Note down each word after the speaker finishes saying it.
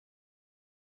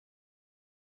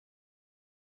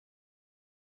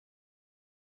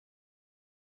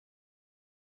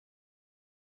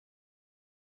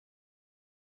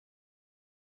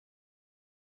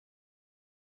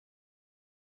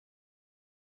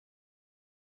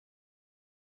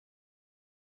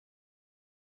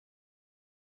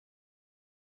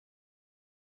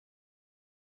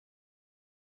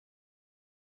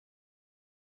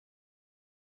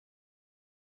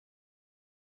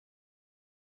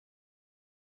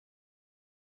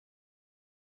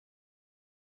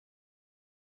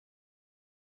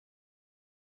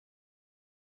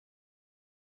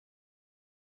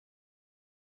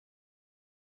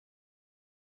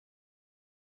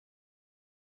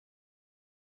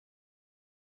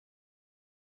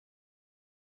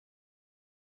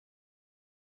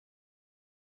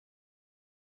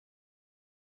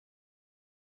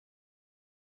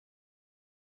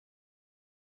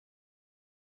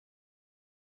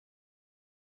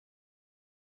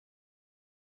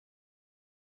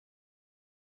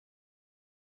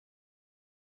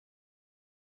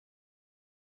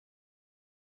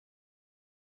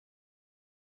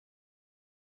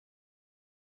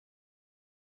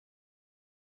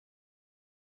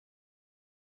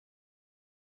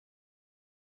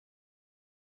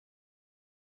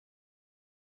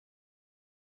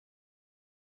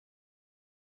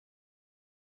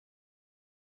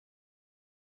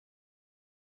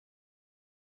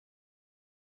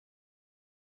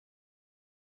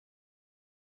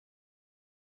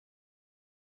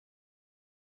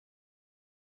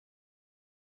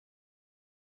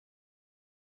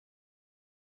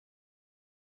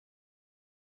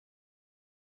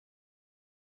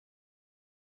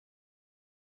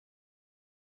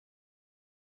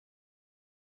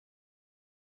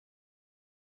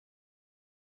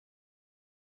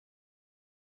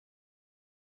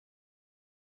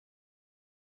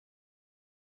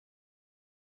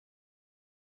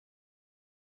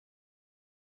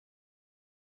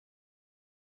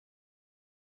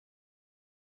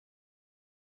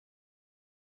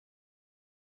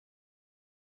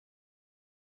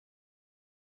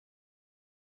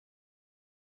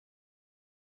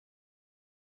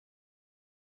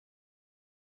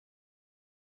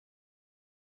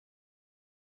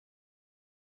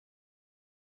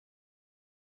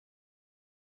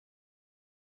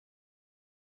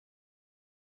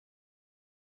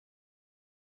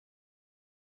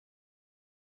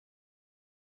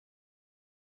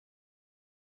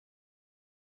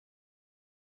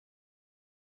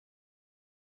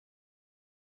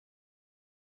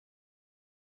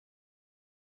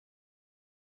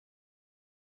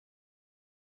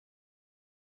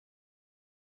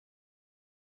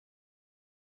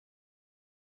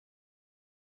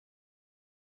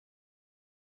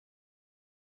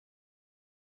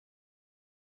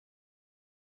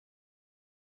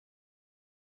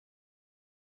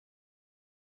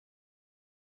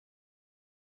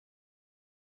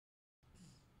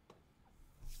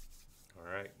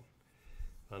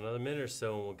Another minute or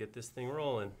so and we'll get this thing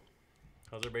rolling.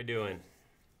 How's everybody doing?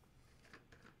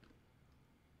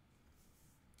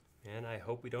 And I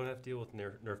hope we don't have to deal with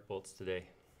Nerf bolts today.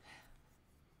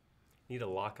 Need a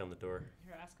lock on the door.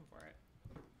 You're asking for it.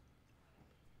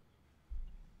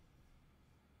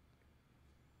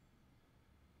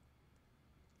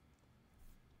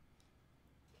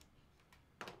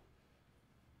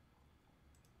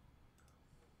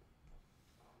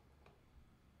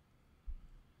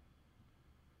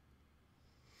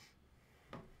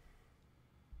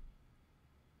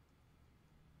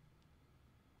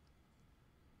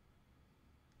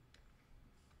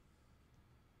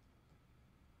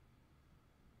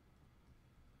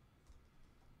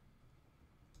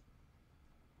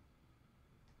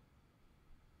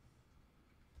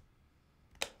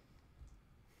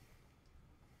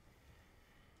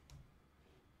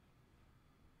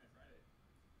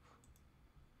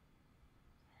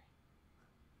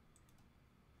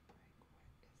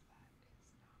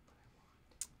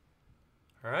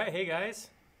 All right, hey guys.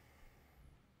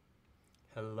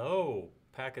 Hello,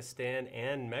 Pakistan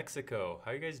and Mexico.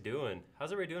 How you guys doing?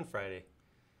 How's everybody doing Friday?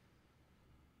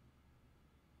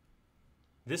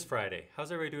 This Friday.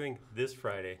 How's everybody doing this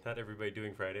Friday? Not everybody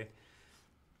doing Friday.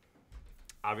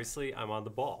 Obviously, I'm on the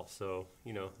ball, so,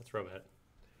 you know, that's where I'm at.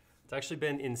 It's actually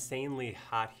been insanely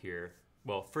hot here.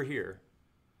 Well, for here.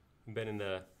 I've been in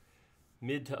the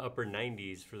mid to upper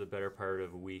 90s for the better part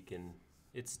of a week, and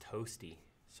it's toasty,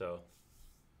 so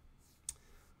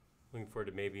looking forward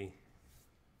to maybe,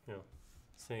 you know,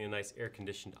 sitting in a nice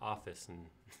air-conditioned office and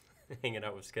hanging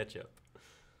out with SketchUp.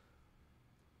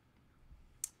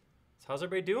 So how's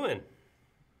everybody doing?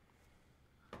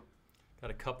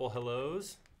 Got a couple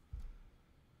hellos.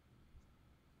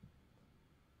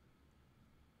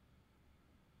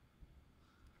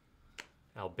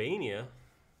 Albania,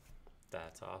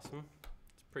 that's awesome.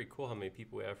 It's pretty cool how many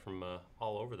people we have from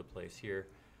all over the place here.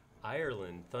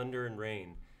 Ireland, thunder and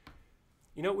rain.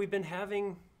 You know, we've been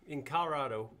having in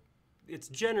Colorado, it's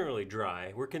generally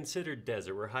dry. We're considered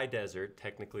desert. We're high desert,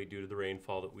 technically, due to the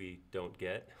rainfall that we don't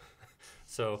get.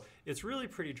 So it's really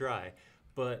pretty dry.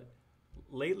 But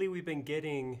lately we've been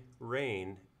getting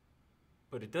rain,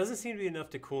 but it doesn't seem to be enough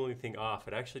to cool anything off.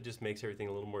 It actually just makes everything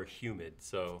a little more humid.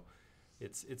 So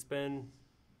it's been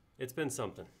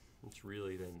something. It's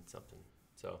really been something.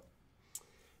 So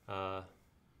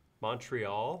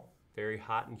Montreal, very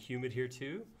hot and humid here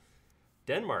too.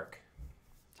 Denmark,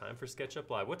 time for SketchUp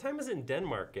Live. What time is it in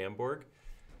Denmark, Gamborg?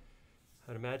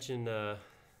 I'd imagine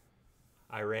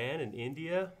Iran and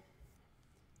India.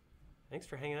 Thanks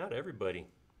for hanging out, everybody.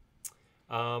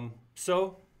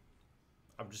 So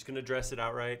I'm just gonna address it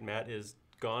outright. Matt is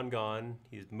gone.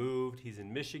 He's moved, he's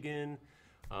in Michigan,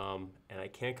 and I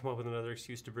can't come up with another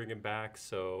excuse to bring him back,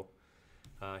 so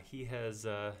he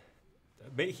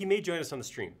may join us on the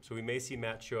stream, so we may see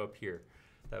Matt show up here.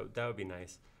 That would be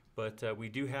nice. But we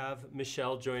do have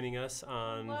Michelle joining us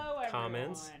on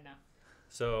comments. Everyone.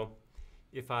 So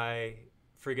if I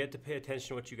forget to pay attention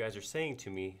to what you guys are saying to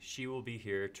me, she will be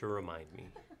here to remind me.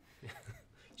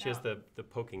 She has the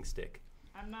poking stick.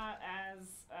 I'm not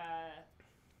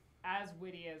as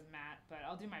witty as Matt, but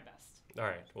I'll do my best. All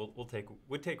right, we'll take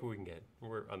what we can get.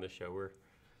 We're on the show. We're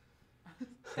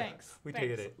Thanks. we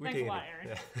Thanks. take it. We Thanks take a lot, it. Aaron.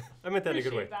 Yeah. I meant that in a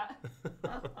good way. That.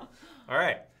 All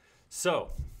right,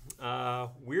 so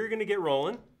we're gonna get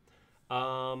rolling.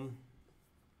 I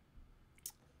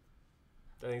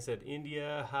think I said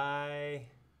India. Hi.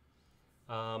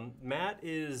 Matt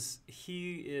is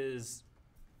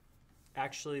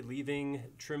actually leaving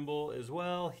Trimble as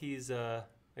well. He's like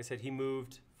I said, he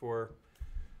moved for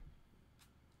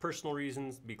personal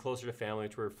reasons, be closer to family,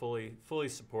 which we're fully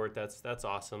support. That's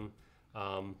awesome.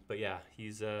 But yeah,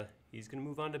 he's gonna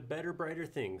move on to better, brighter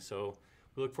things. So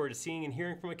we look forward to seeing and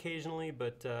hearing from occasionally.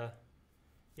 But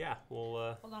yeah,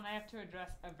 we'll. Hold on, I have to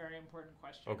address a very important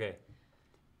question. Okay.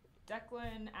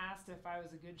 Declan asked if I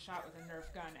was a good shot with a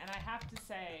Nerf gun, and I have to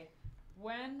say,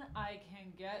 when I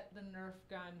can get the Nerf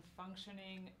gun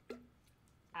functioning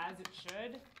as it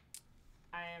should,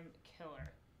 I am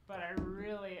killer. But I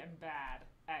really am bad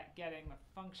at getting the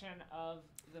function of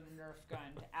the Nerf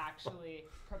gun to actually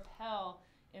propel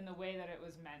in the way that it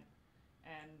was meant.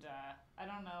 And I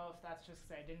don't know if that's just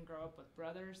because I didn't grow up with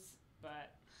brothers,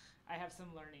 but I have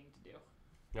some learning to do.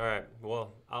 All right.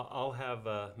 Well, I'll have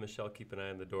Michelle keep an eye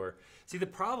on the door. See, the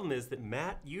problem is that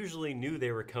Matt usually knew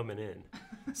they were coming in.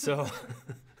 So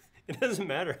it doesn't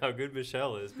matter how good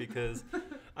Michelle is because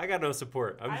I got no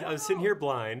support. I'm sitting here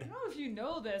blind. I don't know if you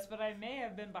know this, but I may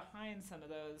have been behind some of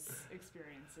those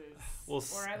experiences.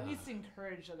 Or at least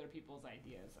encouraged other people's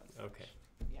ideas. Okay.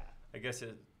 Yeah. I guess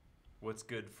what's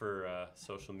good for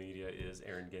social media is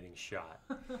Aaron getting shot.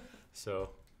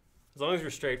 So as long as we're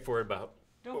straightforward about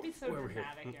Don't be so where we're here.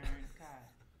 dramatic, Aaron. God.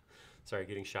 Sorry,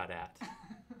 getting shot at.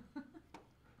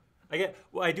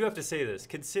 Well, I do have to say this.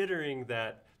 Considering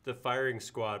that the firing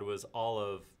squad was all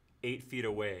of 8 feet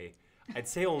away, I'd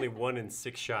say only 1 in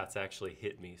 6 shots actually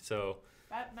hit me. So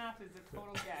That math is a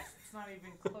total guess. It's not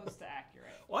even close to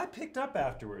accurate. well, I picked up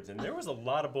afterwards, and there was a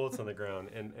lot of bullets on the ground,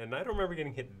 and I don't remember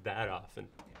getting hit that often.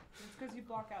 Yeah. It's because you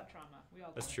block out trauma. We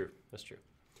all That's do. true. That's true.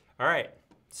 All right,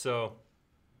 so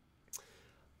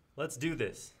let's do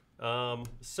this.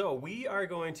 So we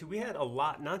had a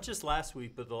lot, not just last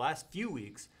week, but the last few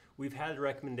weeks, we've had a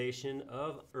recommendation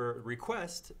or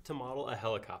request to model a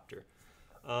helicopter.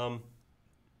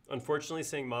 Unfortunately,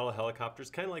 saying model a helicopter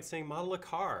is kind of like saying model a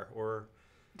car or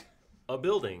a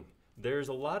building. There's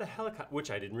a lot of helicopters, which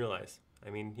I didn't realize. I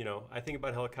mean, I think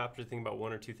about helicopters, I think about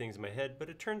 1 or 2 things in my head, but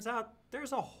it turns out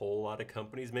there's a whole lot of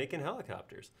companies making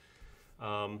helicopters.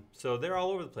 So they're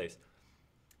all over the place.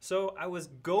 So I was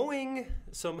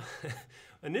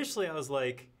initially I was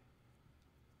like,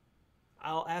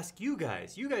 I'll ask you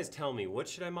guys. You guys tell me, what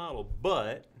should I model?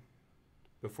 But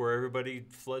before everybody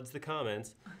floods the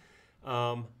comments,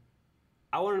 I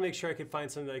wanted to make sure I could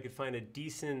find something that I could find a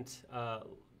decent,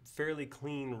 fairly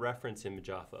clean reference image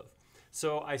off of.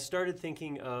 So I started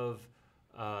thinking of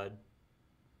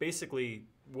basically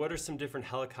what are some different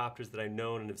helicopters that I've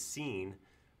known and have seen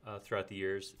throughout the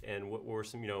years, and what were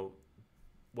some,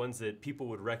 ones that people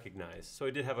would recognize. So I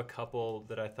did have a couple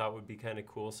that I thought would be kind of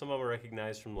cool. Some of them are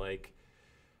recognized from like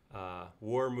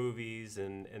war movies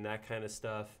and that kind of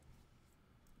stuff.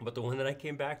 But the one that I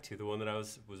came back to, the one that I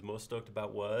was most stoked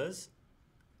about was,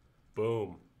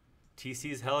 boom,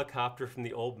 TC's helicopter from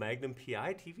the old Magnum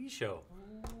PI TV show.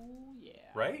 Oh, yeah.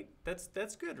 Right? That's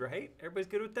good, right? Everybody's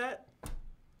good with that?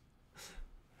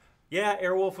 Yeah,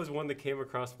 Airwolf was one that came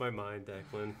across my mind,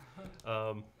 Declan.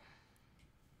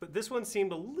 But this one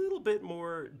seemed a little bit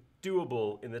more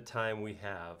doable in the time we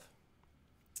have.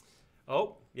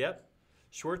 Oh, yep.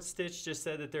 Short Stitch just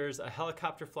said that there's a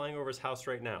helicopter flying over his house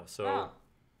right now. So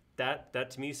that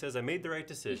to me says I made the right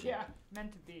decision. Yeah,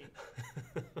 meant to be.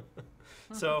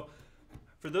 So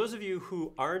for those of you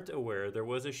who aren't aware, there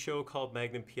was a show called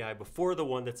Magnum PI before the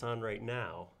one that's on right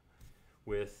now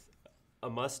with a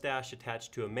mustache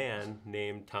attached to a man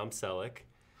named Tom Selleck.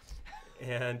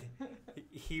 And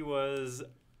he was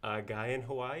a guy in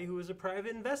Hawaii who was a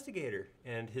private investigator.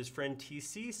 And his friend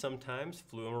TC sometimes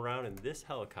flew him around in this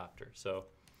helicopter. So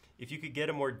if you could get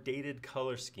a more dated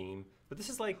color scheme, but this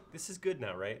is good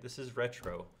now, right? This is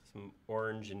retro. Some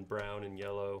orange and brown and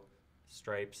yellow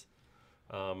stripes.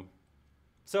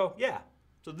 So yeah,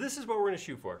 so this is what we're gonna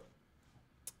shoot for.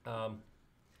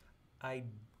 I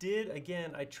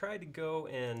tried to go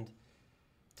and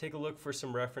take a look for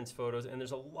some reference photos, and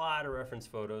there's a lot of reference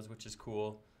photos, which is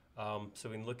cool. So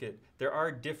we can look at, there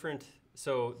are different,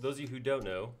 so those of you who don't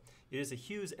know, it is a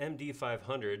Hughes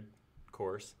MD500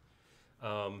 course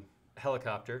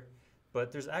helicopter,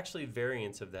 but there's actually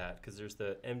variants of that, because there's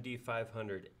the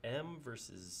MD500M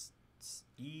versus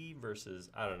E versus,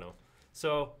 I don't know.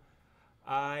 So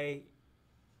I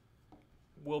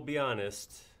will be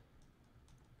honest,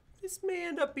 this may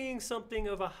end up being something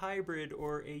of a hybrid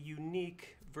or a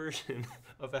unique version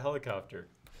of a helicopter.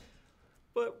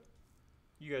 But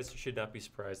you guys should not be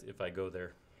surprised if I go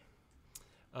there.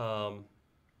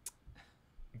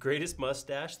 Greatest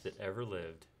mustache that ever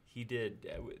lived. He did.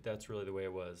 That's really the way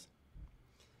it was.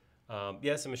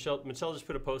 Yes, and Michelle just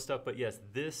put a post up, but yes,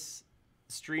 this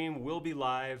stream will be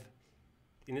live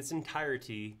in its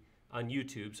entirety on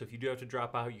YouTube. So if you do have to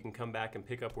drop out, you can come back and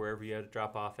pick up wherever you had to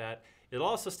drop off at. It'll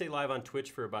also stay live on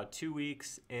Twitch for about 2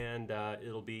 weeks, and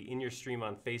it'll be in your stream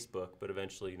on Facebook, but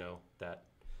eventually, that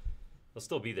it'll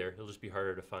still be there. It'll just be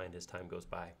harder to find as time goes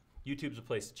by. YouTube's a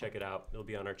place to check it out. It'll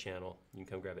be on our channel. You can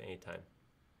come grab it anytime.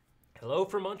 Hello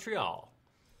from Montreal.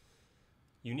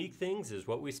 Unique things is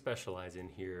what we specialize in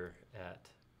here at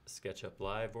SketchUp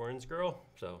Live, Orange Girl.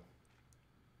 So,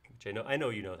 which I know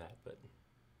you know that, but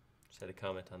just had a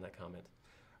comment on that comment.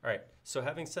 All right, so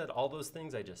having said all those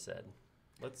things I just said,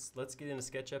 let's get into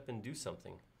SketchUp and do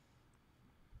something.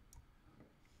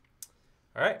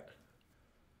 All right.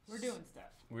 We're doing stuff.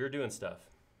 We're doing stuff.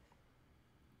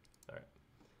 All right,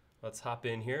 let's hop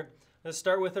in here. Let's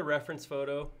start with a reference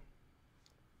photo.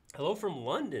 Hello from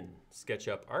London,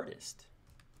 SketchUp artist.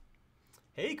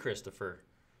 Hey, Christopher.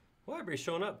 Well, everybody's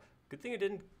showing up. Good thing I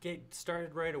didn't get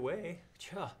started right away.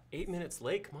 8 minutes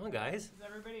late. Come on, guys. Is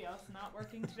everybody else not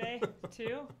working today,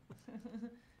 too?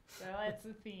 So that's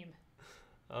the theme.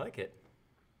 I like it.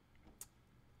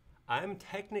 I'm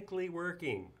technically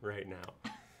working right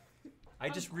now. I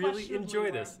just really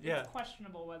enjoy this. Yeah. It's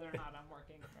questionable whether or not I'm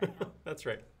working right now. That's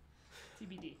right.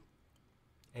 TBD.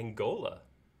 Angola.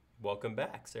 Welcome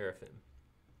back, Seraphim.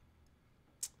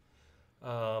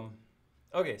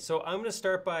 Okay, so I'm going to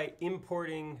start by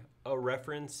importing a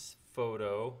reference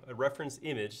photo, a reference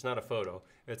image. It's not a photo.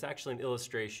 It's actually an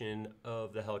illustration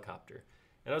of the helicopter.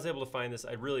 And I was able to find this.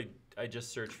 I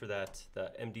just searched for that,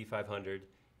 the MD500,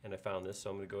 and I found this. So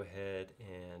I'm going to go ahead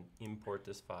and import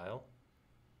this file.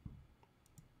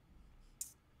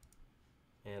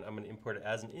 And I'm going to import it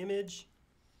as an image.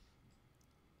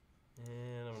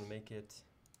 And I'm going to make it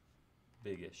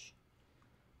biggish.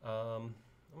 I'm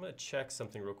going to check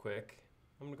something real quick.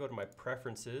 I'm going to go to my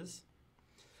preferences.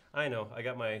 I know, I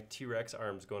got my T-Rex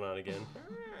arms going on again.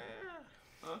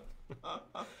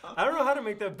 I don't know how to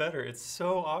make that better. It's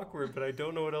so awkward, but I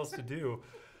don't know what else to do.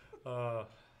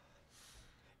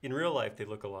 In real life, they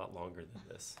look a lot longer than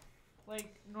this.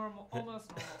 Like normal, almost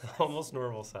normal size. Almost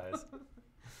normal size.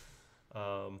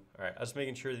 All right, I was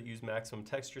making sure that use maximum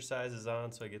texture size is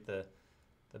on so I get the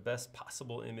best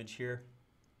possible image here.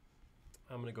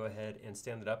 I'm going to go ahead and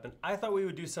stand it up. And I thought we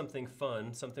would do something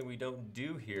fun, something we don't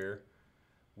do here,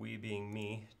 we being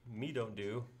me don't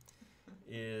do,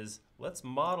 is let's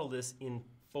model this in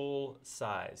full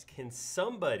size. Can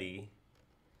somebody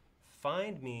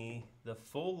find me the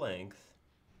full length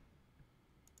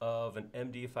of an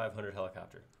MD500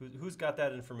 helicopter? Who's got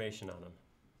that information on them?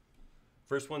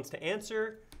 First ones to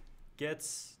answer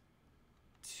gets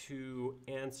to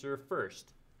answer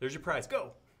first. There's your prize.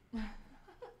 Go!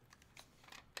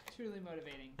 Truly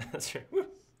motivating. That's right.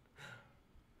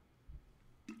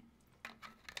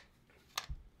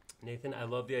 Nathan, I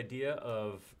love the idea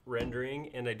of rendering,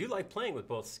 and I do like playing with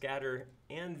both scatter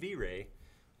and V-Ray.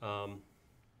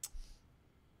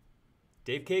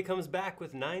 Dave K comes back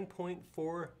with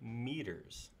 9.4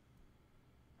 meters.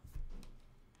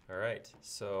 All right,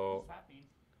 so What's that mean?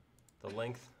 the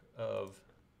length of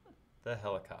the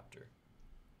helicopter.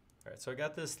 All right, so I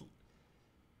got this.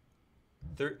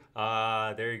 There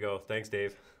you go. Thanks,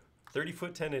 Dave. 30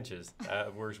 foot 10 inches.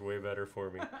 That works way better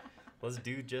for me. Let's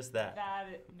do just that. That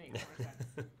makes more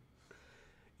sense.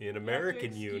 In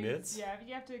American units. Yeah,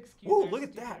 you have to excuse. Whoa, our look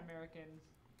at stupid that. American.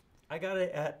 I got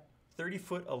it at 30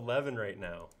 foot 11 right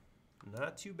now.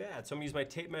 Not too bad. So I'm going to use my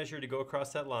tape measure to go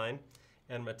across that line.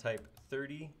 And I'm going to type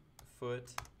 30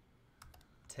 foot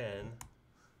 10.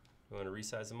 You want to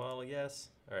resize the model? Yes.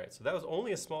 All right, so that was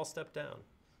only a small step down.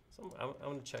 So I'm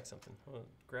going to check something. I'm going to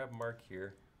grab Mark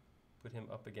here, put him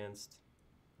up against.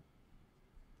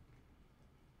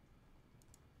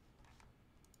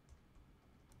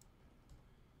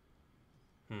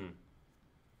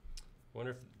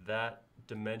 Wonder if that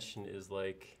dimension is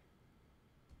like,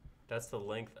 that's the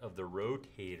length of the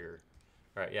rotator.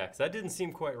 All right, yeah, because that didn't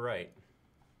seem quite right.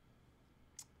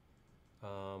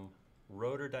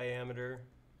 Rotor diameter.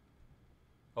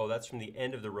 Oh, that's from the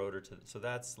end of the rotor to, so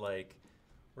that's like,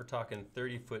 we're talking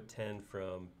 30 foot 10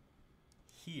 from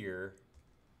here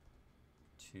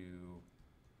to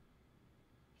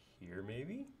here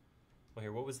maybe? Well,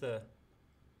 here, what was the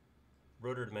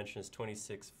rotor dimension is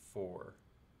 26.4.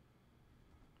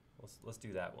 Let's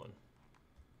do that one.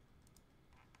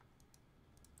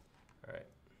 All right.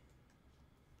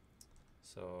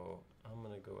 So I'm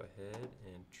gonna go ahead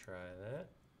and try that.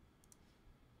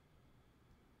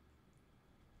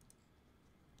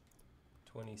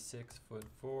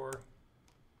 26'4".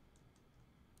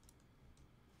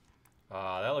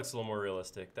 That looks a little more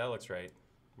realistic. That looks right.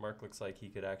 Mark looks like he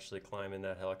could actually climb in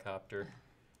that helicopter.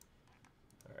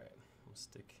 All right, we'll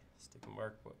stick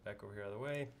Mark back over here out of the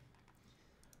way.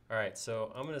 All right,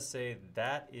 so I'm gonna say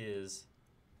that is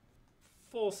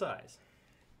full size.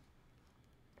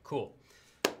 Cool.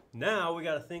 Now we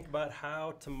gotta think about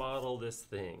how to model this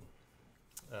thing.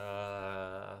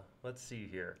 Let's see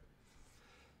here.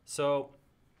 So,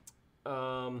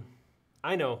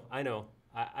 I know,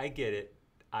 I get it.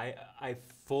 I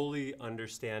fully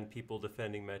understand people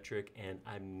defending metric, and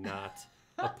I'm not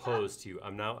opposed to you.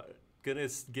 I'm not gonna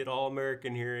get all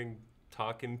American here and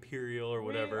talk imperial or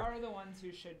whatever. We are the ones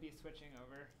who should be switching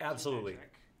over. Absolutely. To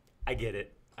metric. I get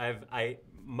it.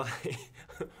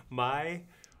 My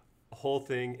whole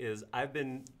thing is I've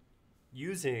been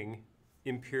using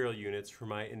imperial units for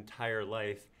my entire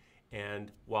life.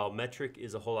 And while metric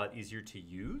is a whole lot easier to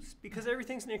use because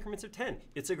everything's in increments of 10,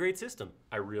 it's a great system.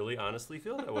 I really honestly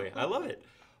feel that way. I love it.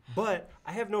 But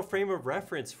I have no frame of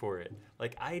reference for it.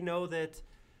 Like, I know that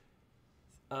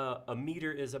a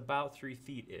meter is about 3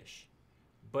 feet-ish.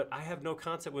 But I have no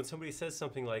concept when somebody says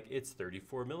something like, it's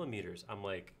 34 millimeters. I'm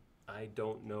like, I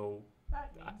don't know.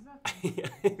 That means nothing. Yeah,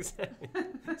 exactly.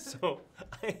 So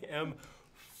I am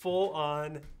full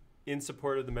on in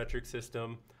support of the metric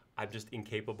system. I'm just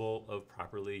incapable of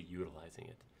properly utilizing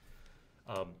it.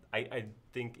 I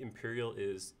think imperial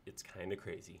it's kind of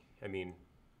crazy. I mean,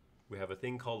 we have a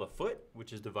thing called a foot,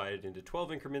 which is divided into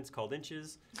 12 increments called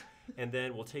inches. And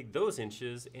then we'll take those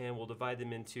inches and we'll divide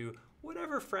them into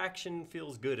whatever fraction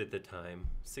feels good at the time.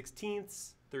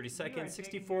 16ths,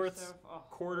 32nds, 64ths,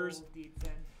 quarters.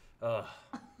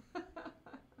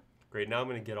 Great, now I'm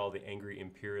going to get all the angry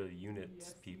imperial units,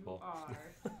 yes, people.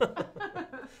 You are.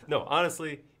 No,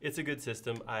 honestly, it's a good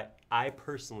system. I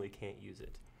personally can't use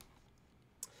it.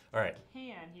 All right.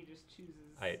 He just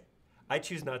chooses. I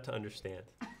choose not to understand.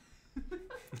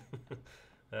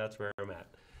 That's where I'm at.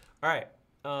 All right.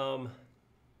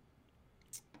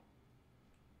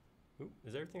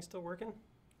 Is everything still working?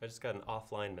 I just got an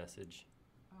offline message.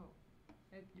 Oh,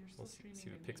 you're still streaming. See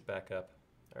if it picks back up.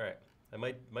 All right. I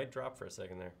might drop for a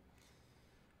second there.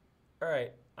 All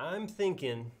right. I'm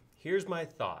thinking, here's my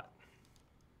thought.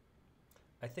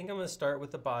 I think I'm going to start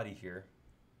with the body here.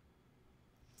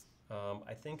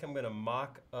 I think I'm going to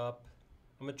mock up.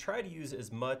 I'm going to try to use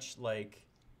as much like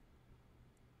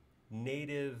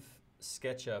native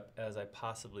SketchUp as I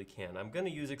possibly can. I'm going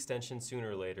to use extensions sooner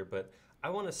or later, but I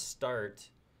want to start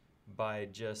by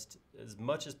just as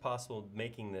much as possible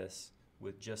making this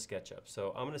with just SketchUp.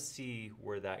 So I'm going to see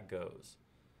where that goes.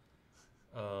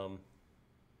 So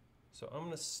I'm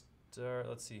going to start,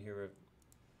 let's see here,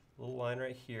 a little line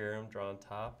right here, I'm drawing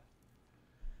top.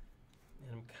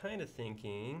 And I'm kind of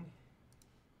thinking,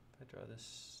 if I draw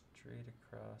this straight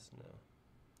across, no,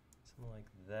 something like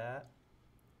that.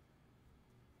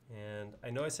 And I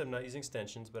know I said I'm not using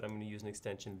extensions, but I'm going to use an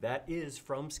extension that is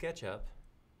from SketchUp.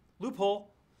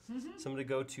 Loophole. So I'm going to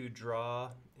go to Draw,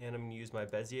 and I'm going to use my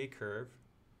Bezier Curve.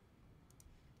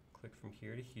 Click from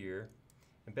here to here.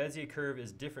 And Bezier Curve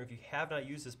is different. If you have not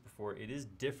used this before, it is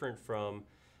different from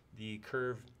the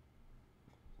curve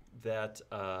that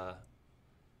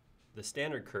the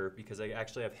standard curve, because I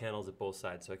actually have handles at both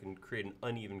sides, so I can create an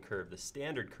uneven curve. The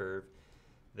standard curve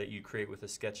that you create with a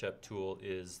SketchUp tool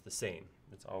is the same.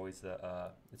 It's always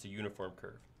it's a uniform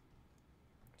curve.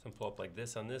 So I'm pull up like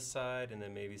this on this side, and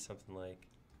then maybe something like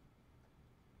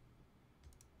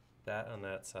that on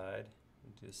that side.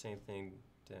 And do the same thing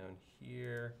down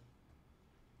here.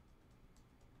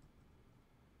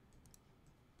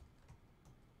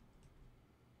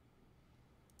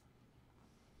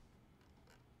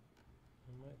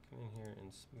 I might come in here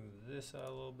and smooth this out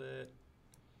a little bit.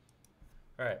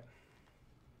 All right.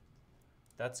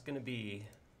 That's going to be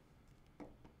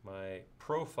my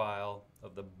profile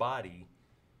of the body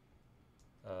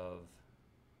of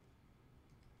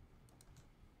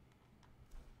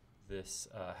this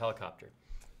helicopter.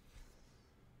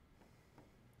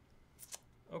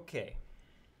 Okay,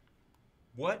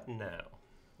 what now?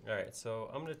 All right, so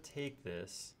I'm going to take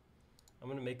this, I'm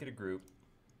going to make it a group,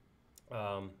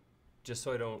 just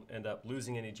so I don't end up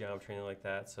losing any geometry or anything like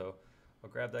that. So I'll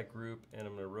grab that group and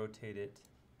I'm going to rotate it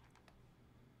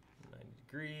 90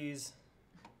 degrees.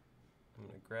 I'm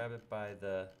going to grab it by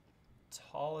the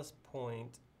tallest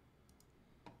point,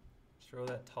 throw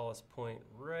that tallest point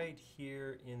right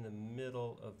here in the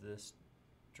middle of this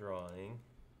drawing.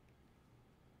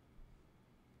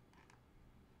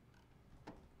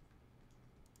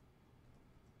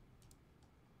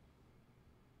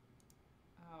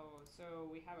 Oh, so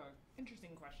we have an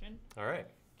interesting question. All right.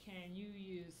 Can you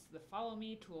use the Follow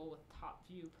Me tool with Top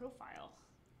View Profile?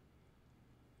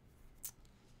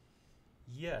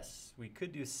 Yes, we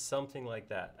could do something like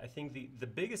that. I think the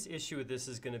biggest issue with this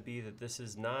is going to be that this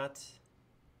is not,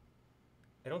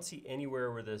 I don't see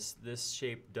anywhere where this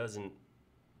shape doesn't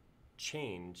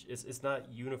change. It's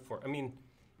not uniform. I mean,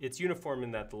 it's uniform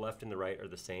in that the left and the right are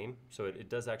the same, so it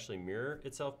does actually mirror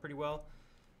itself pretty well.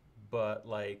 But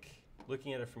like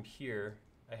looking at it from here,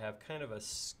 I have kind of a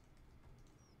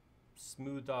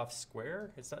smoothed off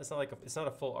square. It's not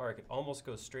a full arc. It almost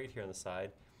goes straight here on the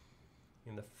side.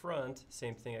 In the front,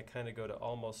 same thing. I kind of go to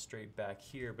almost straight back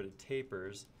here, but it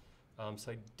tapers.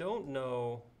 So I don't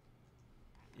know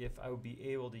if I would be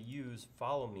able to use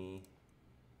Follow Me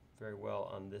very well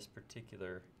on this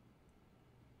particular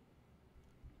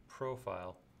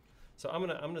profile. So I'm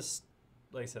gonna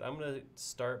like I said, I'm gonna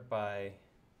start by,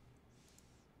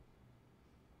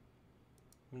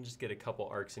 I'm gonna just get a couple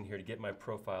arcs in here to get my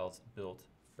profiles built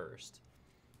first.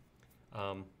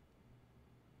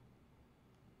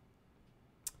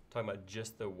 Talking about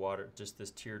just the water, just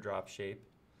this teardrop shape.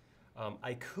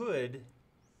 I could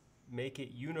make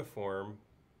it uniform.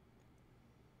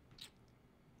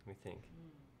 Let me think.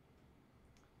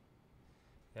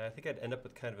 Yeah, I think I'd end up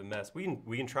with kind of a mess. We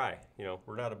can try. You know,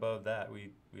 we're not above that.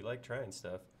 We like trying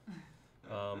stuff.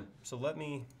 So let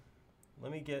me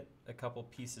let me get a couple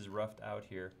pieces roughed out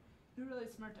here. You're really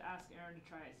smart to ask Aaron to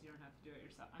try it so you don't have to do it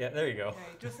yourself. Yeah, there you go. Okay,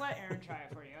 just let Aaron try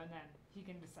it for you, and then he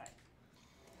can decide.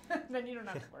 Then you don't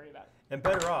have to worry about it. And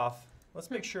better off, let's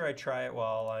make sure I try it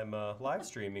while I'm live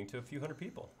streaming to a few hundred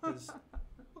people. Because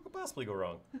what could possibly go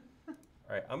wrong? All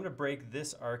right, I'm going to break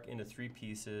this arc into 3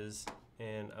 pieces,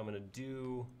 and I'm going to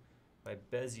do my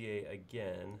Bezier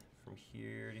again from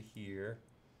here to here.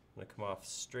 I'm going to come off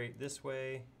straight this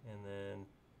way, and then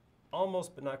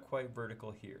almost but not quite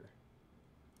vertical here.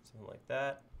 Something like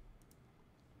that.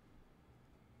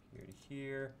 Here to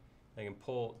here. I can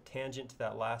pull tangent to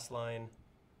that last line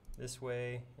this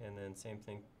way, and then same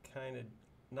thing, kind of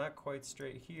not quite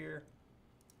straight here.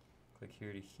 Click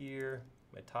here to here.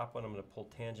 My top one, I'm going to pull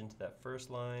tangent to that first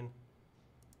line,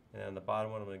 and then the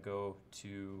bottom one, I'm going to go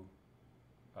to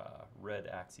red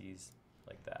axes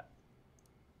like that.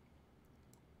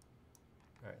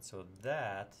 All right, so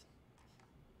that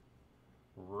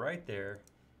right there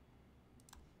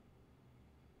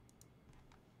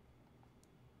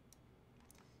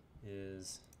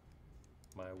is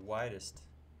my widest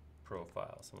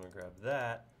profile. So I'm going to grab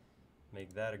that,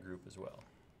 make that a group as well.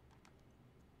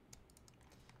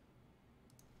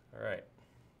 All right,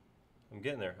 I'm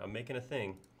getting there. I'm making a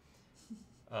thing.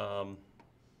 One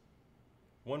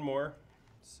more.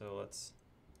 So let's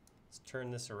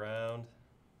turn this around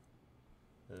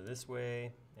this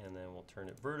way, and then we'll turn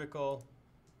it vertical.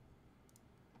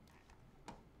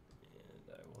 And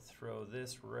I will throw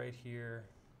this right here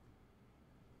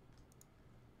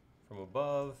from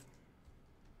above.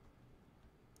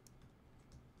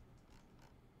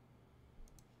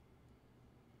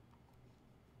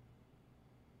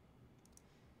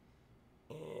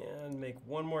 And make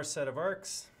one more set of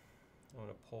arcs. I'm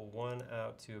going to pull one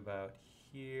out to about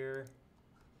here,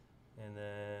 and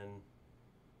then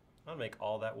I'll make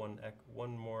all that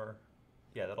one more.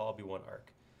 Yeah, that'll all be one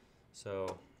arc.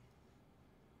 So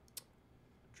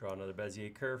draw another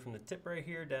Bezier curve from the tip right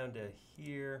here down to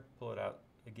here. Pull it out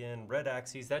again. Red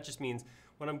axes. That just means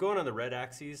when I'm going on the red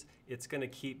axes, it's going to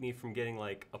keep me from getting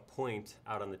like a point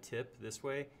out on the tip this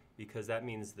way, because that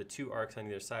means the 2 arcs on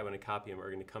either side, when I copy them, are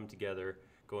going to come together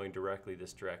going directly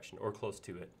this direction or close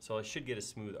to it. So I should get a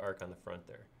smooth arc on the front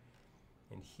there.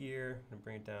 And here, I'm going to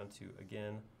bring it down to,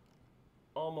 again,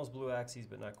 almost blue axes,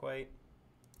 but not quite.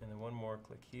 And then one more,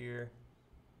 click here,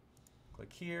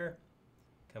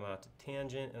 come out to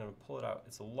tangent, and I'm going to pull it out.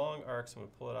 It's a long arc, so I'm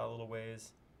going to pull it out a little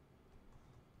ways.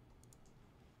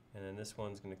 And then this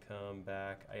one's going to come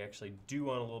back. I actually do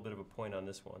want a little bit of a point on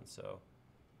this one, so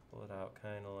pull it out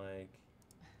kind of like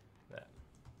that.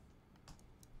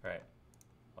 All right,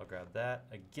 I'll grab that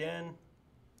again,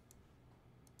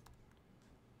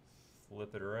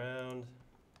 flip it around,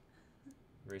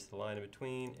 erase the line in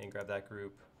between, and grab that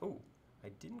group. Oh, I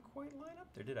didn't quite line up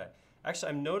there, did I? Actually,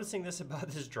 I'm noticing this about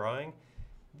this drawing.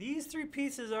 These 3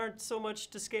 pieces aren't so much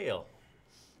to scale.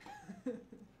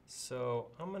 So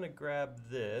I'm going to grab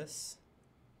this.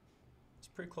 It's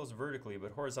pretty close vertically,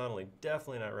 but horizontally,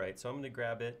 definitely not right. So I'm going to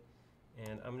grab it,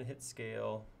 and I'm going to hit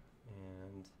scale,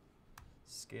 and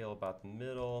scale about the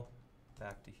middle,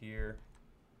 back to here.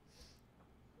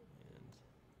 And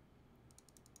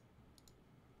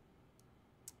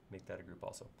make that a group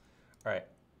also. All right,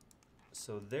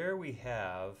 so there we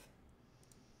have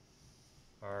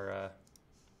our,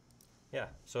 yeah,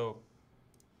 so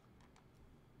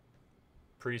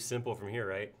pretty simple from here,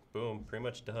 right? Boom, pretty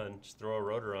much done. Just throw a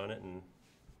rotor on it and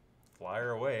fly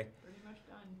her away. Pretty much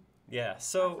done. Yeah,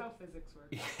 so that's how physics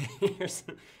works.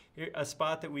 here's a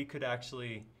spot that we could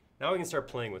actually, now we can start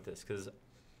playing with this, because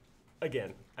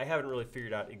again, I haven't really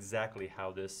figured out exactly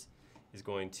how this is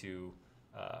going to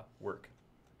work.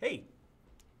 Hey,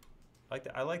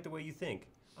 I like the way you think.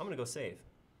 I'm gonna go save.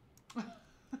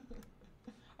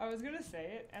 I was gonna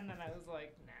say it, and then I was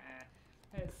like, nah.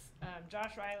 Because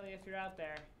Josh Riley, if you're out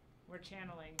there, we're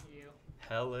channeling you.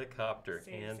 Helicopter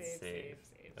and save.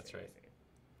 That's right.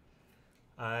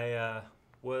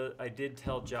 I did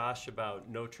tell Josh about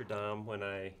Notre Dame when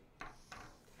I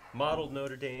modeled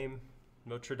Notre Dame.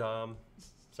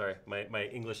 Sorry, my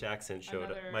English accent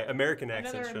showed up. My American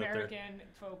accent showed up there. Another American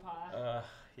faux pas.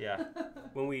 Yeah.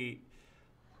 When we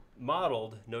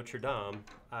modeled Notre Dame,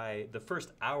 the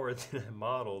first hour that I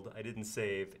modeled, I didn't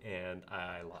save, and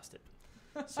I lost it.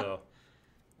 So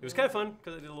it was kind of fun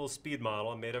because I did a little speed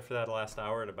model. I made up for that last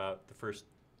hour in about the first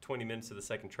 20 minutes of the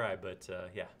second try, but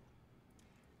yeah.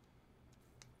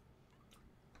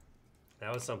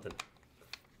 That was something.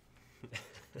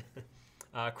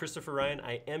 Christopher Ryan,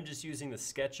 I am just using the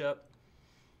SketchUp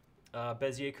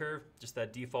Bezier curve, just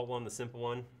that default one, the simple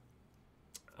one.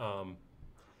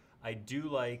 I do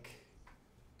like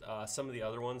some of the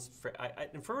other ones.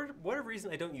 And for whatever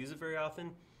reason, I don't use it very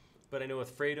often. But I know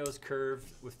with Fredo's curve,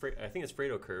 I think it's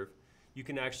Fredo curve, you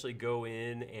can actually go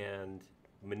in and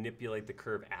manipulate the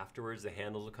curve afterwards. The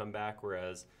handles will come back,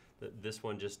 whereas this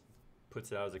one just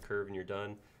puts it out as a curve and you're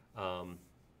done.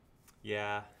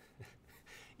 Yeah,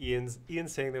 Ian's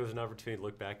saying there was an opportunity to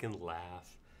look back and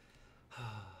laugh.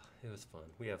 It was fun.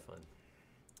 We have fun.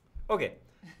 Okay,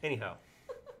 anyhow.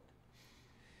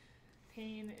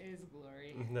 Pain is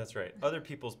glory. That's right. Other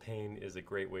people's pain is a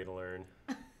great way to learn.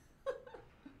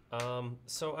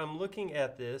 So I'm looking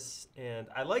at this, and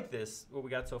I like this, what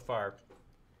we got so far.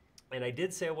 And I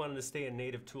did say I wanted to stay in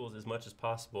native tools as much as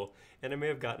possible, and I may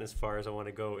have gotten as far as I want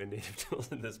to go in native tools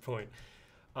at this point.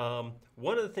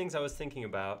 One of the things I was thinking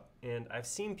about, and I've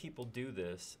seen people do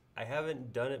this, I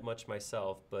haven't done it much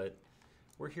myself, but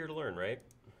we're here to learn, right?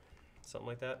 Something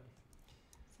like that?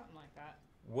 Something like that.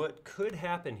 What could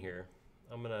happen here,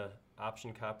 I'm going to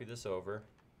option copy this over.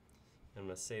 I'm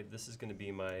going to say this is going to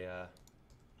be my,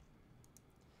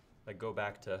 my go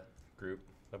back to group,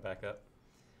 my backup.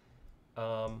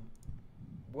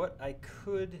 What I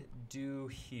could do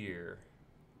here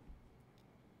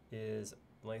is,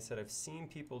 like I said, I've seen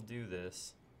people do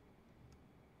this.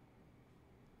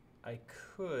 I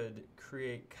could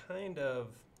create kind of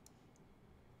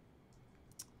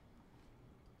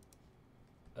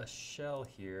a shell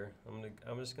here.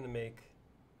 I'm just gonna make,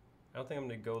 I don't think I'm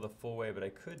gonna go the full way, but I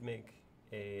could make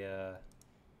a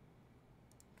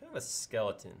kind of a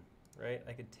skeleton, right?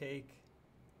 I could take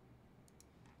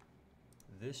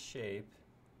this shape,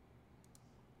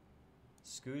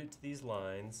 scoot it to these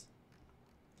lines,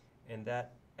 and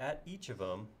that at each of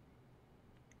them,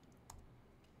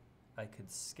 I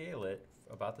could scale it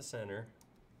about the center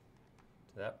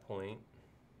to that point.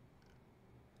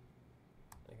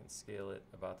 I can scale it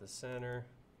about the center.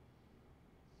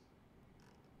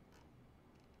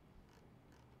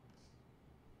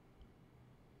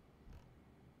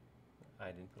 I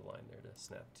didn't put a line there to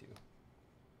snap to.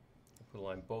 I put a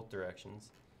line both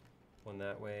directions. One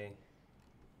that way,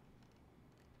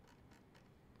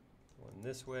 one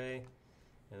this way,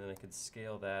 and then I could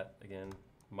scale that again.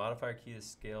 Modifier key to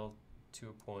scale to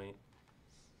a point,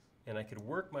 and I could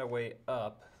work my way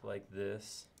up like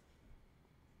this.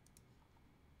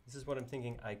 This is what I'm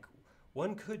thinking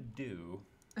one could do.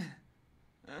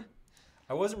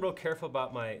 I wasn't real careful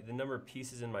about the number of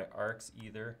pieces in my arcs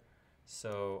either,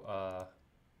 so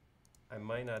I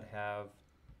might not have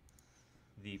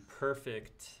the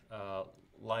perfect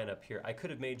lineup here. I could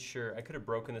have made sure, I could have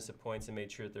broken this at points and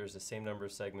made sure that there's the same number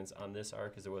of segments on this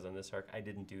arc as there was on this arc. I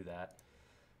didn't do that.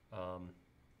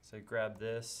 So I grab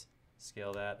this,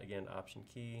 scale that, again, option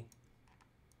key,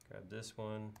 grab this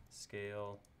one,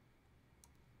 scale,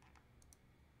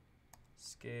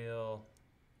 scale,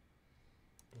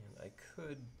 and I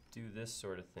could do this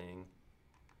sort of thing.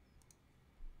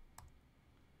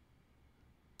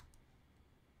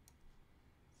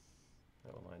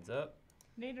 That one lines up.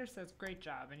 Nader says great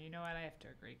job, and you know what? I have to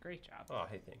agree. Great job. Oh,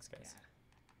 hey, thanks, guys.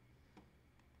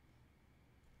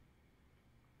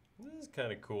 Yeah. This is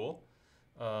kind of cool.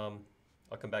 I'll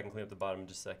come back and clean up the bottom in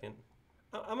just a second.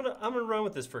 I'm gonna run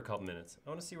with this for a couple minutes. I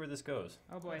want to see where this goes.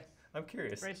 Oh boy. I'm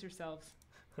curious. Brace yourselves.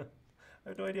 I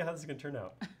have no idea how this is gonna turn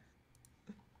out.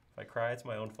 If I cry, it's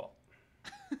my own fault.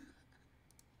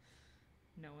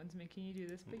 No one's making you do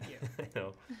this but you. I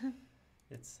know.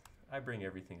 I bring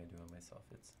everything I do on myself.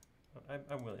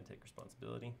 I'm willing to take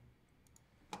responsibility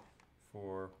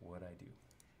for what I do.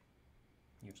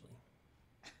 Usually.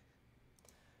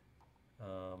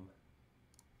 All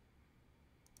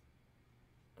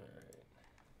right.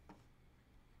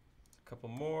 A couple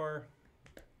more.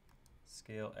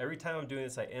 Scale. Every time I'm doing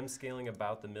this, I am scaling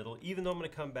about the middle, even though I'm going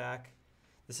to come back.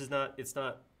 It's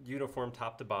not uniform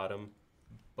top to bottom,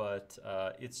 but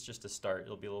it's just a start.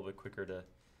 It'll be a little bit quicker to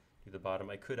do the bottom.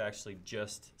 I could actually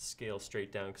just scale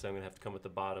straight down because I'm going to have to come at the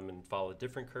bottom and follow a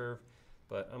different curve,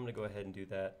 but I'm going to go ahead and do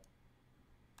that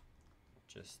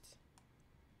just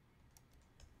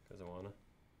because I want to.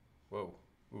 Whoa.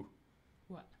 Ooh.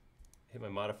 What? Hit my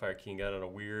modifier key and got on a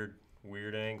weird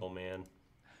angle, man.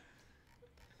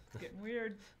 It's getting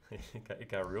weird. It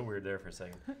got real weird there for a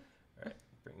second. All right,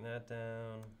 bring that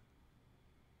down.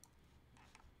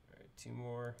 All right, two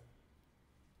more.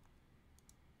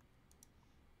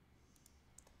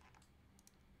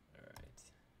 All right.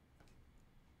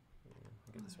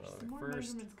 Get this one out of the way more first.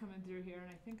 measurements coming through here, and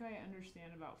I think I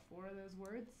understand about 4 of those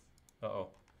words. Uh-oh.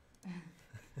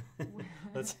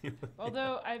 Let's see.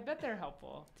 Although I bet they're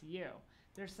helpful to you.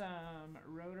 There's some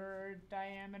rotor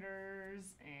diameters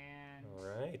and All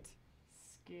right.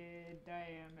 skid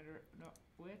diameter, no,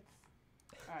 width.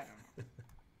 I don't know.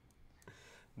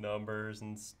 numbers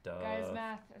and stuff. Guys,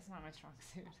 math is not my strong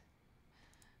suit.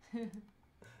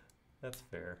 That's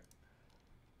fair.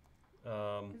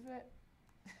 Is it?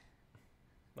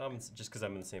 Just because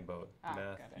I'm in the same boat. Ah,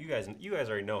 Math. got it. You guys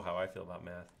already know how I feel about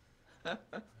math. All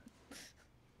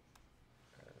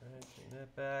right, bring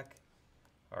that back.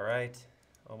 All right,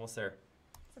 almost there.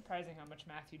 Surprising how much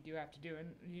math you do have to do. And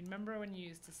you remember when you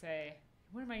used to say,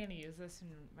 when am I going to use this in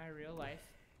my real life?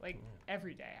 Like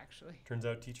every day, actually. Turns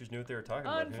out teachers knew what they were talking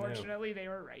about. Unfortunately, they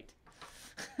were right.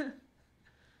 All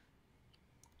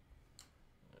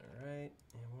right,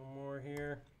 and one more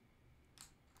here.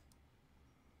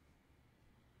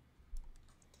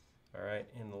 All right,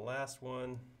 and the last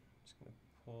one, just gonna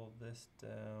pull this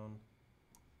down.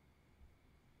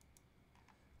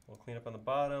 We'll clean up on the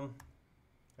bottom.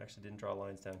 Actually didn't draw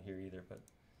lines down here either, but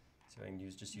see if I can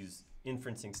just use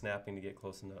inferencing snapping to get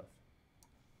close enough.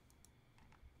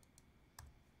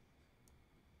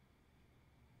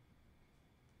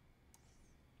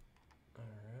 All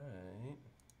right,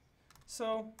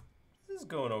 so this is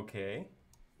going okay.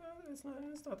 It's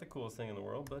not the coolest thing in the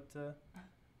world, but I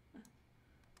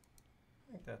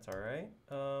think that's all right.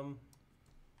 One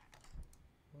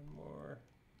more.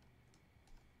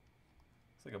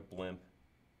 It's like a blimp.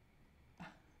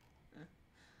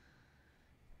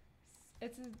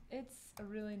 It's a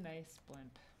really nice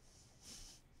blimp.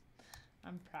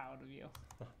 I'm proud of you.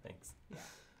 Oh, thanks. Yeah.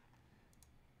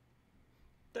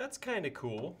 That's kind of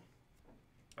cool.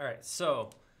 All right,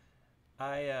 so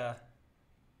like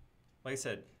I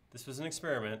said, this was an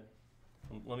experiment.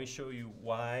 Let me show you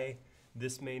why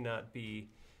this may not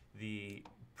be the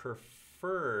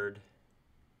preferred.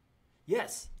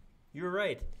 Yes, you were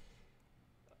right.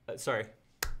 Sorry.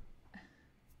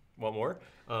 One more.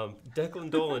 Declan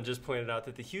Dolan just pointed out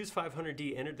that the Hughes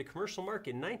 500D entered the commercial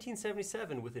market in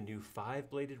 1977 with a new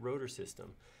 5-bladed rotor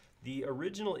system. The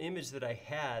original image that I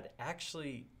had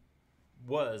actually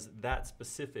was that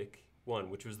specific one,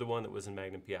 which was the one that was in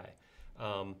Magnum PI.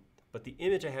 But the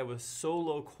image I had was so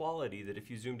low quality that if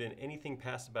you zoomed in anything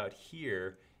past about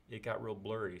here, it got real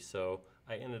blurry. So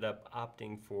I ended up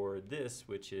opting for this,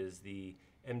 which is the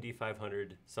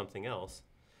MD500 something else.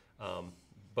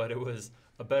 But it was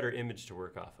a better image to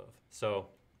work off of. So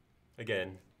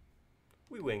again,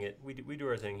 we wing it. We do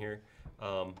our thing here.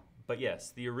 But yes,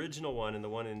 the original one and the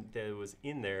one that was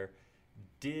in there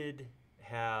did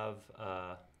have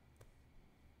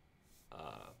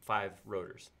 5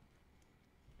 rotors.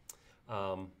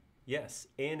 Yes,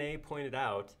 ANA pointed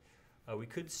out we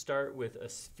could start with a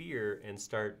sphere and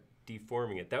start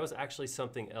deforming it. That was actually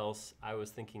something else I was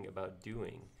thinking about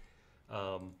doing.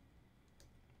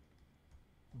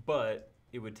 But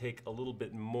it would take a little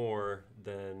bit more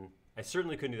than, I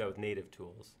certainly couldn't do that with native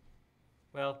tools.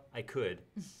 Well, I could.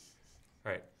 All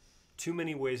right, too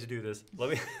many ways to do this.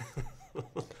 Let me,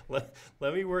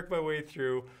 let me work my way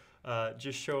through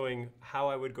just showing how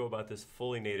I would go about this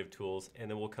fully native tools,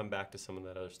 and then we'll come back to some of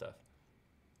that other stuff.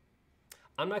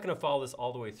 I'm not gonna follow this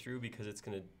all the way through because it's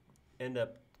gonna end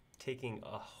up taking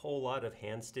a whole lot of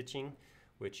hand stitching,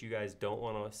 which you guys don't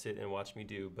wanna sit and watch me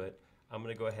do, but I'm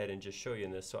gonna go ahead and just show you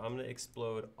in this. So I'm gonna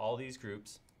explode all these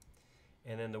groups,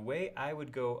 and then the way I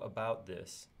would go about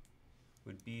this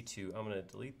would be to, I'm gonna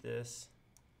delete this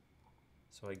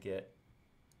so I get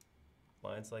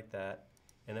lines like that.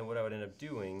 And then what I would end up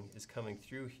doing is coming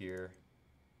through here,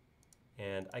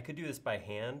 and I could do this by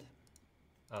hand,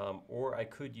 or I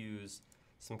could use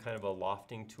some kind of a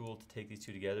lofting tool to take these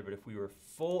two together. But if we were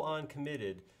full on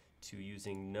committed to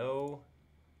using no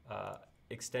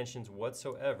extensions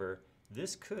whatsoever,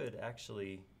 this could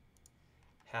actually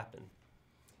happen.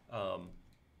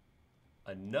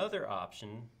 Another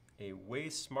option, a way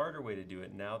smarter way to do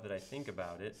it now that I think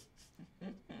about it,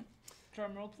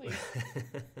 Drum roll, please.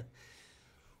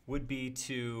 would be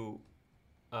to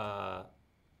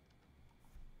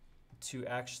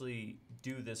actually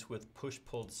do this with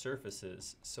push-pulled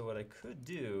surfaces. So what I could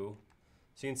do,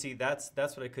 so you can see that's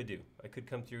what I could do. I could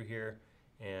come through here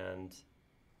and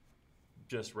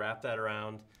just wrap that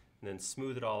around and then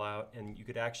smooth it all out, and you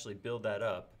could actually build that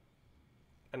up.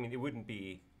 I mean, it wouldn't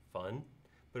be fun,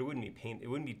 but it wouldn't be it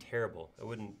wouldn't be terrible. It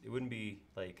wouldn't be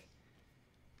like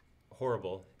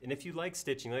horrible. And if you like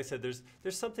stitching, like I said,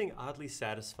 there's something oddly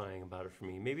satisfying about it for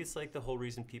me. Maybe it's like the whole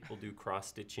reason people do cross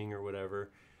stitching or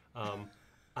whatever.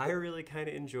 I really kind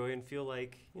of enjoy and feel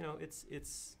like, you know,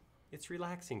 it's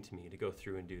relaxing to me to go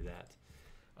through and do that.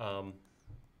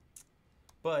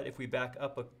 But if we back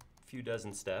up a few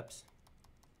dozen steps,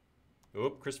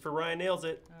 oop, Christopher Ryan nails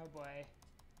it. Oh boy.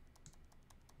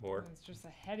 More. It's just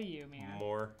ahead of you, man.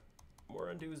 More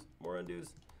undos, more undos.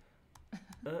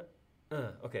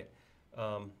 Okay.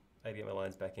 I gotta get my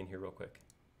lines back in here real quick.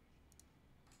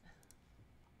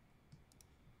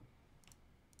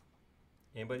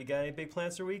 Anybody got any big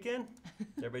plans for weekend?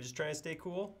 Everybody just trying to stay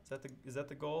cool? Is that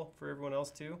the goal for everyone else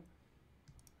too?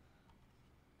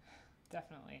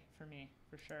 Definitely, for me,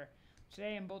 for sure.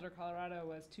 Today in Boulder, Colorado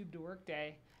was Tube to Work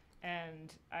Day,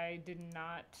 and I did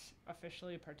not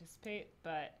officially participate,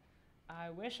 but I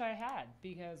wish I had,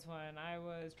 because when I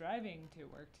was driving to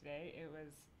work today, it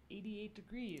was 88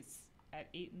 degrees at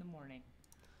 8 in the morning.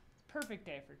 Perfect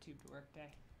day for Tube to Work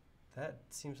Day. That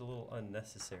seems a little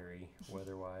unnecessary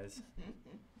weather-wise.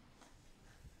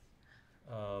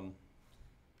 I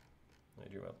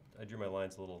drew my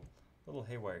lines a little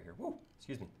haywire here. Whoa,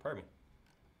 excuse me, pardon me.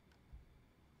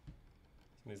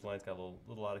 Some of these lines got a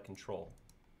little out of control.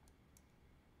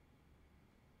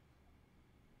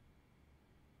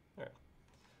 All right.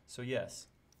 So yes,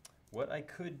 what I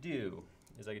could do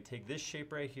is I could take this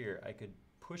shape right here. I could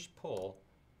push-pull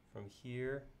from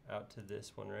here out to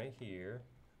this one right here.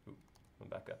 Ooh, I'm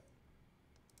back up.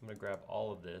 I'm gonna grab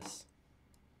all of this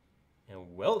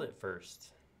and weld it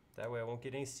first. That way I won't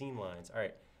get any seam lines. All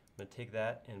right, I'm gonna take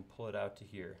that and pull it out to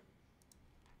here.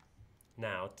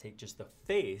 Now take just the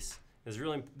face.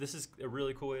 This is a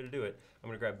really cool way to do it. I'm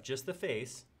gonna grab just the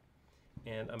face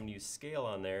and I'm gonna use scale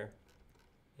on there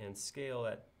and scale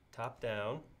that top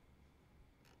down.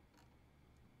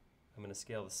 I'm gonna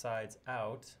scale the sides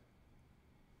out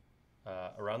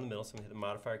around the middle, so I'm gonna hit the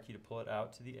modifier key to pull it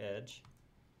out to the edge.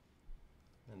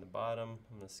 And the bottom,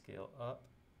 I'm gonna scale up.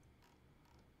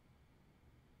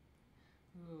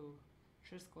 Ooh,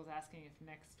 Driscoll's asking if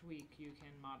next week you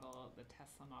can model the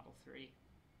Tesla Model 3.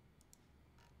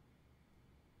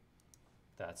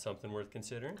 That's something worth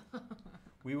considering.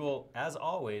 We will, as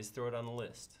always, throw it on the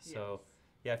list. Yes. So,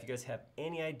 yeah, if you guys have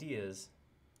any ideas,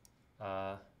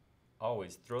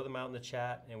 always throw them out in the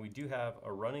chat. And we do have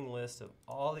a running list of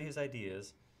all these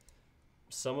ideas.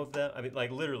 Some of them, I mean, like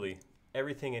literally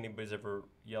everything anybody's ever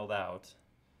yelled out,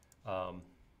 well,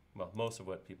 most of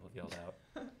what people have yelled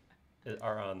out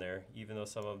are on there, even though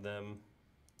some of them,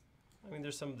 I mean,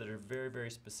 there's some that are very,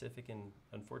 very specific and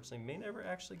unfortunately may never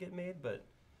actually get made, but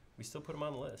we still put them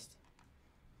on the list.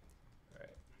 All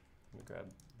right, I'm gonna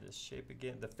grab this shape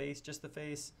again, the face, just the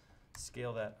face,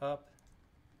 scale that up.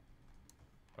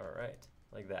 All right,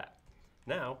 like that.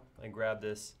 Now, I grab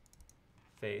this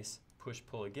face, push,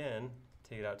 pull again,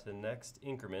 take it out to the next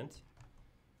increment,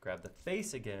 grab the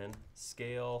face again,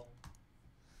 scale,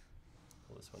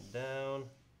 pull this one down,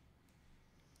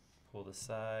 pull the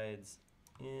sides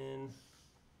in,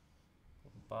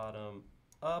 bottom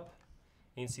up.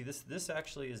 And you can see this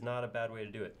actually is not a bad way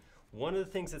to do it. One of the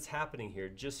things that's happening here,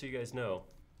 just so you guys know,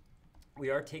 we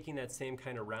are taking that same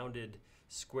kind of rounded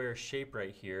square shape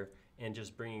right here and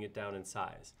just bringing it down in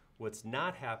size. What's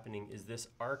not happening is this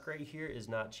arc right here is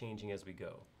not changing as we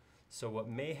go. So what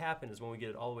may happen is when we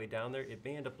get it all the way down there, it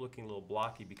may end up looking a little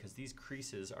blocky because these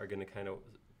creases are gonna kind of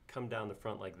come down the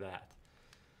front like that.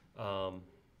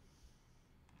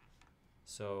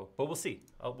 But we'll see.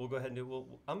 We'll go ahead and do.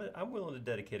 I'm willing to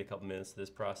dedicate a couple minutes to this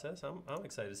process. I'm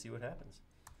excited to see what happens.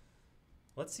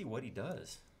 Let's see what he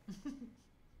does.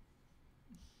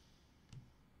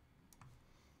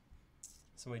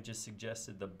 Somebody just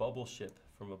suggested the bubble ship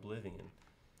from Oblivion.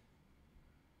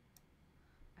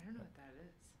 I don't know what that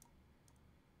is.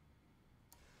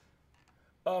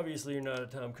 Obviously, you're not a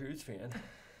Tom Cruise fan.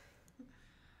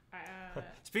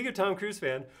 Speaking of Tom Cruise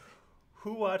fan,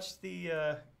 who watched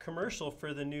the commercial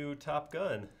for the new Top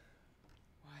Gun?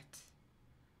 What?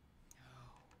 No.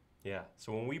 Yeah,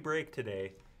 so when we break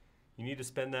today, you need to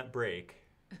spend that break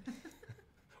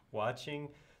watching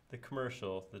the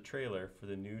commercial, the trailer for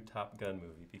the new Top Gun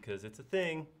movie, because it's a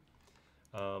thing,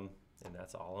 and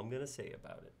that's all I'm going to say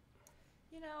about it.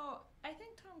 You know, I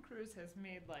think Tom Cruise has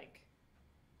made like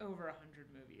over 100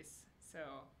 movies. So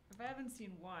if I haven't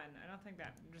seen one, I don't think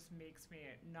that just makes me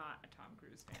not a Tom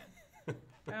Cruise fan.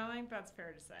 I don't think that's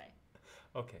fair to say.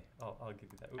 Okay, I'll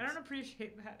give you that. Oops. I don't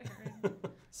appreciate that, Aaron.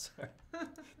 Sorry.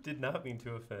 Did not mean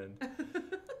to offend.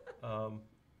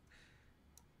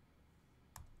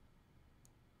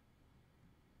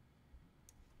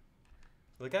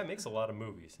 The guy makes a lot of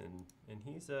movies, and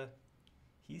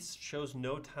he shows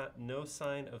no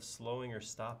sign of slowing or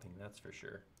stopping. That's for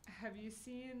sure. Have you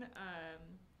seen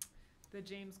the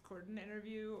James Corden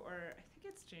interview, or I think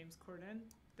it's James Corden,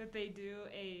 that they do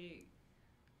a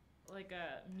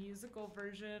musical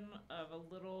version of a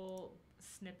little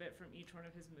snippet from each one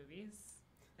of his movies?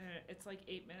 And it's like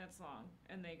 8 minutes long,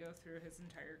 and they go through his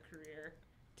entire career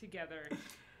together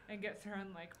and get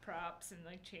thrown like props and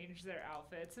like change their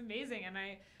outfits. Amazing. And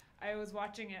I was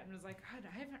watching it and was like, God,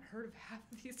 I haven't heard of half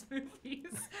of these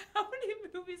movies. How many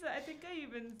movies? I think I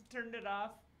even turned it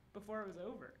off before it was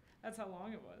over. That's how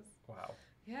long it was. Wow.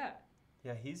 Yeah.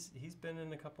 Yeah, he's been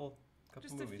in a couple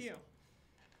Just movies. a few.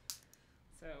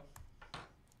 So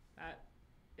that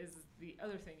is the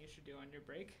other thing you should do on your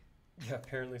break. Yeah,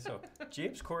 apparently so.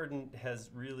 James Corden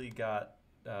has really got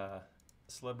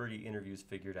celebrity interviews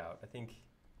figured out. I think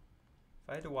if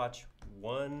I had to watch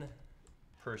one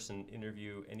person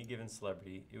interview any given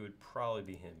celebrity, it would probably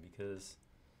be him because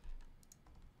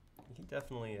he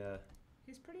definitely,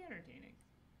 He's pretty entertaining.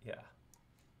 yeah.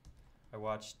 I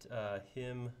watched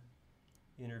him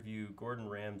interview Gordon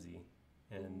Ramsay,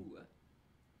 and Ooh.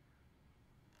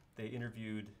 they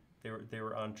interviewed. They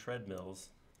were on treadmills.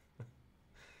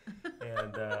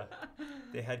 And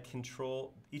they had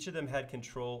control. Each of them had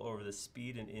control over the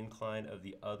speed and incline of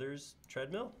the other's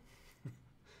treadmill.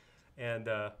 And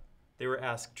they were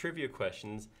asked trivia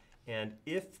questions. And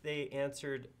if they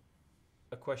answered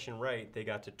a question right, they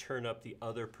got to turn up the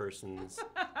other person's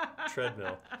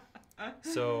treadmill.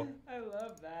 So I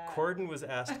love that. Corden was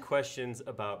asked questions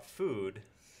about food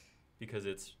because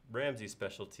it's Ramsay's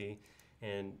specialty,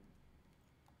 and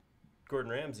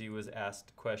Gordon Ramsay was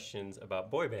asked questions about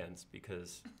boy bands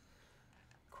because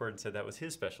Corden said that was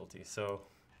his specialty. So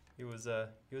it was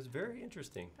very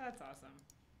interesting. That's awesome.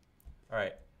 All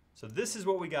right, so this is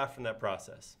what we got from that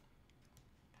process.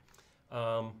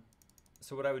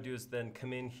 So what I would do is then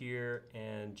come in here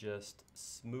and just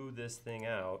smooth this thing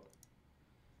out,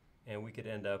 and we could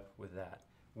end up with that.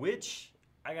 Which,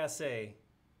 I gotta say,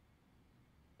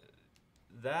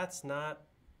 that's not...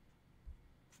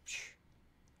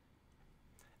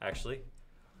 Actually,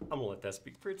 I'm gonna let that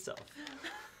speak for itself.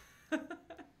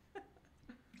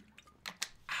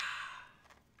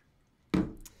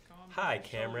 Hi,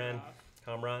 Cameron.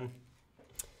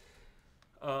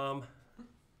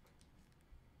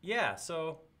 Yeah,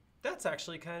 so that's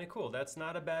actually kind of cool. That's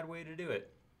not a bad way to do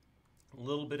it. A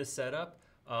little bit of setup.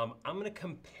 I'm gonna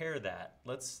compare that.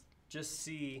 Let's just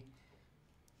see.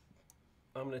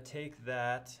 I'm gonna take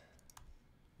that.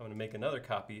 I'm gonna make another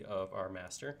copy of our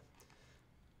master.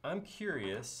 I'm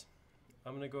curious.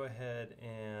 I'm gonna go ahead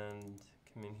and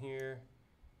come in here.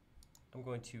 I'm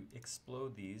going to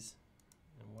explode these.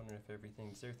 I'm wondering if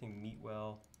does everything meet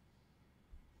well?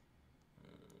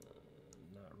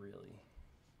 Not really.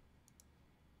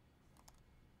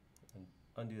 And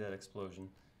undo that explosion,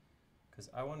 because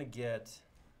I want to get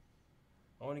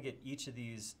each of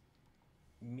these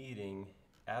meeting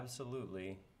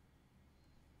absolutely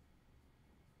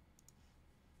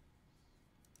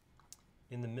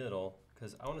in the middle,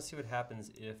 because I want to see what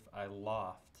happens if I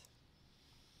loft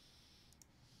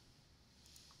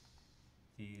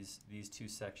these two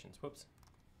sections. Whoops.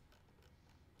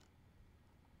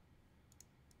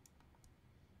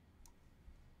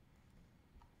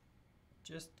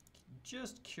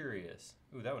 Just curious.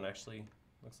 Ooh, that one actually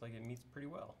looks like it meets pretty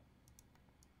well.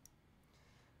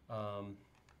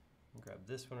 Grab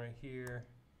this one right here,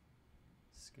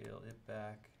 scale it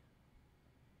back.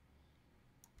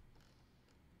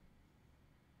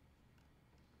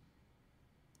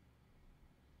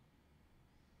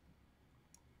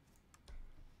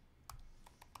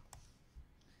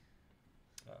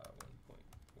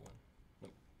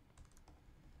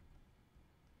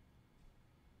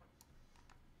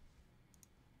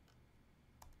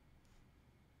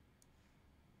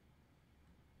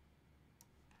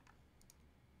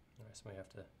 So I have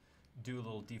to do a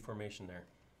little deformation there.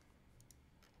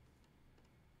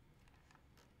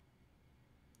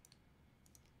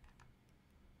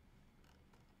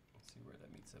 Let's see where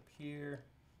that meets up here.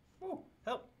 Oh,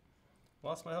 help!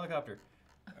 Lost my helicopter.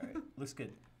 All right, looks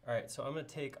good. All right, so I'm going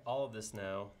to take all of this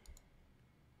now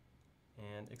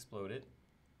and explode it.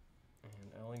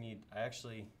 And I only need, like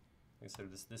I said,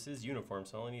 this is uniform,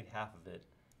 so I only need half of it.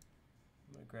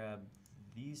 I'm going to grab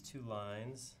these two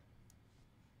lines.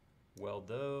 Weld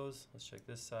those. Let's check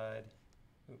this side.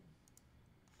 Ooh,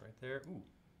 right there. Ooh,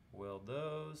 weld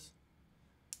those.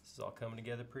 This is all coming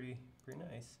together pretty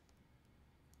nice.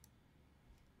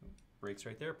 Ooh, breaks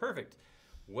right there. Perfect.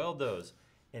 Weld those.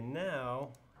 And now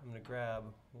I'm going to grab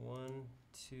 1,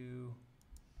 2,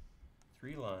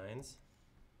 3 lines,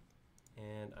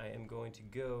 and I am going to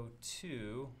go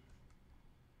to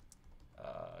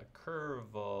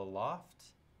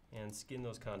Curviloft and skin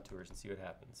those contours and see what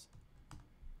happens.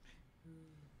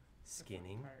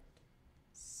 Skinning,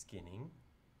 skinning,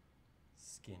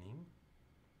 skinning.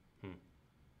 I'm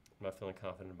not feeling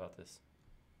confident about this,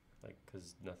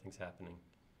 because nothing's happening.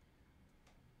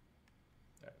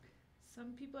 Right.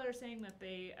 Some people are saying that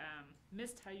they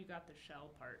missed how you got the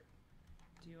shell part.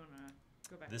 Do you want to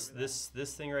go back over that?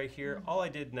 This thing right here, all I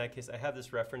did in that case, I have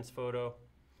this reference photo,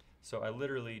 so I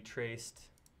literally traced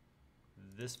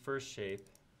this first shape.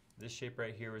 This shape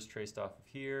right here was traced off of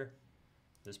here.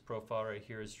 This profile right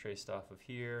here is traced off of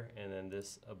here, and then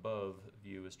this above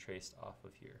view is traced off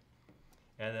of here.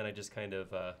 And then I just kind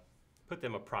of put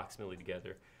them approximately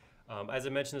together. As I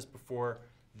mentioned this before,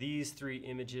 these three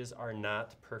images are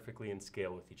not perfectly in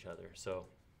scale with each other, so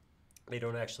they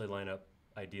don't actually line up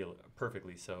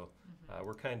perfectly. So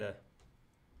we're kind of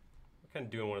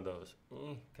doing one of those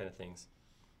kind of things.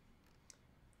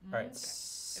 All right. Okay.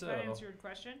 So if I answered your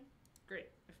question, great.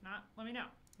 If not, let me know,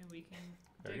 and we can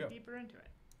dig deeper into it.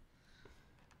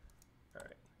 All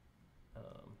right.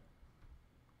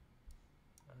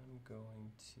 I'm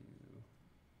going to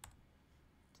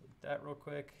delete that real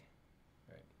quick.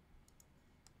 All right.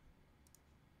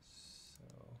 So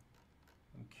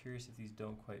I'm curious if these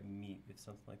don't quite meet, if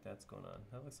something like that's going on.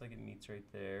 That looks like it meets right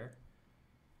there.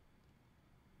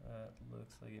 That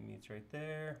looks like it meets right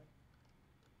there.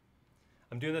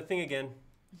 I'm doing that thing again.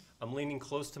 I'm leaning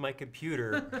close to my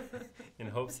computer in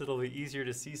hopes that it'll be easier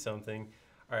to see something.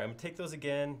 All right, I'm gonna take those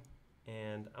again,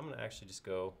 and I'm gonna actually just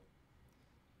go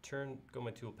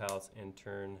my tool palettes and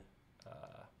turn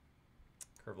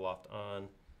Curviloft on.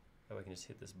 That way I can just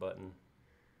hit this button.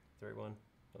 The right one?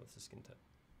 Oh, it's the skin type.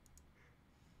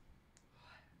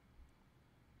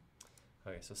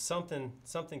 Okay, so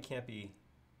something can't be,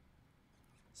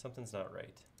 something's not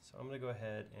right. So I'm gonna go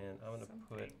ahead and I'm gonna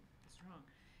put. Something is wrong.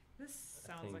 This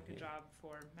sounds like a job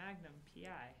for Magnum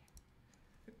PI.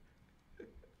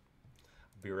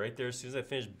 I'll be right there as soon as I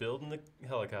finish building the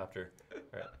helicopter. All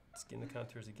right, skin the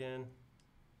contours again.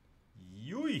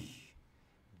 Yui!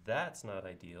 That's not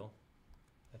ideal.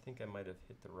 I think I might have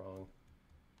hit the wrong.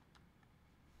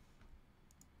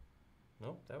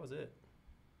 Nope, that was it.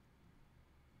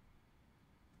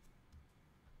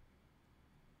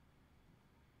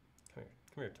 Come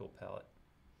here, tool palette.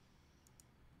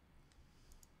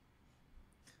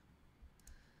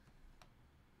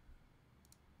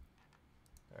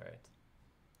 All right.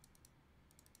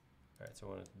 All right, so I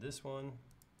wanted this one,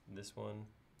 and this one.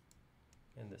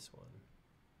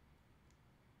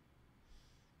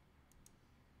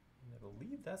 And I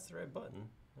believe that's the right button.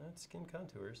 That's skin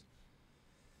contours.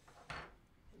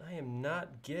 And I am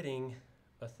not getting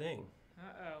a thing.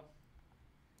 Uh-oh.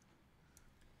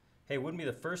 Hey, it wouldn't be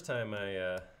the first time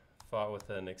I fought with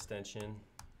an extension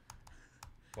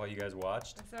while you guys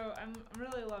watched. So I'm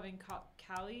really loving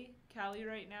Callie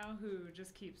right now, who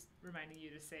just keeps reminding you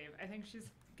to save. I think she's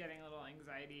getting a little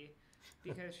anxiety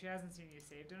because she hasn't seen you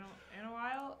saved in a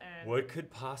while. And what could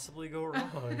possibly go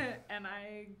wrong? And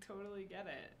I totally get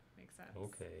it. Makes sense.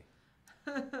 Okay.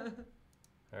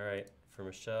 All right, for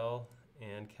Michelle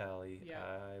and Callie, Yep.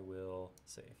 I will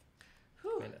save.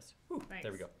 Whew. Whew, Thanks.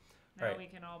 there we go. Now All right. we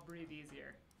can all breathe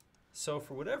easier. So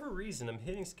for whatever reason, I'm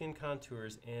hitting skin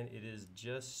contours and it is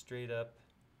just straight up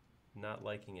not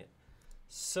liking it.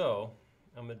 So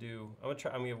I'm gonna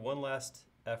give one last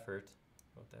effort.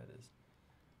 What that is.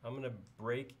 I'm gonna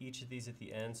break each of these at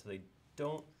the end so they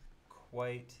don't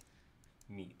quite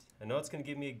meet. I know it's gonna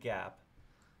give me a gap,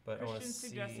 but I want to Christian's see.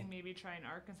 suggesting maybe try an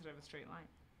arc instead of a straight line.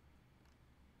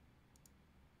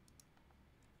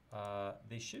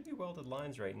 They should be welded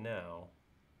lines right now.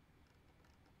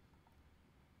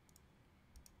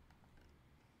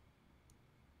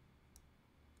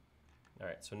 All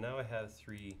right, so now I have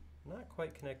 3 not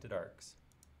quite connected arcs.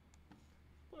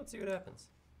 Let's see what happens.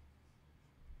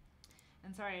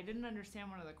 And sorry, I didn't understand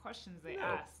one of the questions they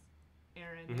asked,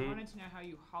 Aaron. They wanted to know how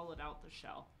you hollowed out the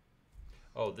shell.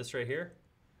 Oh, this right here?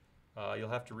 You'll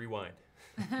have to rewind.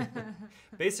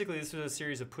 Basically, this was a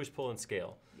series of push, pull, and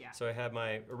scale. Yeah. So I had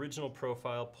my original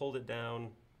profile, pulled it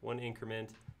down 1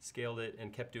 increment, scaled it,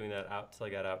 and kept doing that out till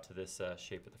I got out to this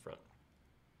shape at the front,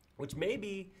 which may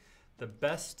be the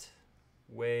best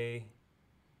way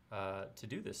to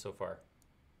do this so far.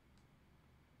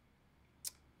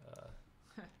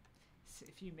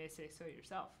 If you may say so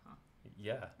yourself, huh?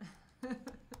 Yeah. All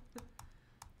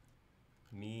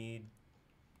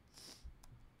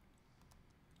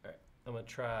right, I'm gonna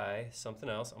try something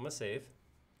else. I'm gonna save,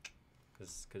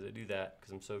 because I do that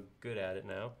because I'm so good at it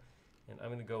now. And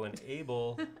I'm gonna go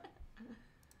enable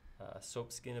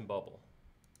soap, skin, and bubble.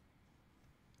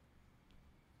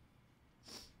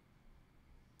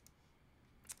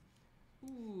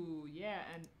 Ooh, yeah,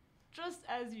 and just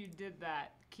as you did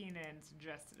that, Keenan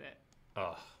suggested it.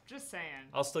 Oh, Just saying.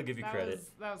 I'll still give you credit.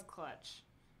 That was clutch.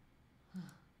 All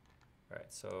right,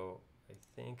 so I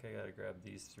think I gotta grab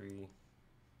these 3.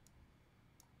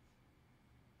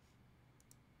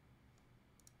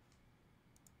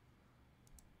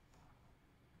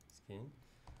 Skin.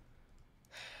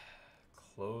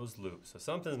 Closed loop. So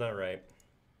something's not right.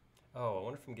 Oh, I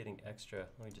wonder if I'm getting extra.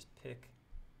 Let me just pick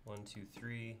 1, 2,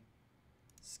 3.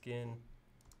 Skin.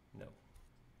 No.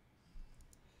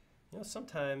 You know,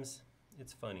 sometimes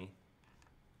it's funny.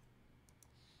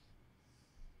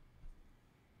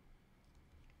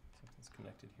 Something's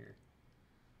connected here.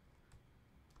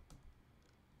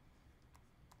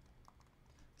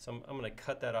 So I'm going to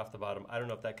cut that off the bottom. I don't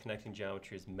know if that connecting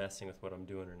geometry is messing with what I'm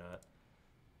doing or not.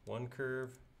 One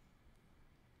curve,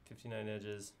 59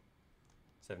 edges,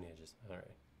 70 edges. All right.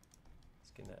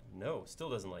 Let's get that. No, still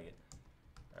doesn't like it.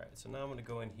 All right, so now I'm going to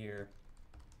go in here.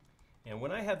 And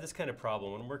when I have this kind of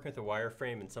problem, when I'm working with a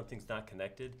wireframe and something's not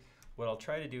connected, what I'll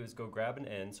try to do is go grab an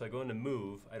end. So I go into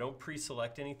Move. I don't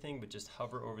pre-select anything, but just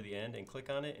hover over the end and click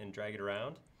on it and drag it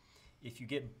around. If you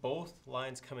get both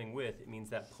lines coming with, it means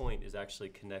that point is actually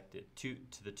connected to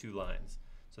the two lines.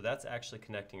 So that's actually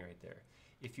connecting right there.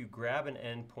 If you grab an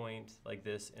end point like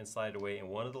this and slide it away and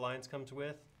one of the lines comes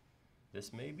with,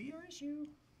 this may be your issue.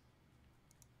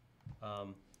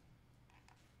 I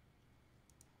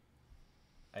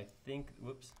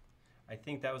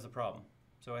think that was the problem.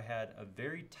 So I had a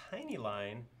very tiny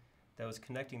line that was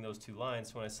connecting those two lines.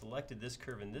 So when I selected this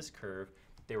curve and this curve,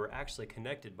 they were actually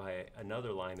connected by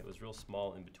another line that was real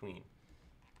small in between,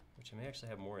 which I may actually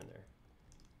have more in there.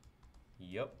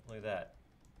 Yep, look at that.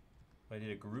 I did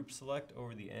a group select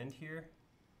over the end here.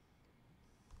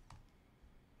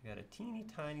 I got a teeny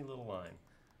tiny little line.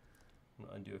 I'm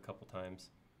gonna undo a couple times.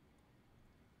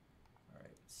 All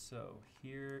right, so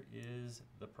here is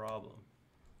the problem.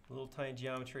 Little tiny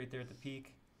geometry right there at the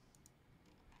peak.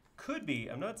 Could be,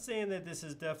 I'm not saying that this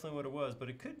is definitely what it was, but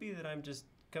it could be that I'm just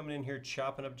coming in here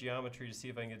chopping up geometry to see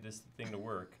if I can get this thing to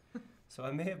work. So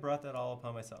I may have brought that all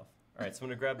upon myself. All right, so I'm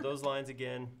gonna grab those lines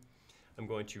again. I'm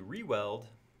going to re-weld.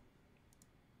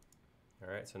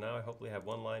 All right, so now I hopefully have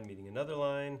one line meeting another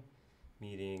line,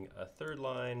 meeting a third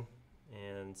line,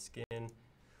 and skin,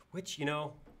 which, you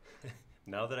know,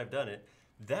 now that I've done it,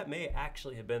 that may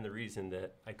actually have been the reason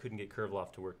that I couldn't get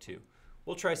Curviloft to work too.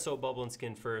 We'll try soap bubble and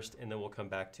skin first, and then we'll come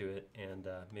back to it and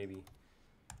maybe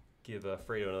give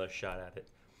Fredo another shot at it.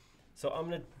 So I'm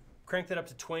gonna crank that up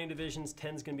to 20 divisions.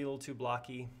 10's gonna be a little too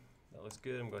blocky. That looks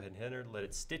good. I'm gonna go ahead and hit enter, let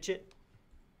it stitch it.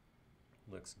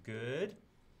 Looks good.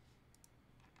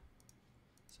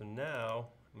 So now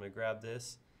I'm gonna grab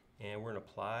this and we're gonna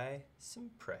apply some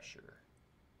pressure.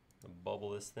 I'm gonna bubble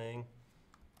this thing.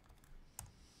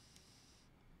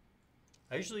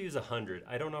 I usually use 100.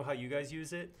 I don't know how you guys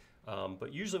use it,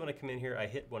 but usually when I come in here, I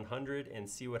hit 100 and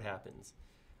see what happens.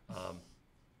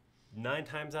 9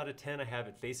 times out of 10, I have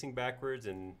it facing backwards,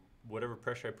 and whatever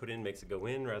pressure I put in makes it go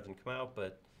in rather than come out,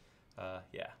 but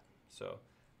yeah. So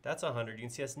that's 100. You can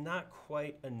see that's not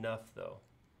quite enough though.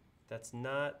 That's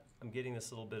not, I'm getting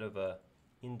this little bit of a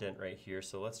indent right here,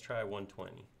 so let's try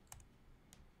 120.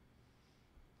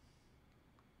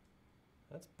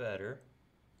 That's better.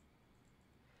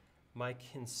 My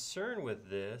concern with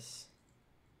this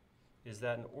is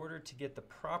that in order to get the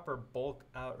proper bulk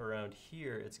out around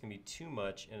here, it's gonna be too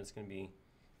much and it's gonna be,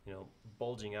 you know,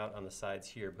 bulging out on the sides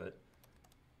here, but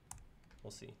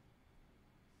we'll see.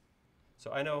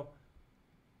 So I know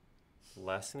the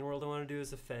last thing in the world I wanna do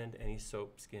is offend any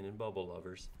soap, skin, and bubble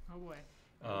lovers. Oh boy,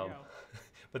 there we go.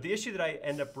 But the issue that I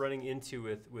end up running into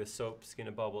with soap, skin,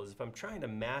 and bubble is if I'm trying to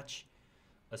match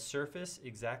a surface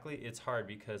exactly, it's hard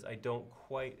because I don't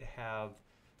quite have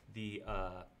the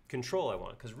control I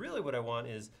want. Because really what I want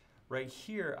is right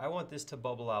here, I want this to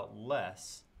bubble out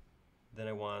less than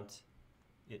I want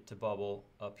it to bubble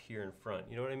up here in front.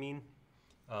 You know what I mean?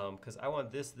 Because I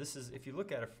want this is, if you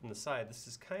look at it from the side, this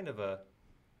is kind of a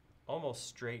almost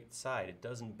straight side. It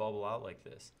doesn't bubble out like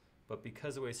this. But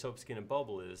because the way soap, skin, and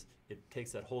bubble is, it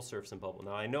takes that whole surface and bubble.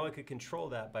 Now I know I could control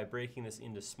that by breaking this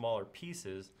into smaller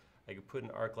pieces. I could put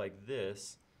an arc like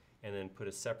this and then put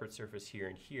a separate surface here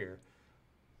and here,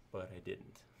 but I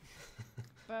didn't.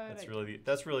 That's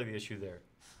really the issue there.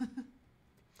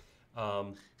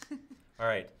 All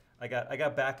right, I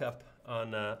got backup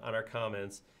on our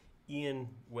comments. Ian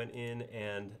went in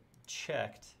and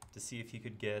checked to see if he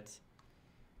could get.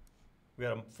 We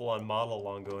got a full-on model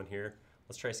along going here.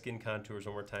 Let's try skin contours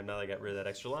one more time. Now that I got rid of that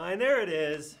extra line, there it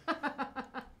is.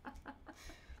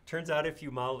 Turns out if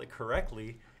you model it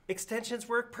correctly, extensions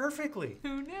work perfectly.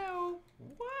 Who knew?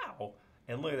 Wow.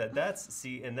 And look at that.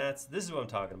 This is what I'm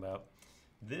talking about.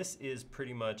 This is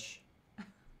pretty much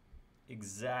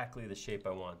exactly the shape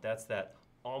I want. That's that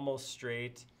almost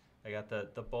straight. I got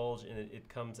the bulge and it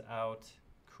comes out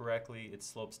correctly. It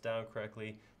slopes down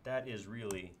correctly. That is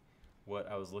really what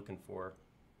I was looking for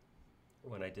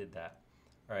when I did that.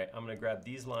 All right, I'm gonna grab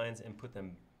these lines and put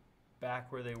them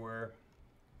back where they were.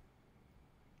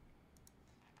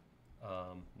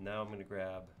 Now I'm going to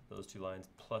grab those two lines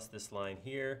plus this line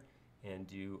here and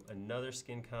do another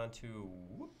skin contour.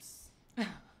 Whoops.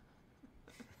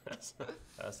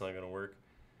 That's not gonna work.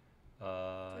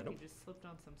 Like Nope. you just slipped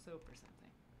on some soap or something.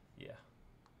 Yeah.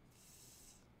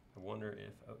 I wonder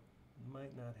if I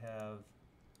might not have.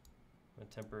 I'm gonna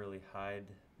temporarily hide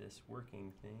this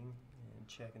working thing and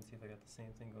check and see if I got the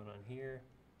same thing going on here.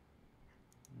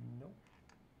 Nope.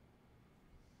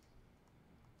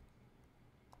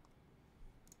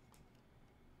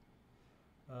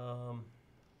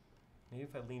 Maybe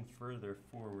if I lean further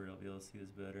forward, I'll be able to see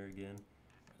this better again.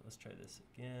 All right, let's try this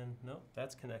again. Nope,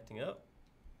 that's connecting up.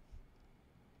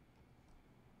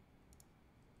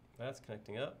 That's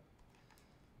connecting up.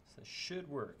 So it should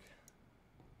work.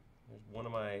 There's one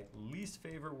of my least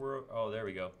favorite work. Oh, there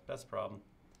we go. That's the problem.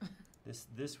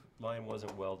 This line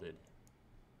wasn't welded.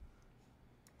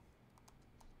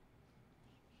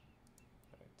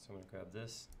 All right, so I'm gonna grab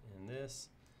this and this.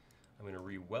 I'm gonna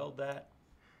re-weld that.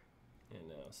 And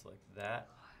now select that,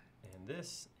 and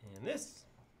this, and this.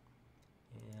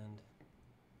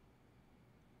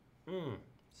 And,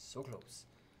 so close.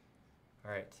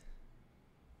 All right.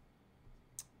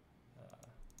 All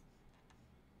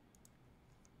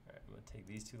right, I'm gonna take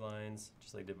these two lines,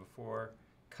 just like I did before,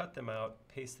 cut them out,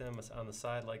 paste them on the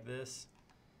side like this,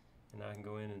 and now I can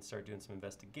go in and start doing some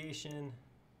investigation.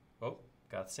 Oh,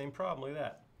 got the same problem, look at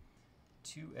that.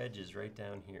 Two edges right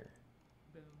down here.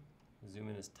 Boom. Zoom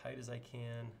in as tight as I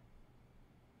can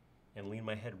and lean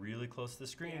my head really close to the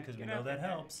screen because get we know up that in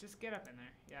there. helps. Just get up in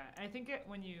there. Yeah, I think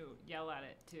when you yell at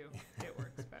it too, it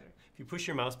works better. If you push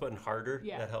your mouse button harder,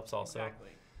 Yeah, that helps also. Exactly.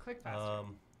 Click faster.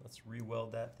 Let's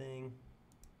re-weld that thing.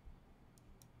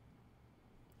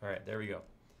 All right, there we go.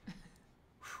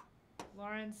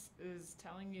 Lawrence is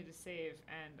telling you to save,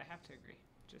 and I have to agree.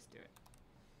 Just do it.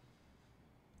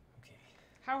 Okay.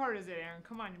 How hard is it, Aaron?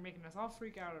 Come on, you're making us all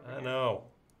freak out over I here. know.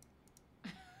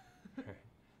 All right.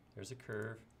 There's a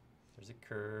curve. There's a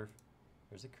curve.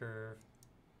 There's a curve.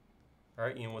 All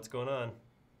right, Ian, what's going on?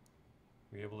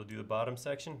 Were you able to do the bottom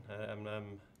section? I'm not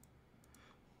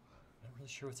really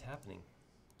sure what's happening.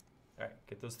 All right,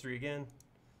 get those three again.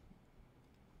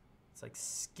 It's like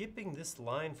skipping this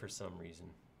line for some reason,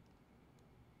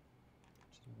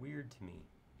 which is weird to me.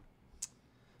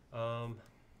 All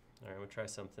right, I'm gonna try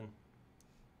something.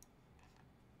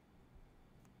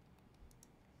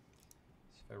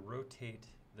 So if I rotate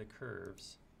the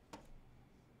curves,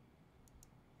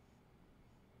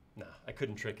 nah, I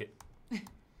couldn't trick it.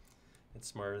 It's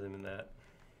smarter than that.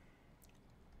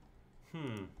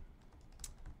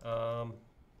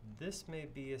 This may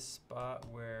be a spot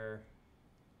where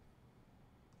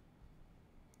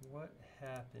what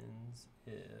happens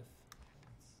if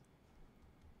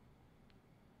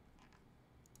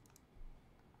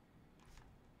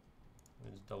let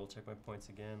me just double check my points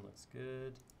again. Looks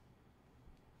good.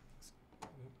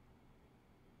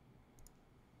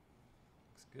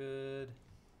 Looks good.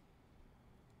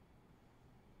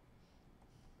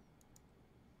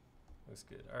 Looks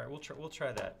good. All right, we'll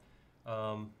try that.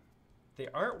 They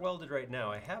aren't welded right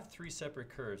now. I have three separate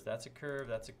curves. That's a curve,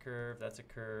 that's a curve, that's a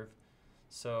curve.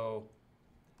 So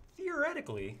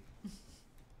theoretically,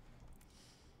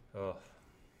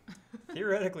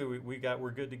 theoretically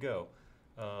we're good to go.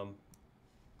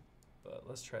 But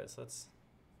let's try this.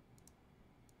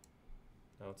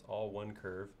 Now it's all one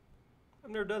curve.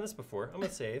 I've never done this before. I'm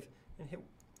gonna save and hit.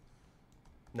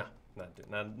 No,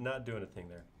 not doing a thing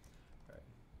there.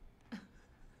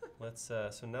 Let's so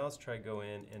now let's try go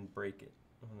in and break it.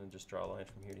 I'm gonna just draw a line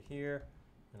from here to here,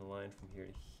 and a line from here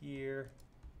to here.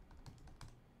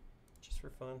 Just for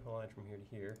fun, a line from here to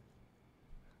here.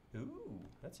 Ooh,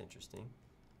 that's interesting.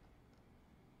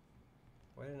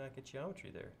 Why did I not get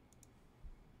geometry there?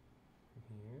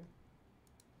 From here.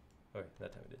 Okay,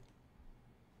 that time I did.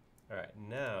 All right,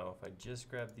 now if I just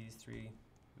grab these three,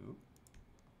 ooh.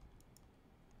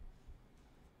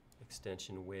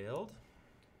 Extension weld.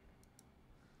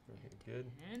 Okay, good.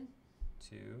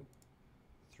 2,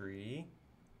 3.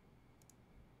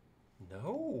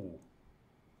 No.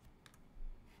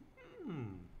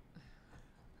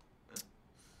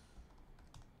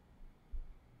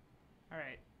 All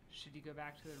right. Should you go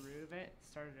back to the root of it,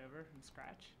 start it over from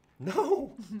scratch?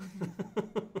 No.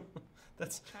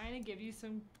 That's trying to give you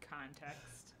some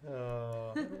context. I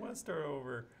don't want to start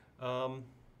over.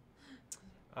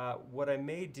 What I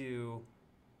may do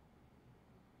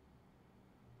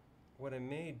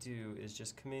is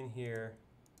just come in here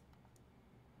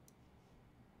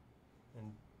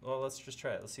and, well, let's just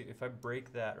try it. Let's see, if I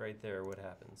break that right there, what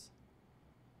happens?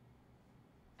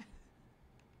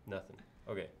 Nothing.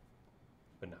 Okay.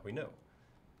 But now we know.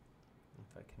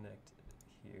 If I connect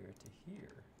here to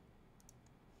here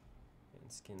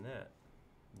and skin that.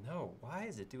 No, why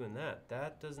is it doing that?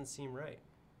 That doesn't seem right.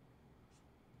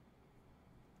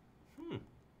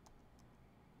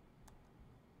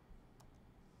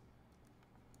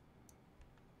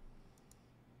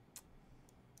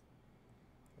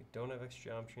 don't have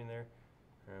extra geometry in there.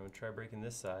 All right, I'm gonna try breaking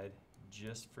this side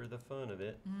just for the fun of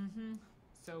it. Mm-hmm.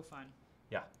 So fun.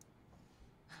 Yeah.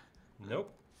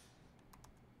 Nope.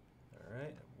 All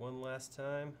right, one last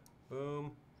time.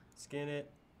 Boom. Skin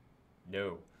it.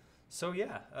 No. So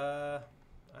yeah,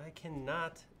 I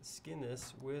cannot skin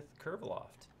this with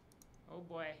Curviloft. Oh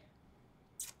boy.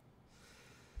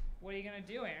 What are you gonna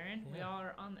do, Aaron? Yeah. We all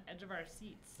are on the edge of our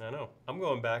seats. I know. I'm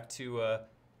going back to.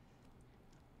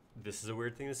 This is a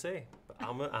weird thing to say, but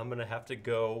I'm gonna have to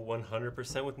go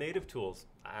 100% with native tools.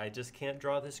 I just can't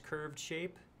draw this curved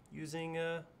shape using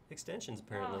extensions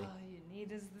apparently. All you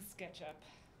need is the SketchUp.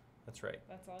 That's right.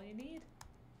 That's all you need.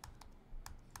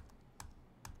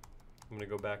 I'm gonna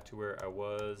go back to where I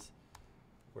was,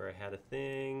 where I had a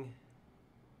thing.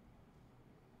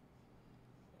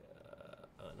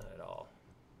 Not at all.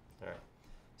 All right.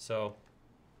 So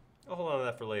I'll hold on to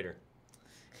that for later.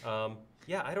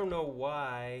 Yeah, I don't know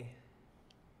why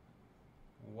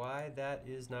that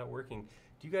is not working.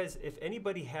 Do you guys, if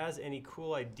anybody has any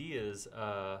cool ideas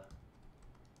of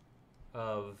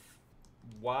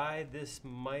why this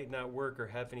might not work or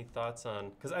have any thoughts on,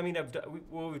 because I mean,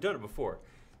 we've done it before.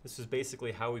 This was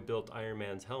basically how we built Iron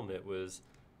Man's helmet, was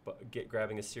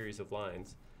grabbing a series of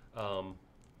lines.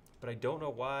 But I don't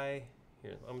know why.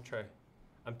 Here, I'm gonna try.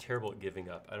 I'm terrible at giving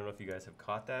up. I don't know if you guys have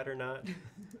caught that or not,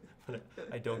 but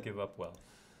I don't give up well.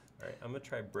 All right, I'm gonna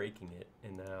try breaking it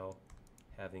and now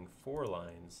having 4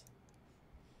 lines.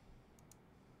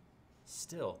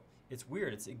 Still, it's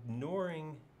weird. It's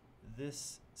ignoring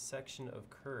this section of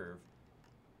curve.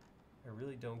 I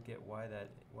really don't get why that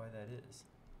is.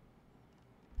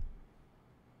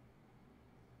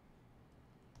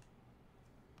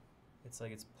 It's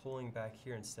like it's pulling back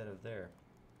here instead of there.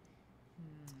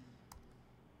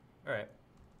 All right.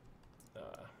 All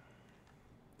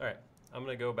right. I'm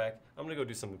gonna go back. I'm gonna go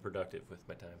do something productive with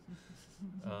my time.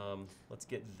 Let's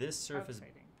get this surface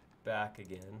back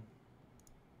again.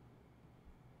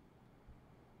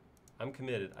 I'm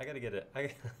committed. I gotta get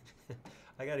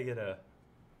a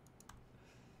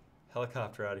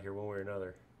helicopter out of here one way or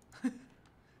another.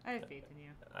 I have faith in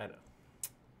you. I know.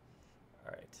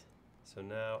 All right. So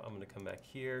now I'm gonna come back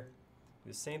here. Do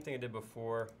the same thing I did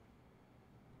before.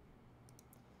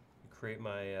 Create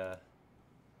my.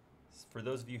 For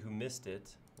those of you who missed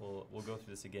it, we'll go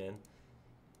through this again.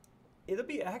 It'll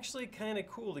be actually kind of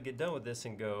cool to get done with this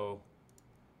and go.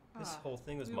 This whole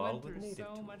thing was modeled with native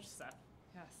tools. So much stuff.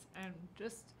 Yes, and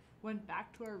just went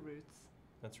back to our roots.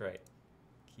 That's right.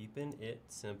 Keeping it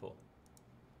simple.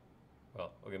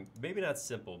 Well, okay, maybe not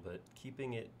simple, but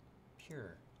keeping it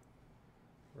pure.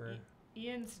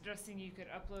 Ian's suggesting you could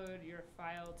upload your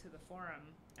file to the forum,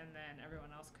 and then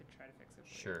everyone else could try to fix it for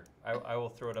you. Sure. I will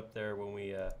throw it up there when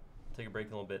we take a break a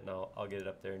little bit, and I'll get it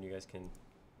up there, and you guys can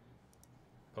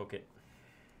poke it.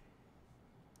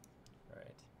 All right.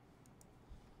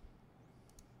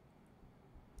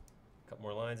 A couple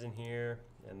more lines in here,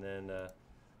 and then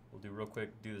we'll do real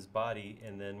quick, do this body,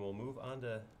 and then we'll move on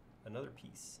to another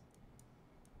piece.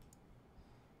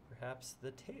 Perhaps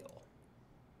the tail.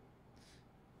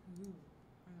 Ooh,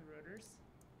 and the rotors?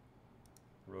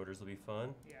 Rotors will be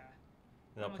fun. Yeah.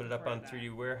 And I'll put it up on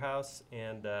 3D Warehouse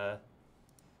and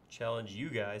challenge you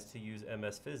guys to use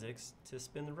MS Physics to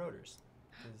spin the rotors.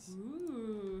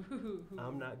 Ooh.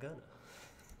 I'm not gonna.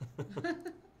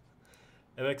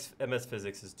 MS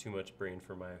Physics is too much brain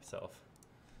for myself.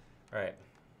 All right,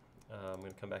 I'm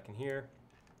gonna come back in here.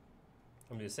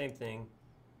 I'm gonna do the same thing.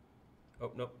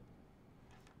 Oh, nope.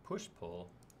 Push pull.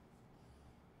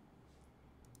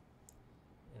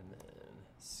 And then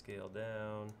scale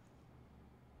down.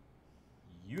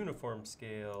 Uniform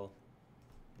scale.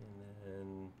 And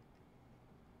then,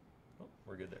 oh,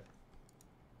 we're good there.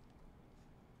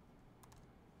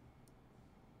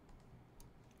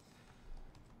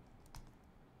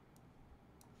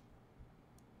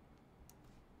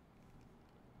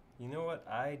 You know what?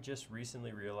 I just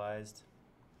recently realized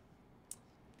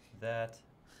that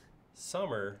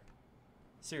summer,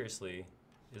 seriously,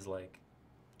 is like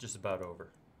just about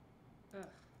over. Ugh.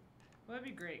 Well, that'd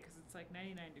be great because it's like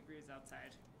 99 degrees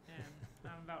outside, and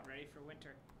I'm about ready for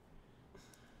winter.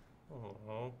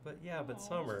 Oh, but yeah, but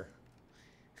summer.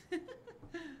 You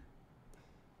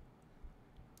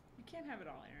can't have it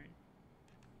all, Aaron.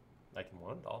 I can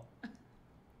want it all.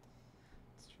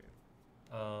 It's true.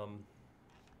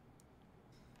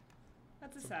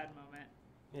 That's a sad moment.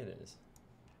 It is.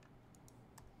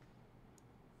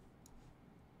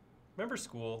 Remember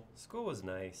school? School was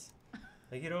nice.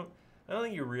 Like I don't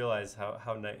think you realize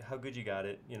how good you got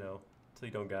it, you know, till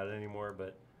you don't got it anymore.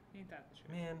 But Ain't that the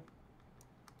truth? man,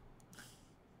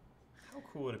 how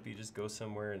cool would it be just go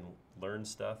somewhere and learn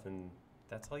stuff and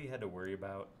that's all you had to worry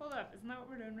about. Hold up, isn't that what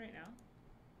we're doing right now?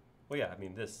 Well, yeah, I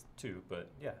mean this too, but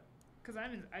yeah. Because I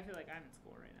feel like I'm in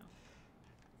school right now.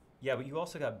 Yeah, but you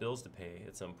also got bills to pay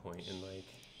at some point, and like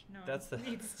No that's the. one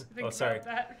needs to think Oh, sorry. about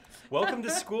that. Welcome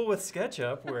to school with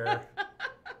SketchUp, where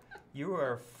you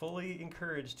are fully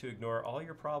encouraged to ignore all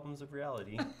your problems of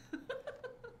reality.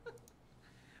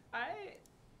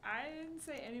 I didn't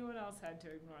say anyone else had to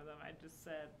ignore them. I just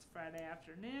said it's Friday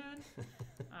afternoon.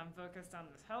 I'm focused on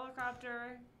this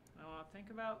helicopter. I want to think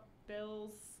about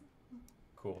bills.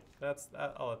 Cool.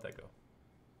 I'll let that go.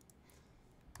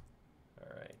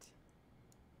 All right.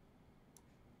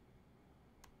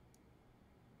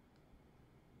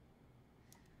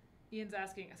 Ian's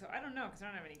asking, so I don't know because I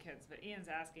don't have any kids, but Ian's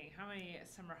asking, how many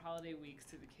summer holiday weeks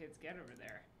do the kids get over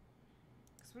there?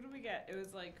 Because what do we get? It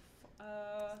was like,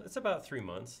 It's about 3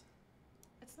 months.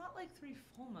 it's not like 3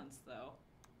 full months though,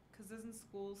 because isn't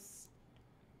school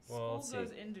Well, let's goes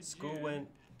see. into School June. went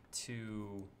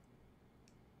to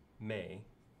May.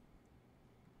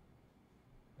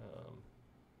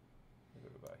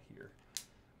 What about here?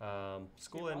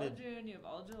 School you have ended all June, you have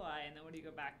all July, and then what do you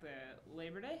go back to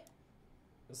Labor Day?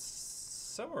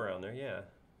 somewhere around there, yeah.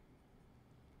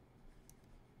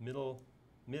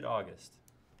 Mid-August.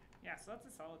 Yeah, so that's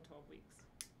a solid 12 weeks.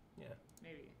 Yeah.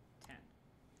 Maybe 10.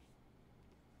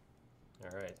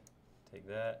 All right. Take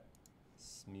that.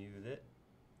 Smooth it.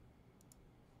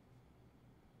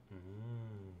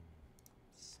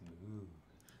 Smooth.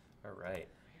 All right. Weird.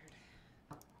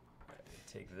 All right.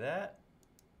 Take that.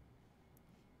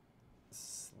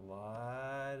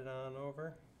 Slide it on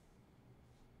over.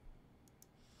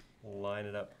 Line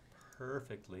it up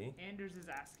perfectly. Anders is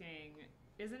asking,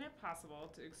 isn't it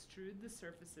possible to extrude the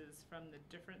surfaces from the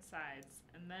different sides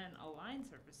and then align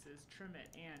surfaces, trim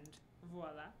it, and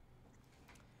voila?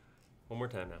 One more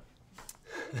time now.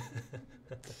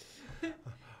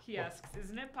 He asks,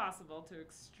 isn't it possible to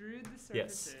extrude the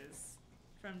surfaces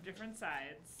from different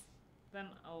sides, then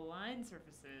align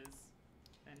surfaces,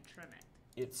 then trim it?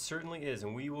 It certainly is,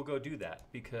 and we will go do that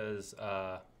because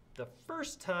the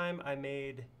first time I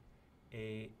made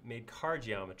car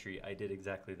geometry, I did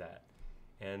exactly that.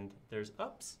 And there's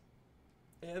ups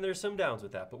and there's some downs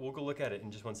with that, but we'll go look at it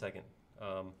in just 1 second.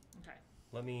 Okay.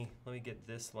 Let me get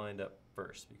this lined up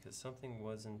first because something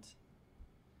wasn't.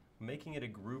 I'm making it a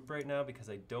group right now because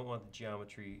I don't want the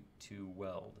geometry to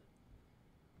weld.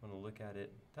 I'm gonna look at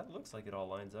it. That looks like it all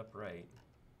lines up right.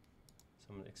 So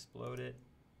I'm gonna explode it.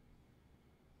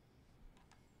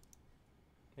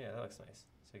 Yeah, that looks nice.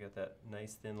 So I got that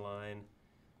nice thin line.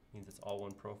 Means it's all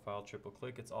one profile. Triple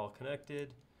click, it's all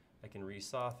connected. I can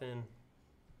re-soften.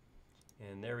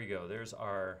 And there we go. There's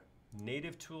our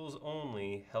native tools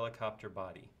only helicopter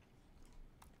body.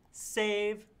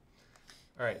 Save.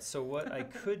 All right, so what I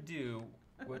could do,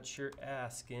 what you're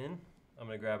asking, I'm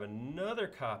gonna grab another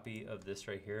copy of this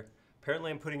right here.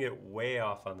 Apparently I'm putting it way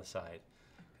off on the side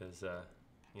because,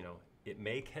 you know, it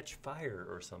may catch fire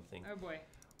or something. Oh boy.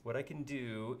 What I can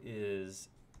do is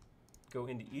go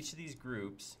into each of these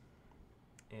groups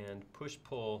and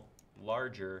push-pull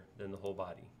larger than the whole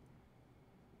body.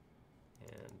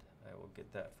 And I will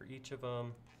get that for each of them.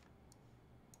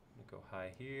 I'm gonna go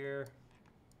high here.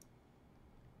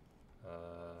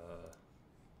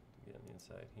 Get on the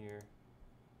inside here.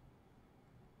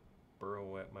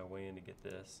 Burrow my way in to get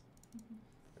this.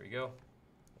 There we go.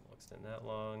 We'll extend that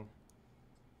long.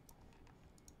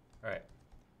 All right.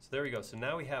 So there we go. So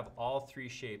now we have all 3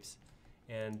 shapes,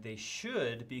 and they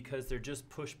should, because they're just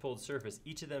push-pulled surface,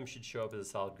 each of them should show up as a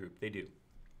solid group. They do.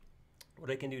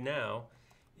 What I can do now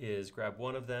is grab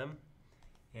one of them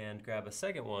and grab a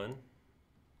second one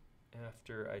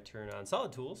after I turn on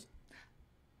Solid Tools,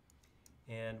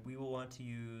 and we will want to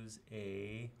use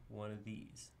one of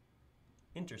these.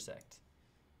 Intersect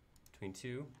between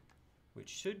 2,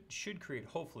 which should create,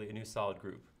 hopefully, a new solid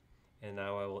group. And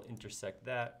now I will intersect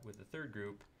that with the third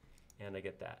group, and I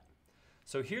get that.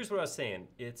 So here's what I was saying.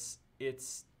 It's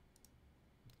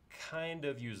kind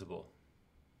of usable.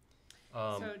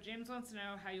 So James wants to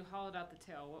know how you hollowed out the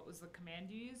tail. What was the command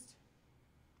you used?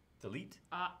 Delete.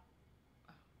 Oh,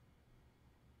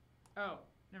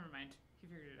 never mind. He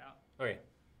figured it out. Okay.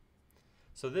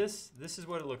 So this is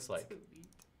what it looks like. Delete.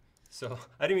 So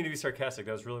I didn't mean to be sarcastic.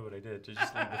 That was really what I did, to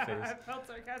just leave the face. It felt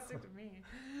sarcastic to me.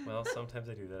 Well, sometimes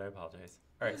I do that. I apologize.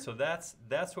 All right, so that's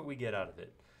what we get out of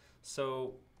it.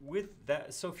 So with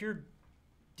that, so if you're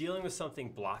dealing with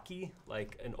something blocky,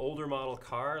 like an older model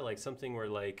car, like something where,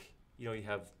 like, you know, you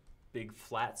have big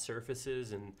flat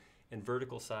surfaces and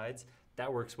vertical sides,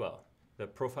 that works well. The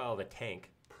profile of a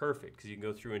tank, perfect, because you can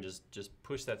go through and just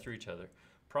push that through each other.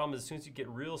 Problem is, as soon as you get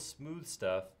real smooth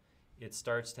stuff, it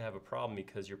starts to have a problem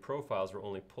because your profiles were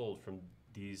only pulled from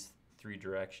these 3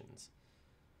 directions: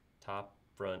 top,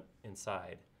 front, and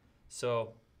side.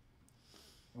 So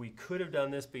we could have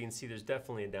done this, but you can see there's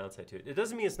definitely a downside to it. It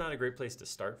doesn't mean it's not a great place to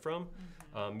start from.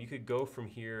 You could go from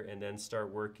here and then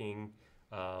start working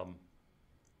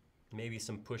maybe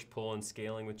some push-pull and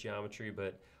scaling with geometry,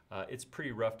 but it's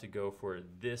pretty rough to go for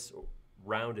this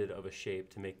rounded of a shape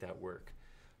to make that work.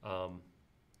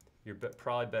 You're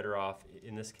probably better off,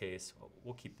 in this case,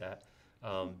 we'll keep that,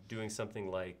 doing something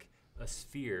like a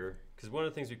sphere, because one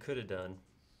of the things we could have done,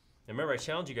 and remember I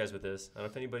challenged you guys with this, I don't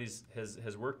know if anybody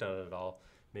has worked on it at all,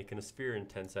 making a sphere in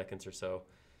 10 seconds or so,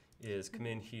 is come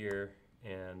in here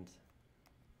and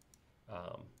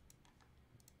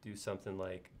do something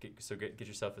like, get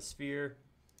yourself a sphere,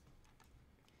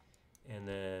 and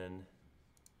then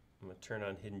I'm going to turn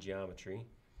on hidden geometry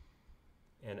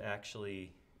and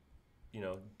actually,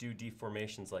 do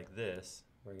deformations like this,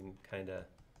 where you can kind of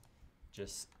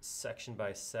just section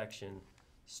by section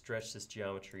stretch this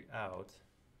geometry out.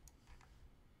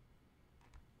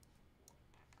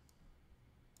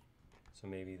 So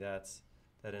maybe that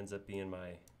ends up being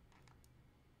my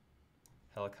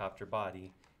helicopter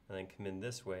body, and then come in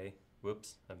this way.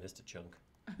 Whoops, I missed a chunk.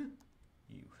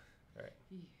 You. All right.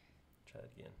 Try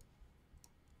that again.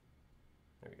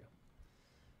 There we go.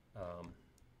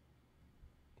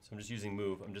 So I'm just using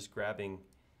move. I'm just grabbing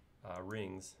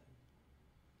rings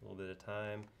a little bit at a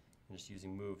time and just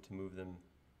using move to move them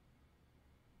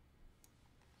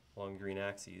along green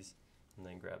axes, and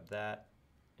then grab that,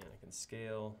 and I can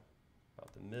scale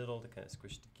about the middle to kind of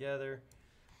squish together.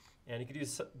 And you can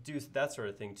do that sort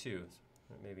of thing too.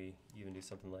 Maybe even do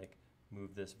something like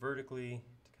move this vertically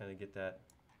to kind of get that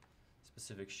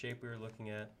specific shape we were looking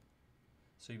at.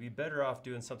 So you'd be better off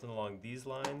doing something along these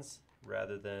lines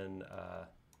rather than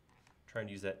trying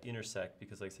to use that intersect,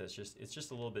 because like I said, it's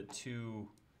just a little bit too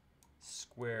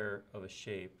square of a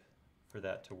shape for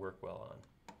that to work well on.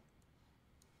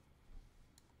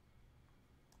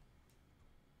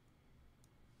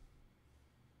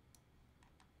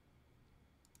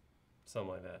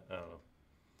 Something like that, I don't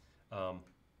know.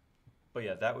 But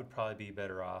yeah, that would probably be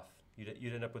better off.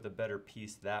 You'd end up with a better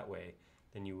piece that way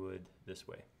than you would this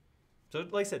way. So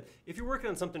like I said, if you're working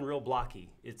on something real blocky,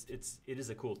 it is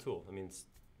a cool tool. I mean,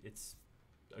 it's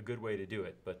a good way to do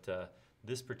it, but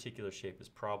this particular shape is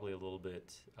probably a little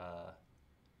bit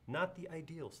not the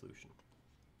ideal solution.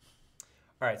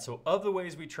 All right, so of the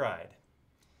ways we tried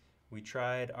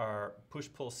our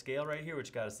push-pull scale right here,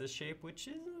 which got us this shape, which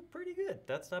is pretty good.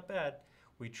 That's not bad.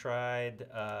 We tried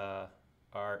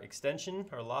our extension,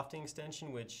 our lofting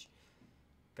extension, which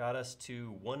got us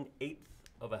to 1/8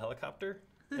 of a helicopter.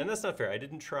 And that's not fair. I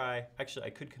didn't try. Actually, I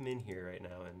could come in here right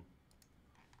now and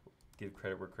give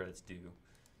credit where credit's due.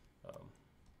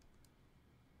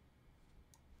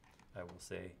 I will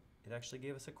say it actually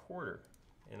gave us 1/4.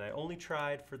 And I only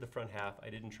tried for the front half. I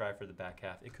didn't try for the back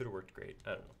half. It could have worked great.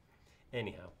 I don't know.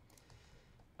 Anyhow,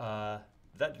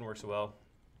 that didn't work so well.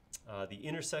 The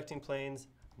intersecting planes,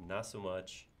 not so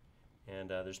much. And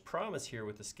there's promise here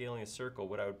with the scaling a circle.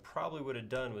 What I would have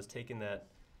done was taken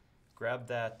that, grabbed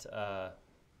that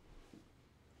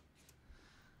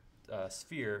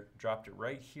sphere, dropped it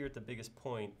right here at the biggest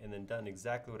point, and then done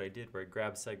exactly what I did, where I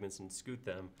grabbed segments and scoot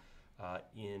them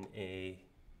in a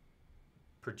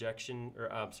projection,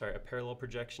 or I'm sorry, a parallel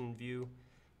projection view,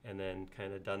 and then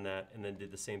kind of done that, and then did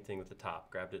the same thing with the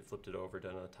top. Grabbed it, flipped it over,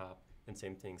 done on the top, and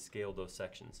same thing, scaled those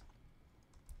sections.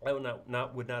 That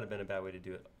would not have been a bad way to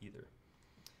do it either.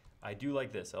 I do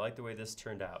like this. I like the way this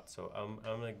turned out. So I'm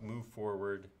going to move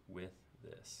forward with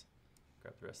this.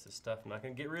 Grab the rest of this stuff. I'm not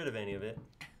going to get rid of any of it.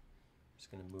 I'm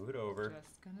just going to move it over.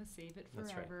 Just going to save it forever.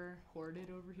 That's right. Hoard it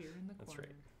over here in the corner. That's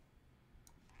right.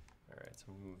 All right,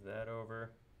 so move that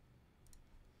over.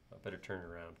 I better turn it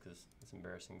around because it's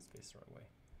embarrassing. It's faced the wrong way.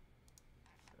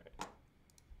 All right.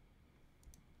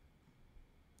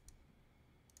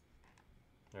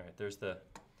 All right, there's the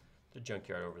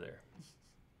junkyard over there.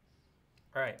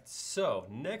 All right, so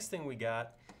next thing we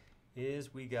got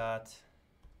is we got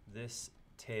this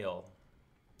tail.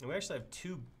 And we actually have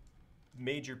 2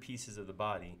 major pieces of the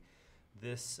body.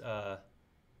 This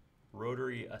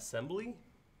rotary assembly,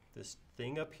 this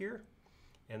thing up here,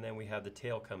 and then we have the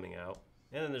tail coming out.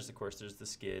 And then there's, of course, there's the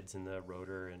skids and the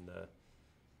rotor and the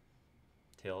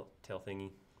tail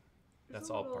thingy. That's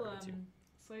all part of it too.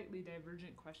 Slightly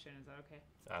divergent question, is that okay?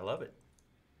 I love it.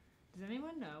 Does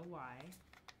anyone know why,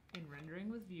 in rendering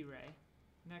with V-Ray,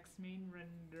 next main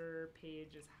render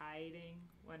page is hiding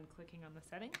when clicking on the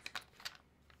settings?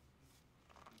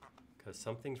 Because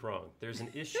something's wrong. There's an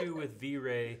issue with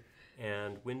V-Ray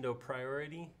and window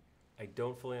priority. I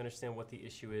don't fully understand what the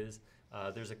issue is.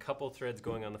 There's a couple threads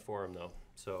going on the forum though,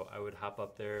 so I would hop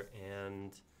up there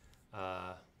and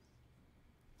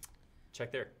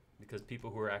check there, because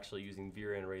people who are actually using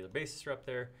Bezier on a regular basis are up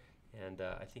there, and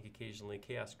I think occasionally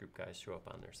Chaos Group guys show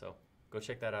up on there, so go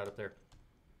check that out up there.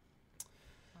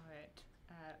 All right,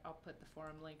 I'll put the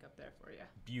forum link up there for you.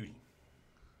 Beauty.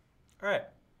 All right.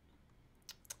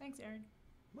 Thanks, Aaron.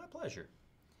 My pleasure.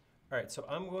 All right, so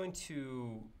I'm going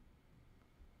to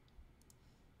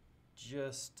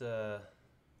just kind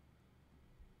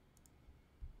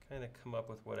of come up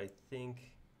with what I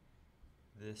think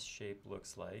this shape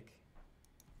looks like.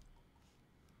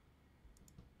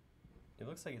 It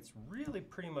looks like it's really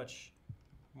pretty much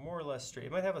more or less straight.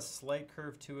 It might have a slight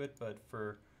curve to it, but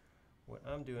for what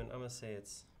I'm doing, I'm gonna say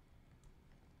it's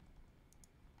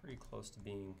pretty close to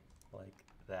being like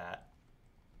that.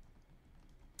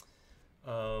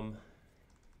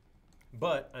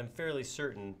 But I'm fairly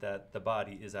certain that the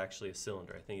body is actually a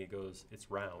cylinder. I think it's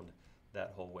round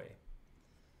that whole way.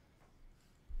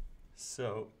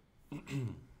 So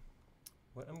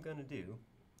what I'm gonna do,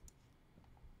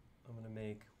 I'm gonna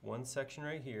make one section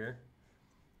right here,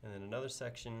 and then another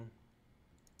section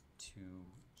to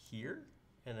here,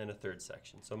 and then a third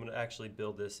section. So I'm gonna actually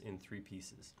build this in 3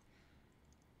 pieces.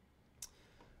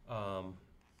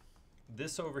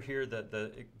 This over here,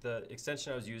 the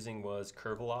extension I was using was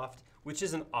Curviloft, which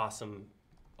is an awesome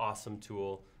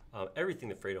tool. Everything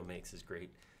that Fredo makes is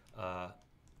great. I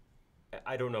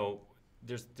don't know,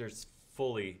 there's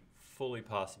fully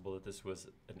possible that this was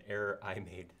an error I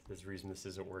made. There's a reason this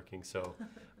isn't working. So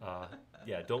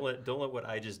yeah, don't let what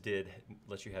I just did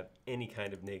let you have any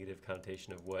kind of negative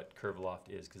connotation of what Curviloft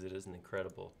is, because it is an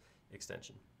incredible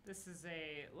extension. This is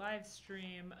a live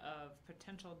stream of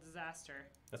potential disaster.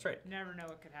 That's right. You never know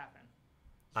what could happen.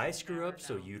 I screw up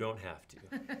so you don't have to.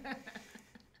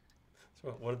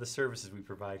 So one of the services we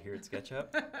provide here at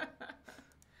SketchUp.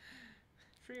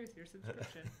 Free with your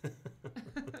subscription. All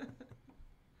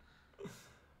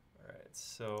right,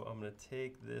 so I'm going to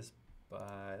take this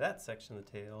by that section of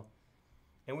the tail,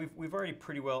 and we've already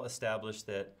pretty well established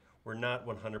that we're not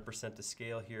 100% to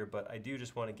scale here, but I do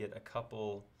just want to get a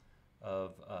couple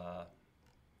of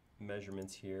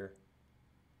measurements here.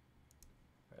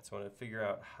 All right, so I want to figure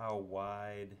out how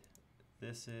wide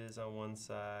this is on one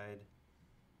side,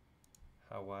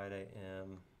 how wide I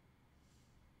am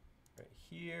right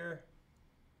here,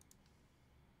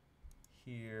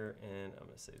 here, and I'm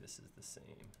going to say this is the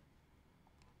same.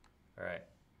 All right.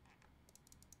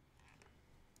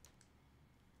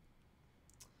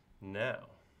 Now,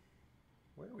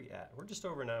 where are we at? We're just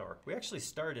over an hour. We actually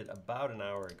started about an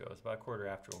hour ago. It's about a quarter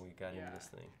after when we got into this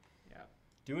thing. Yeah.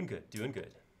 Doing good, doing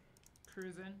good.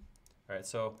 Cruising. All right,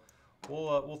 so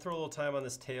we'll throw a little time on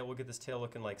this tail. We'll get this tail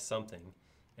looking like something,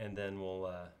 and then we'll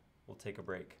take a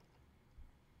break.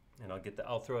 And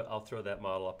I'll throw that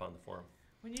model up on the forum.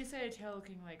 When you say a tail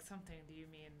looking like something, do you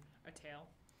mean a tail?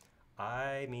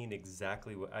 I mean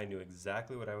exactly what I knew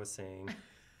exactly what I was saying.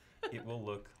 It will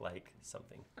look like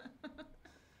something.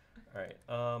 All right,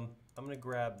 I'm gonna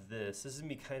grab this. This is gonna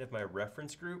be kind of my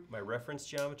reference group, my reference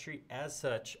geometry. As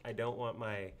such, I don't want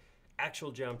my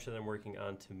actual geometry that I'm working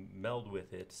on to meld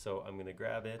with it, so I'm gonna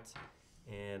grab it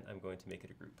and I'm going to make it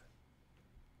a group.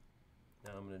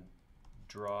 Now I'm gonna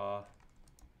draw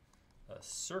a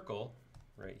circle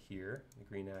right here, the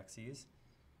green axes,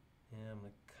 and I'm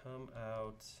gonna come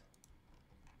out,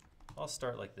 I'll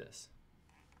start like this.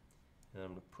 And I'm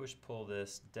gonna push-pull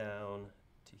this down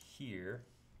to here.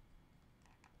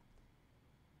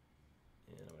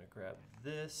 And I'm gonna grab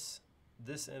this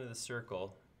end of the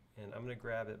circle, and I'm gonna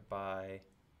grab it by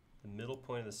the middle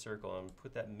point of the circle. I'm gonna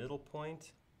put that middle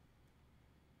point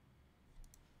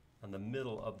on the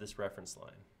middle of this reference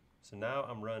line. So now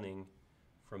I'm running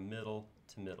from middle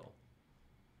to middle.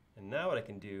 And now what I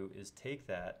can do is take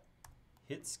that,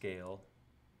 hit scale,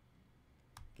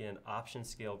 again, option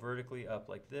scale vertically up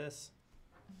like this,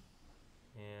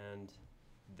 and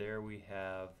there we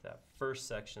have that first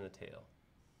section of the tail.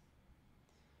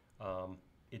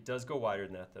 It does go wider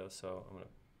than that though, so I'm gonna,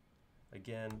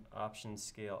 again, option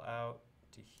scale out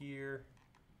to here,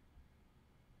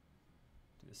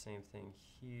 do the same thing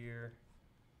here,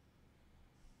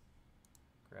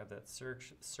 grab that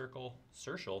circle,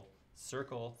 scale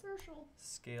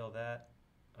that,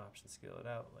 option scale it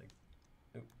out, like,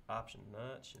 option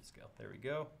not shift scale, there we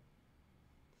go.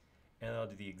 And I'll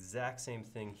do the exact same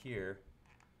thing here,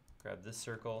 grab this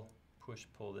circle, push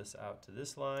pull this out to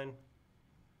this line,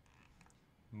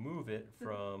 move it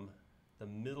from the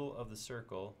middle of the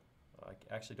circle. I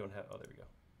actually don't have, oh, there we go.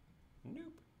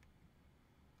 Nope.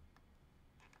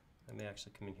 I may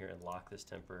actually come in here and lock this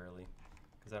temporarily.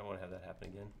 because I don't want to have that happen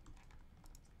again.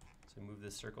 So move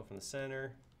this circle from the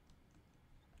center.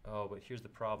 Oh, but here's the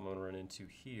problem I'm going to run into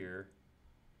here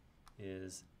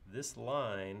is this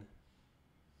line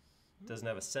doesn't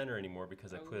have a center anymore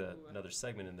because I put another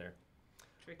segment in there.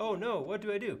 Tricky. Oh no, what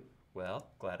do I do? Well,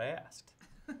 glad I asked.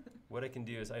 What I can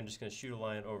do is I'm just going to shoot a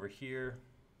line over here,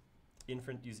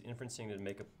 use inferencing to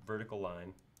make a vertical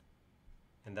line,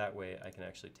 and that way I can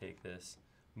actually take this,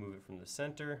 move it from the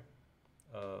center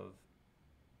of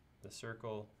the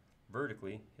circle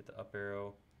vertically, hit the up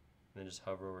arrow, and then just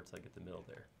hover over till I get the middle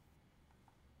there.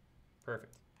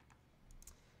 Perfect.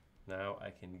 Now I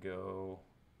can go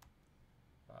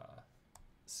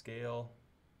scale,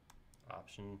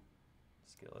 option,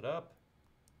 scale it up,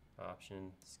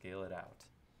 option, scale it out.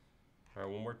 All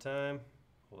right, one more time.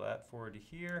 Pull that forward to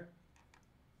here.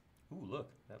 Ooh,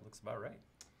 look, that looks about right.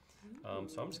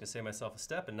 So I'm just gonna save myself a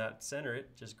step and not center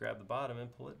it, just grab the bottom and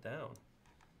pull it down.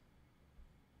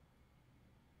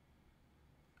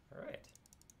 All right,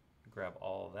 grab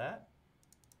all of that,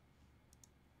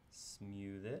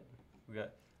 smooth it. We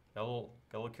got a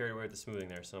little carried away with the smoothing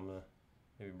there, so I'm gonna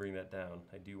maybe bring that down.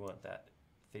 I do want that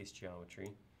face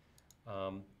geometry.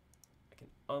 I can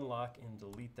unlock and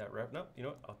delete that rep. No, you know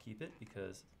what? I'll keep it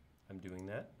because I'm doing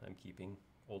that. I'm keeping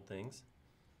old things.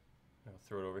 I'll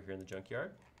throw it over here in the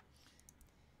junkyard.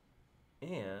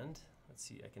 And let's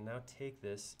see, I can now take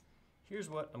this. Here's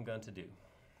what I'm going to do.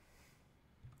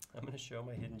 I'm going to show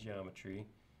my hidden geometry.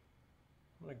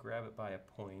 I'm going to grab it by a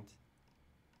point.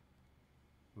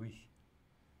 Whee.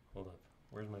 Hold up.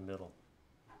 Where's my middle?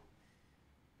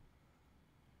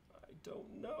 I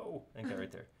don't know. I think that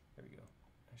right there. There we go.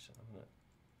 Actually, I'm going to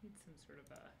Need some sort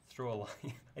of a throw a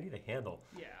line. I need a handle.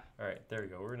 yeah. All right, there we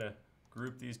go. We're going to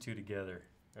group these two together.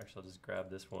 Actually, I'll just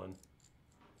grab this one.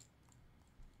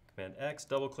 Command X,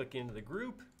 double click into the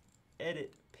group,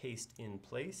 edit, paste in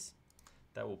place.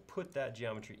 That will put that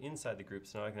geometry inside the group,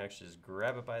 so now I can actually just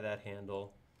grab it by that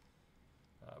handle,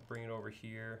 bring it over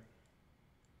here.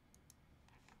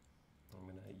 I'm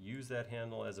going to use that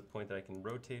handle as a point that I can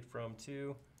rotate from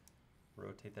too.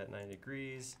 Rotate that 90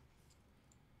 degrees,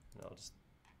 and I'll just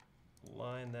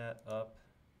line that up.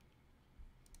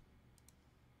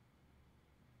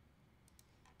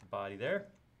 The body there.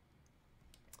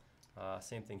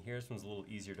 Same thing here. This one's a little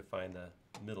easier to find the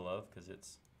middle of because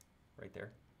it's right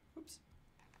there. Oops.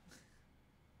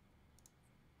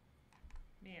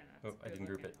 Man, that's I didn't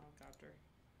group it. Helicopter.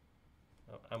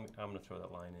 Oh, I'm gonna throw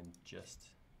that line in just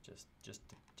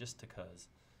to cause.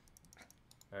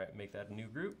 All right, make that a new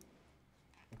group.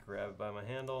 Grab it by my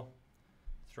handle.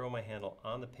 Throw my handle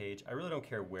on the page. I really don't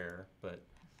care where, but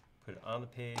put it on the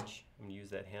page. I'm gonna use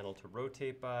that handle to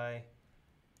rotate by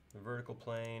the vertical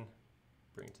plane.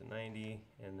 Bring it to 90,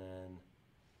 and then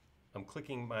I'm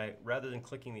clicking rather than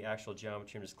clicking the actual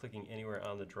geometry, I'm just clicking anywhere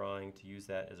on the drawing to use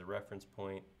that as a reference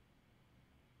point.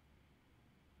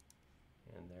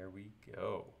 And there we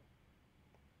go.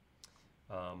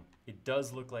 It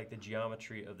does look like the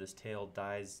geometry of this tail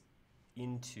dies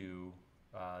into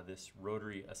this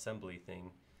rotary assembly thing,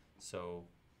 so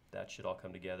that should all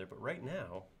come together. But right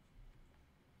now,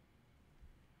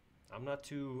 I'm not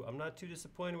too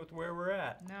disappointed with where we're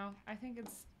at. No, I think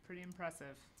it's pretty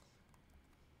impressive.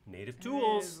 Native It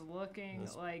tools. is looking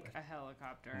like a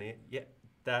helicopter. Yeah,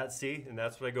 and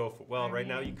that's what I go for. Well, right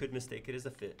now you mean- could mistake it as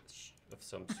a fish of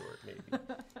some sort, maybe.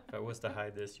 If I was to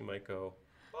hide this, you might go,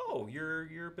 "Oh,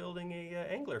 you're building a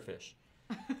anglerfish."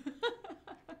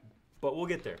 But we'll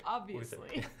get there. Obviously. We'll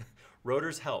get there.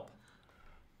 Rotors help.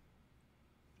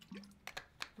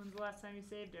 When's the last time you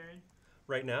saved, Aaron?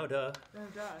 Right now, duh. Oh,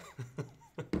 duh.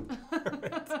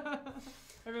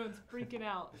 Everyone's freaking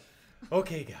out.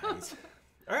 Okay, guys.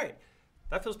 All right,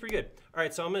 that feels pretty good. All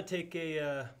right, so I'm gonna take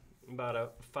about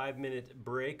a 5-minute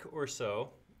break or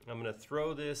so. I'm gonna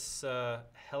throw this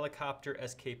helicopter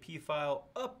SKP file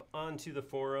up onto the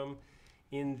forum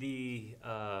in the,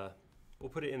 we'll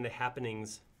put it in the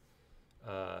happenings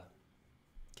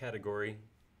category,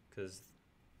 because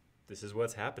this is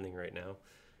what's happening right now.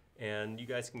 And you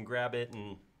guys can grab it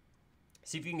and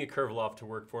see if you can get Curviloft to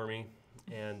work for me,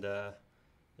 and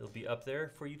it'll be up there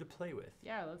for you to play with.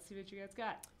 Yeah, let's see what you guys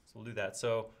got. So we'll do that.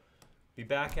 So be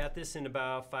back at this in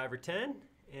about 5 or 10,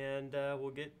 and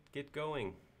we'll get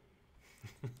going.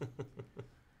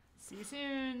 See you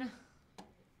soon. All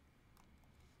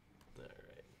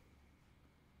right.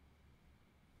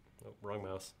 Oh, wrong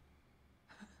mouse.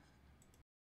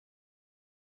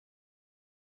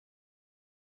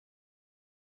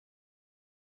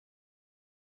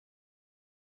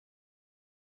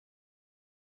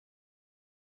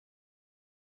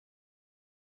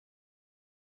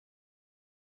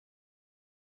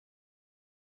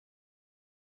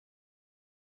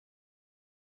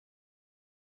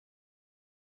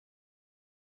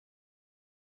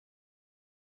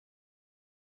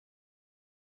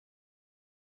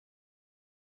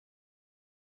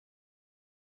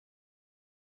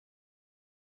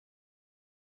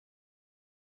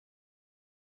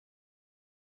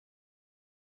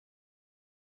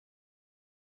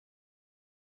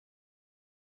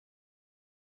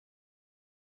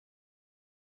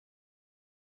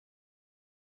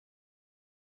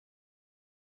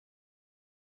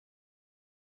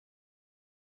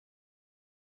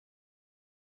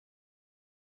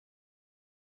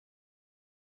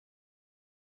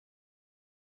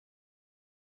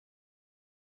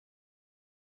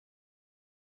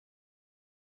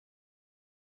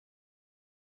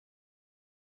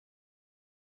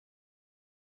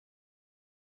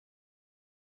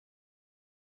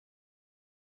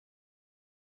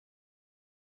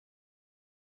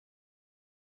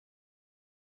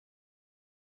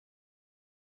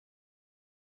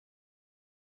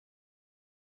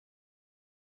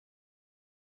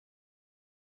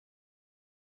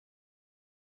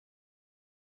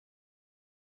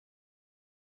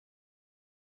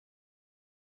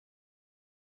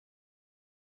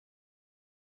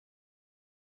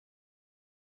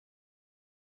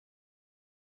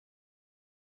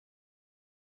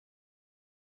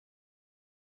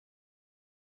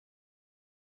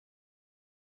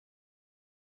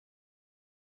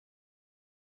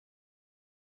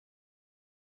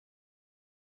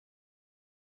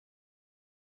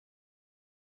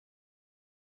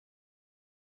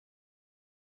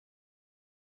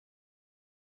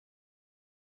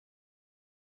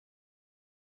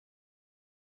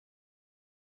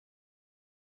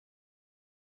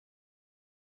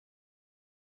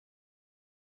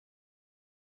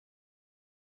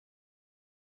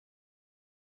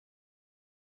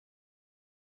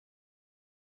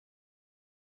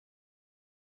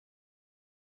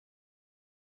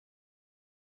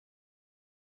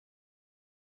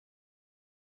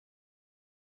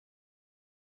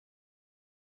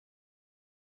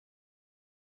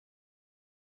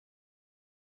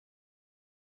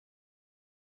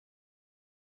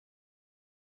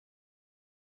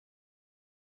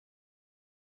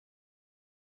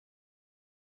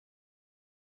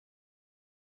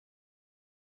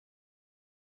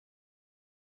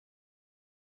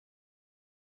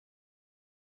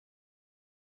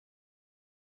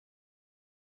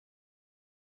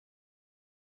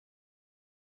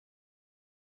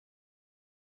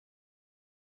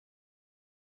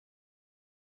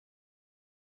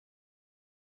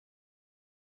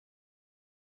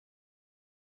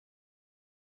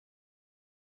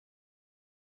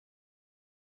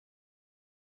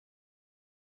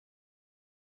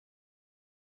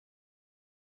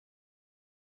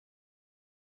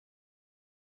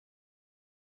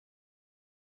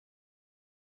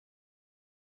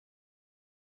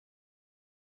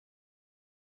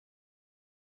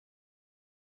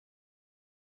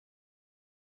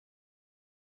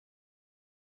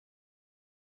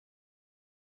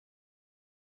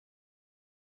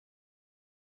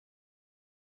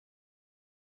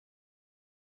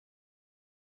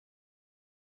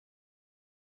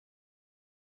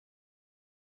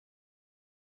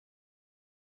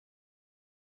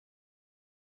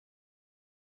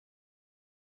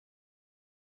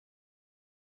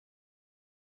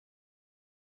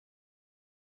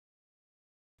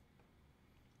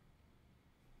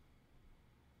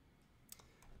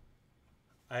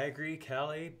 I agree,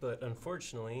 Callie, but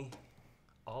unfortunately,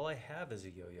 all I have is a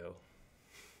yo-yo.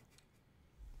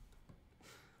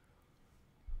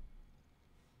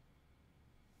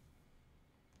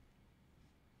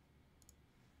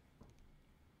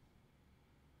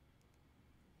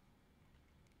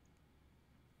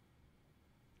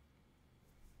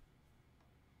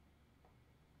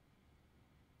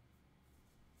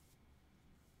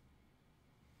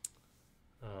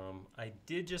 I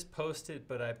did just post it,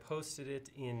 but I posted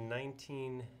it in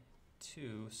 19.2,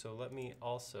 so let me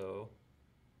also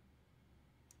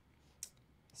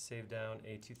save down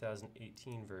a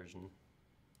 2018 version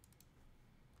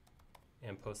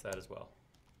and post that as well.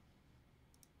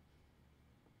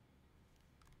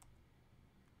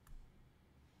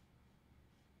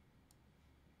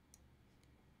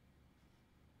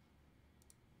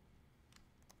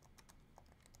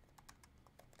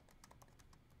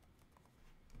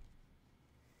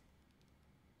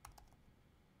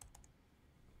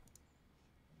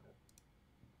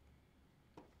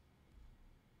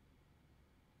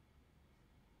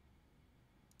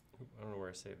 I don't know where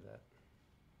I saved that.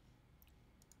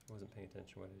 I wasn't paying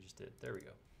attention to what I just did. There we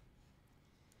go.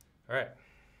 All right.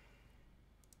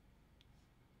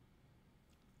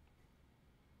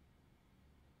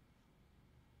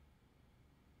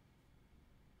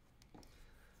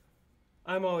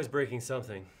 I'm always breaking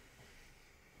something.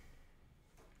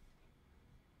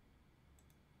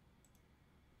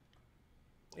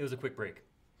 It was a quick break.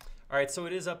 All right, so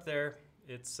it is up there.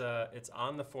 It's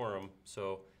on the forum,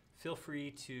 so feel free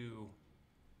to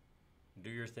do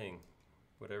your thing,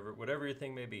 whatever your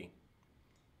thing may be.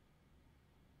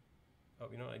 Oh,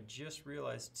 you know, I just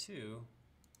realized too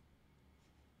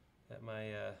that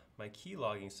my key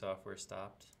logging software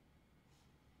stopped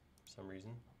for some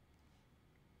reason.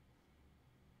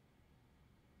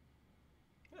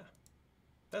 Yeah,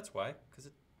 that's why, because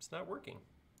it's not working.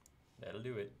 That'll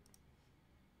do it.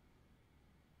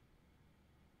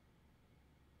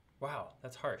 Wow,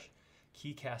 that's harsh.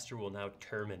 Keycaster will now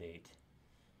terminate.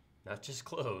 Not just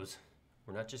close.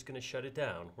 We're not just going to shut it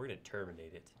down. We're going to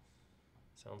terminate it.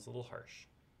 Sounds a little harsh.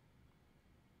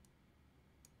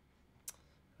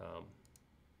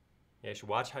 Yeah, you should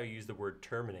watch how you use the word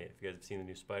terminate. If you guys have seen the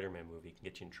new Spider-Man movie, it can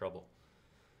get you in trouble.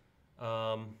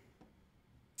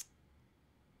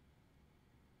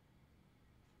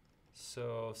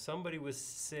 So somebody was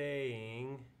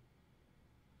saying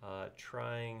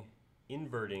trying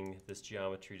inverting this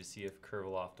geometry to see if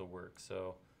Curviloft will work.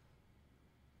 So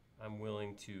I'm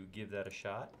willing to give that a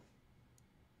shot.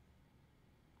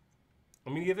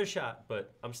 I'm going to give it a shot,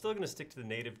 but I'm still going to stick to the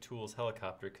native tools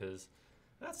helicopter because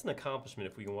that's an accomplishment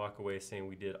if we can walk away saying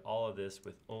we did all of this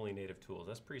with only native tools.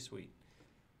 That's pretty sweet.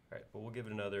 All right, but we'll give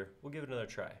it another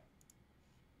try.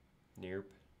 Nerp.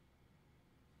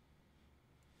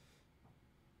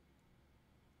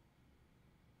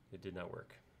 It did not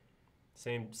work.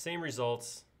 Same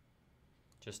results,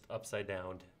 just upside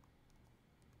down.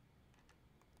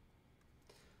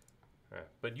 All right,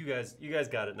 but you guys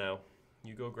got it now.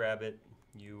 You go grab it.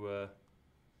 You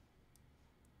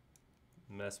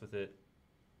mess with it.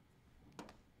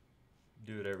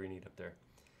 Do whatever you need up there.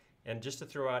 And just to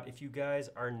throw out, if you guys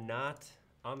are not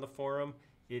on the forum,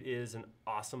 it is an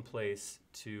awesome place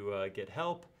to get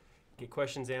help, get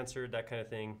questions answered, that kind of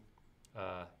thing.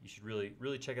 You should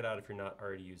really check it out if you're not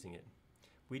already using it.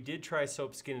 We did try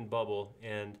Soap, Skin, and Bubble,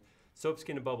 and Soap,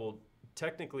 Skin, and Bubble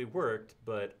technically worked,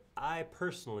 but I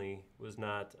personally was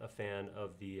not a fan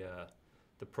of the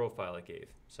profile it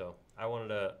gave. So I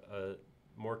wanted a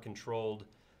more controlled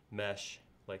mesh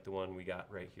like the one we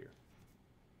got right here.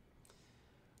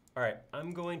 All right,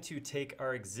 I'm going to take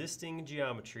our existing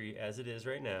geometry as it is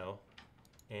right now,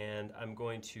 and I'm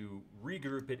going to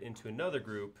regroup it into another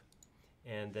group,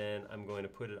 and then I'm going to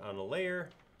put it on a layer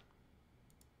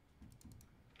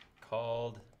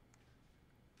called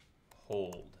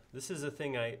hold. This is a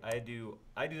thing I do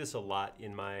this a lot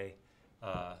in my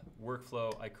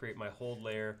workflow. I create my hold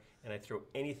layer and I throw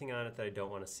anything on it that I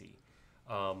don't want to see.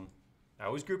 I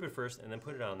always group it first and then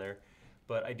put it on there,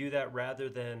 but I do that rather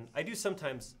than, I do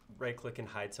sometimes right click and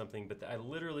hide something, but I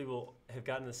literally will have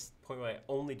gotten to this point where I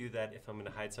only do that if I'm going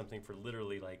to hide something for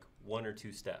literally like 1 or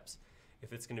 2 steps.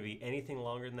 If it's going to be anything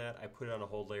longer than that, I put it on a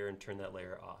hold layer and turn that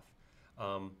layer off.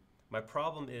 My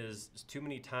problem is too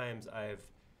many times I've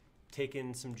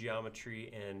taken some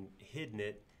geometry and hidden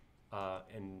it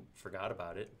and forgot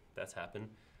about it. That's happened.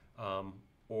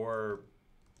 Or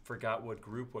forgot what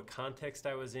group, what context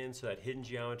I was in, so that hidden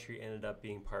geometry ended up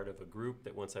being part of a group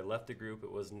that once I left the group,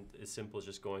 it wasn't as simple as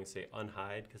just going, say,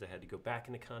 unhide, because I had to go back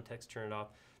into context, turn it off,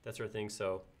 that sort of thing.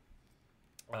 So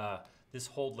this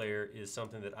hold layer is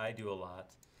something that I do a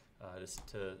lot. just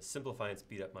to simplify and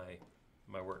speed up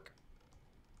my work.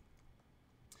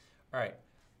 All right.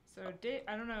 So Dave,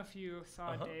 I don't know if you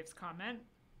saw Dave's comment,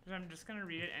 but I'm just gonna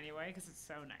read it anyway because it's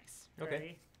so nice.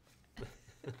 Okay.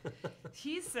 Ready?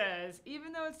 He says,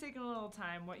 even though it's taken a little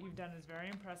time, what you've done is very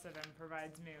impressive and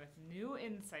provides me with new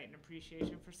insight and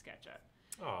appreciation for SketchUp.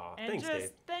 Aw, And thanks, just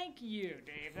Dave. thank you,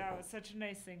 Dave. That was such a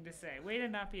nice thing to say. Way to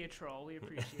not be a troll. We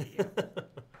appreciate you.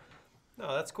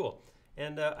 No, that's cool.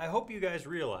 And I hope you guys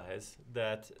realize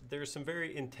that there's some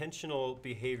very intentional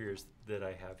behaviors that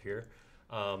I have here.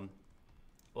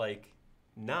 Like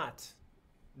not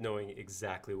knowing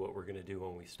exactly what we're going to do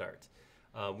when we start.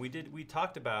 We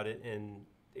talked about it, and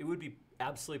it would be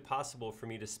absolutely possible for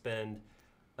me to spend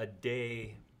a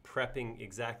day prepping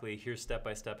exactly here's step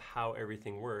by step how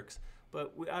everything works.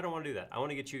 But I don't want to do that. I want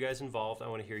to get you guys involved. I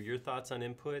want to hear your thoughts on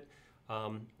input.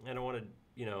 And I want to,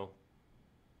 you know,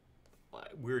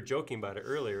 we were joking about it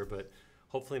earlier, but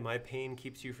hopefully my pain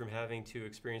keeps you from having to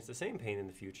experience the same pain in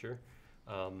the future.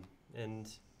 And,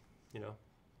 you know,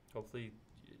 hopefully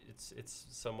it's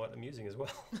somewhat amusing as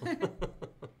well.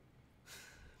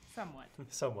 Somewhat.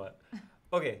 Somewhat.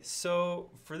 Okay, so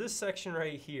for this section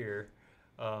right here,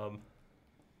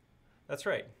 that's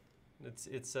right. This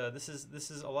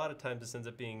is a lot of times this ends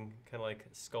up being kind of like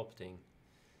sculpting.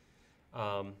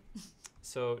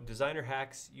 So designer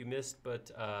hacks you missed,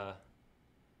 but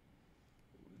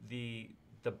the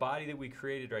body that we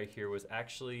created right here was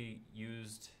actually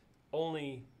used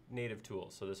only native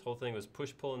tools. So this whole thing was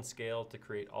push, pull, and scale to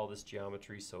create all this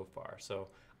geometry so far. So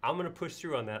I'm gonna push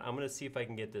through on that. I'm gonna see if I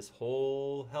can get this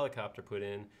whole helicopter put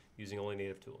in using only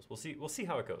native tools. We'll see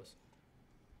how it goes.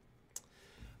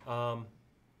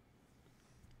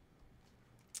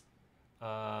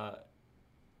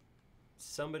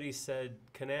 Somebody said,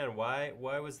 Kanan,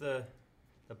 why was the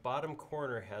bottom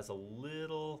corner has a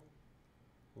little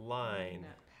line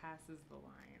that passes the lines.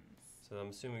 So I'm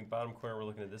assuming bottom corner, we're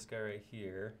looking at this guy right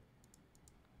here.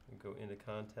 And go into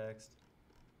context.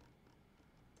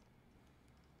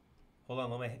 Hold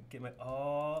on, let me get my,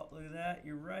 oh, look at that,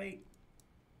 you're right.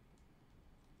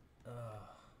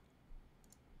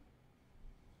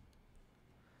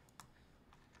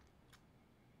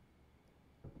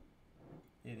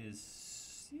 It is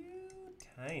so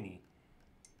tiny.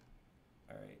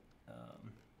 All right,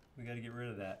 we got to get rid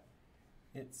of that.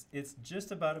 It's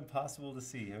just about impossible to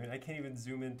see. I mean, I can't even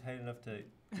zoom in tight enough to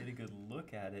get a good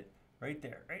look at it. Right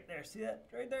there, see that?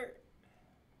 Right there.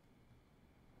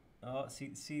 Oh,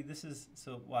 see, this is,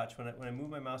 so watch, when I move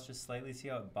my mouse just slightly, see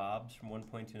how it bobs from one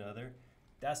point to another?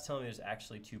 That's telling me there's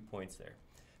actually 2 points there.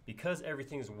 Because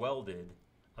everything's welded,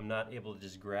 I'm not able to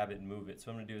just grab it and move it.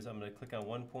 So what I'm gonna do is I'm gonna click on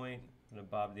one point, I'm gonna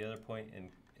bob the other point,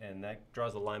 and that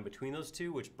draws a line between those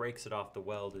two, which breaks it off the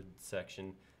welded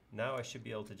section. Now I should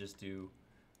be able to just do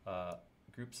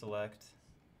group select.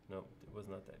 No, it was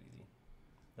not that easy.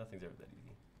 Nothing's ever that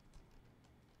easy.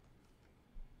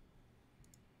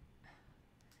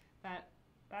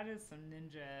 That is some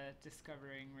ninja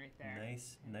discovering right there.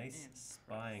 Nice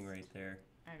spying right there.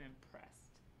 I'm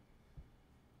impressed.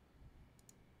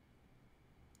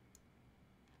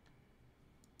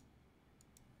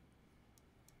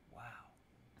 Wow.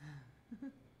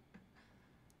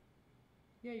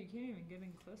 Yeah, you can't even get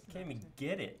in close enough. Can't even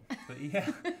get it. But yeah,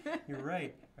 you're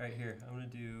right. All right, here, I'm gonna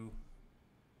do.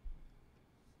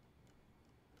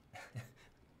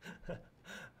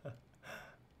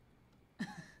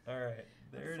 All right,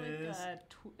 there it is.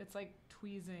 It's like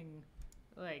tweezing,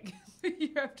 like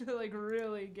you have to like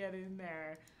really get in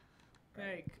there,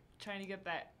 like trying to get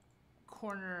that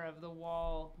corner of the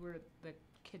wall where the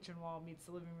kitchen wall meets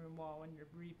the living room wall when you're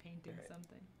repainting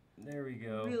something. There we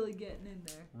go. Really getting in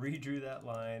there. Redrew that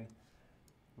line.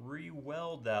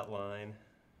 Re-weld that line.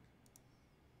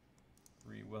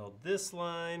 Re-weld this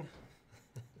line.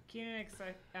 Keenan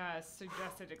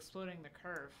suggested exploding the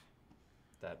curve.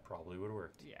 That probably would have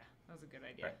worked. Yeah, that was a good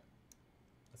idea. Right.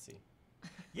 Let's see.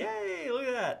 Yay, look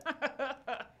at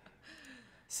that.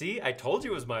 See, I told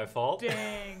you it was my fault.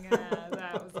 Dang,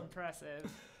 that was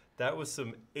impressive. That was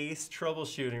some ace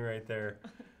troubleshooting right there.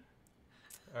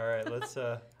 All right, let's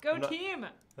go team.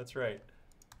 That's right.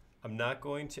 I'm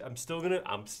still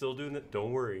doing it.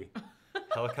 Don't worry.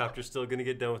 Helicopter's still gonna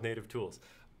get done with native tools.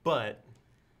 But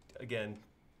again,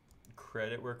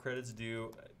 credit where credit's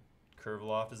due.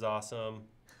 Curviloft is awesome.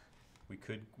 We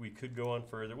could go on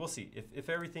further. We'll see. If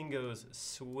everything goes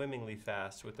swimmingly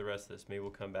fast with the rest of this, maybe we'll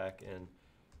come back and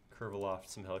Curviloft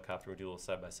some helicopter. We'll do a little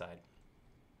side by side.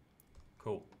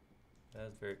 Cool.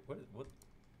 That's very what?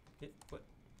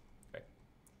 Right.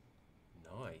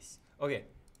 Nice. Okay.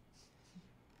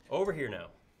 Over here now.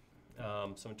 So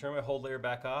I'm gonna turn my hold layer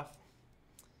back off,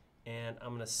 And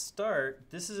I'm gonna start,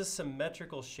 this is a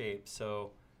symmetrical shape,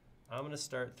 so I'm gonna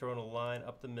start throwing a line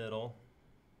up the middle,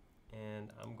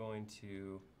 and I'm going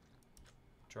to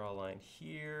draw a line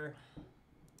here.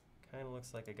 Kind of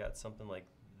looks like I got something like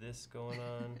this going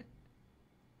on.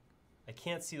 I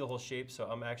can't see the whole shape, so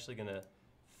I'm actually gonna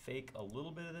fake a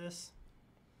little bit of this.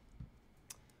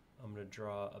 I'm gonna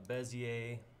draw a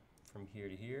Bezier from here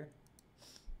to here.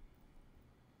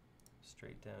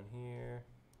 Straight down here.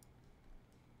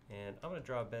 And I'm gonna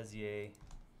draw a Bezier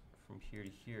from here to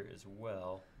here as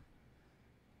well.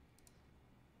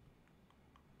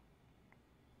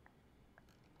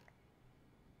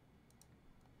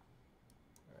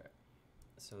 All right,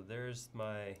 so there's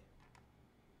my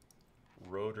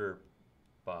rotor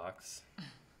box.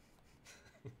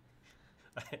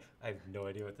 I have no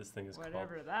idea what this thing is called.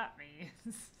 Whatever that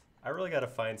means. I really got to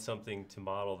find something to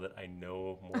model that I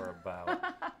know more about.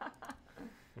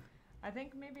 I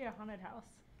think maybe a haunted house.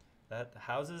 That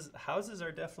houses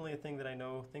are definitely a thing that I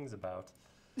know things about.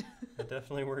 It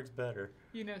definitely works better.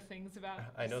 You know things about.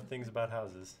 I know things about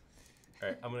houses. All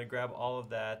right, I'm gonna grab all of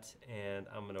that and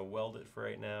I'm gonna weld it for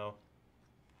right now.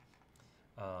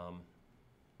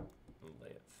 Lay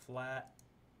it flat,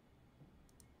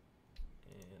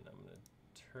 and I'm gonna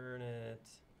turn it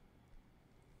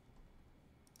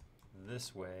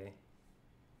this way.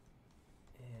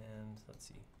 And let's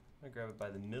see, I'm gonna grab it by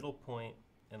the middle point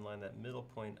and line that middle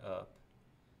point up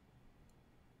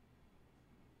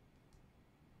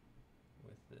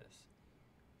with this.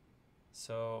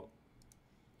 So,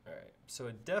 all right, so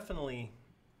it definitely,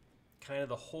 kind of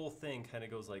the whole thing kind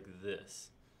of goes like this.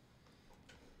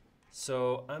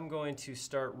 So I'm going to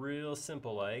start real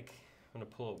simple like. I'm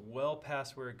gonna pull it well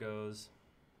past where it goes.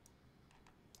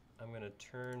 I'm gonna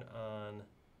turn on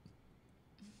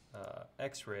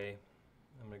X-ray.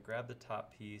 I'm gonna grab the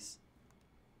top piece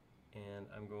and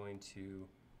I'm going to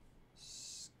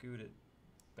scoot it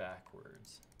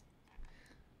backwards.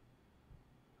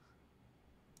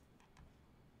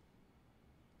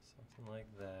 Something like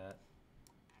that.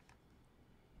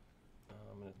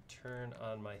 I'm going to turn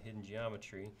on my hidden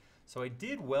geometry. So I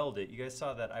did weld it. You guys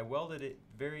saw that. I welded it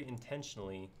very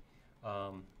intentionally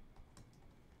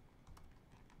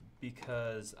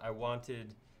because I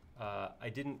wanted, I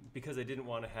didn't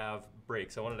want to have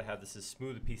breaks. I wanted to have this as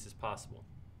smooth a piece as possible.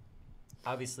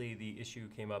 Obviously, the issue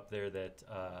came up there that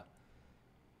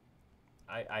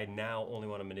I now only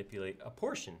want to manipulate a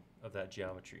portion of that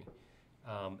geometry.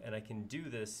 And I can do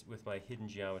this with my hidden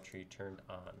geometry turned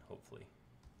on, hopefully.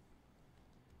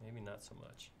 Maybe not so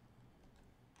much.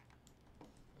 You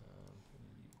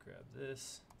grab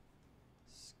this,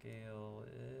 scale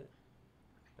it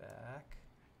back.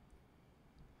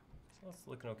 So it's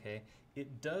looking okay.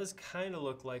 It does kind of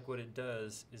look like what it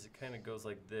does is it kind of goes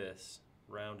like this,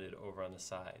 rounded over on the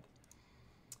side,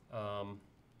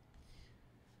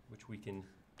 which we can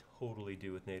totally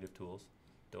do with native tools.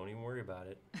 Don't even worry about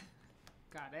it.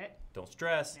 Got it. Don't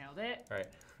stress. Nailed it. All right,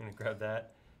 I'm gonna grab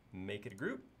that, make it a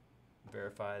group,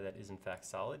 verify that is in fact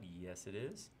solid. Yes, it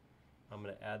is. I'm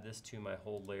gonna add this to my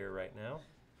whole layer right now.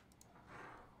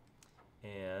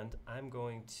 And I'm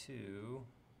going to...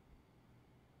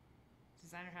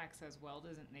 Designer Hack says Weld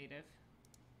isn't native.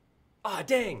 Ah,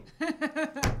 dang!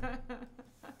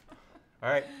 All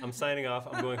right, I'm signing off.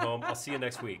 I'm going home. I'll see you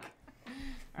next week.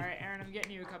 All right, Aaron, I'm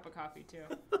getting you a cup of coffee too.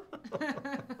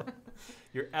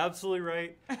 You're absolutely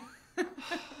right.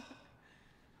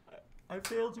 I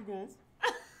failed you guys.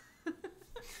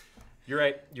 You're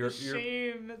right. You're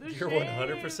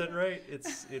 100% right.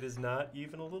 It is not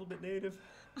even a little bit native.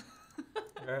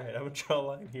 All right, I'm gonna draw a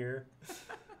line here.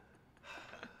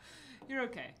 You're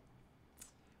okay.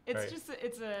 It's right. just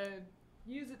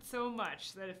use it so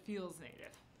much that it feels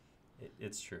native.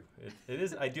 It's true. It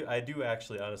is. I do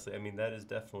actually, honestly. I mean, that is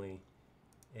definitely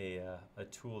a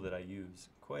tool that I use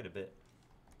quite a bit.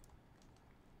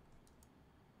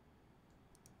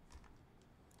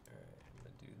 All right, I'm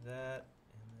gonna do that,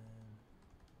 and then.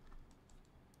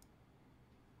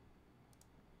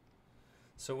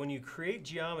 So when you create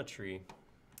geometry,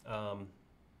 kind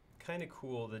of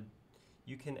cool that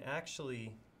you can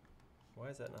actually. Why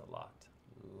is that not locked?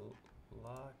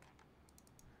 Lock.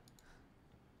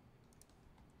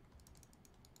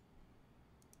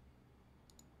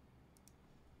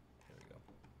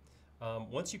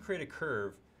 Once you create a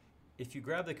curve, if you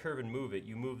grab the curve and move it,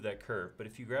 you move that curve. But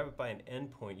if you grab it by an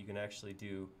endpoint, you can actually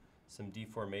do some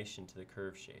deformation to the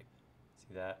curve shape.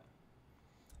 See that?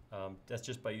 That's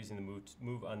just by using the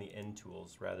move on the end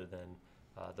tools rather than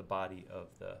the body of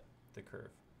the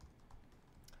curve.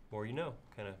 More you know,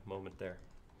 kind of moment there.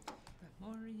 The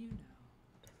more you know.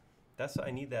 That's what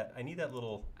I need. I need that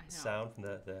little sound from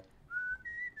the.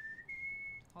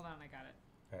 Hold on, I got it.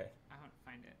 All right. I want to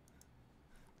find it.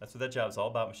 That's what that job's all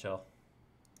about, Michelle.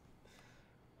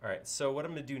 All right, so what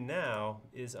I'm gonna do now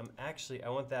is I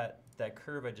want that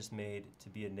curve I just made to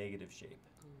be a negative shape.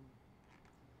 Ooh.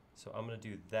 So I'm gonna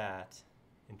do that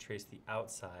and trace the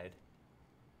outside.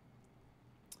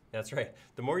 That's right.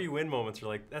 The more you win moments are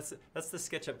like, that's the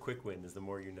SketchUp quick win, is the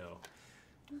more you know.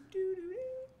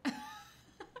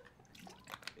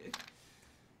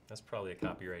 That's probably a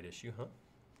copyright issue, huh?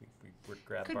 We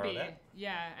borrow that?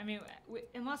 Yeah, I mean,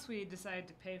 unless we decide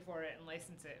to pay for it and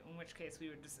license it, in which case we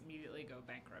would just immediately go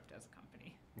bankrupt as a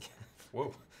company.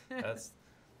 Whoa,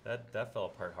 that fell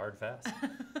apart hard fast.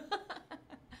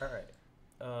 All right.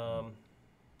 All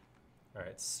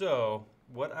right, so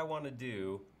what I want to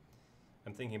do,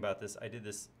 I'm thinking about this. I did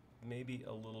this maybe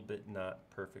a little bit not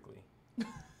perfectly.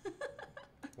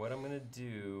 What I'm going to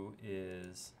do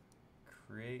is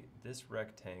create this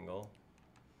rectangle.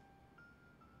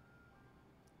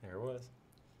 There it was.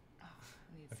 Oh,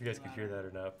 If you guys could hear that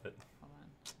or not, but. Hold on.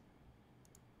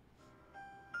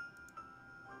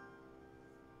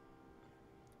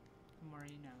 The more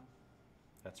you know.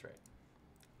 That's right.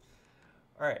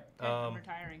 All right. Okay, I'm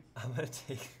retiring. I'm going to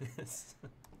take this.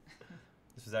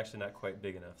 This was actually not quite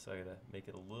big enough, so I got to make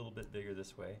it a little bit bigger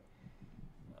this way.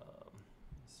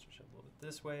 Stretch it a little bit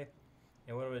this way.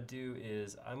 And what I'm going to do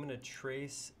is I'm going to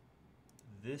trace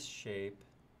this shape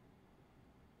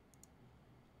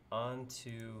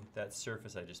onto that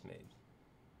surface I just made.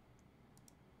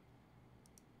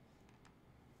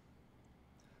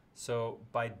 So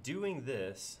by doing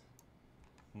this,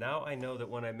 now I know that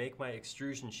when I make my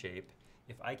extrusion shape,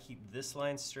 if I keep this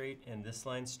line straight and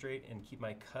keep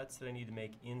my cuts that I need to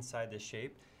make inside this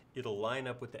shape, it'll line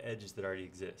up with the edges that already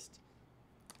exist.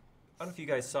 I don't know if you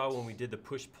guys saw when we did the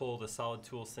push-pull, the solid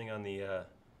tools thing on the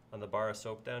bar of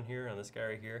soap down here, on this guy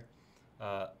right here.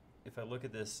 If I look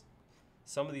at this,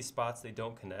 some of these spots, they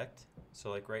don't connect. So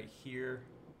like right here,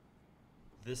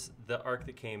 the arc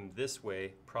that came this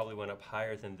way probably went up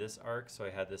higher than this arc. So I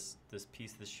had this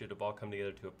piece, this should have all come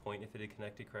together to a point if it had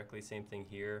connected correctly. Same thing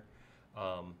here.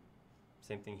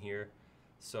 Same thing here.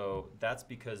 So that's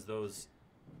because those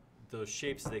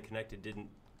shapes they connected didn't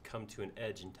come to an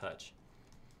edge and touch.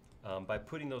 By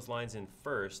putting those lines in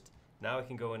first, now I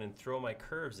can go in and throw my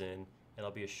curves in, and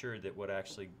I'll be assured that what I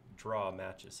actually draw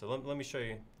matches. So let me show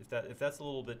you. If that's a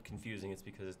little bit confusing, it's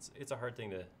because it's a hard thing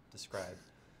to describe.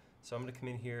 So I'm going to come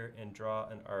in here and draw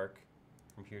an arc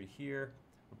from here to here.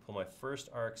 I'll pull my first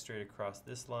arc straight across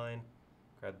this line,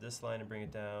 grab this line and bring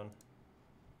it down.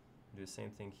 Do the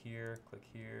same thing here, click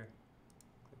here,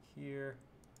 click here.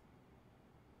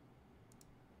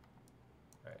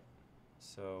 All right,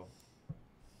 so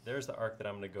there's the arc that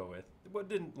I'm going to go with. It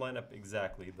didn't line up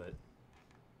exactly, but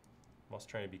I'm also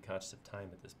trying to be conscious of time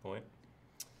at this point.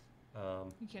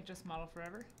 You can't just model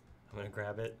forever. I'm going to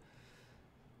grab it.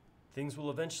 Things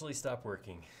will eventually stop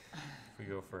working if we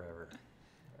go forever.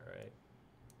 All right,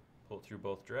 pull it through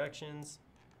both directions.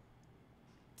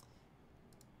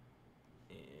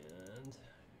 And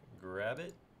grab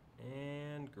it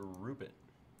and group it.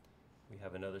 We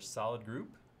have another solid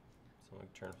group. So I'm going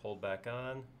to turn hold back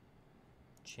on,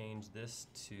 change this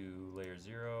to layer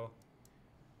 0.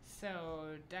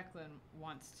 So Declan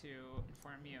wants to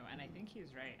inform you, and I think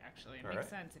he's right, actually. It makes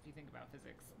sense if you think about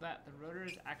physics, that the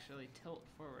rotors actually tilt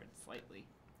forward slightly.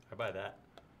 I buy that.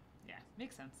 Yeah,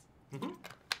 makes sense. Mm-hmm.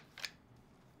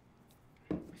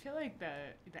 I feel like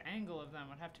the angle of them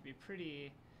would have to be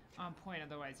pretty on point,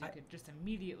 otherwise you could just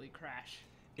immediately crash.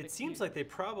 It seems like they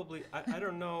probably, I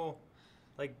don't know,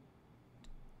 like,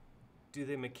 do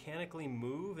they mechanically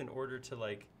move in order to,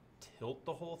 like, tilt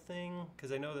the whole thing?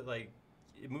 Because I know that, like,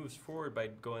 it moves forward by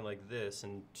going like this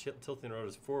and tilting the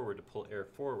rotors forward to pull air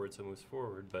forward, so it moves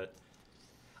forward, but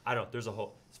I don't know, there's a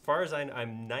whole, as far as I'm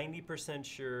 90%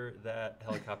 sure that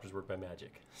helicopters work by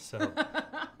magic, so.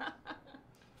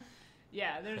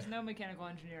 Yeah, there's no mechanical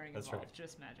engineering That's involved, right.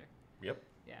 just magic. Yep.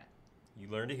 Yeah. You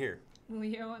learn to hear.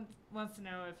 Leo wants to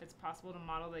know if it's possible to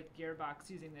model the gearbox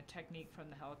using the technique from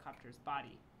the helicopter's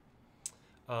body.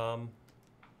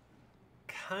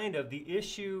 Kind of. The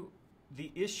issue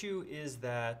is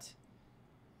that,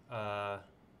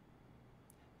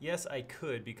 yes, I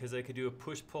could, because I could do a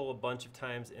push-pull a bunch of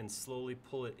times and slowly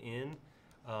pull it in.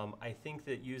 I think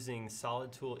that using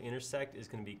solid tool intersect is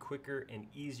going to be quicker and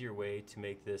easier way to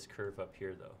make this curve up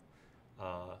here, though.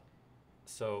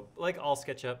 So, like all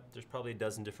SketchUp, there's probably a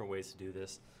dozen different ways to do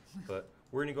this, but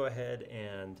we're going to go ahead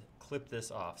and clip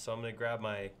this off. So I'm going to grab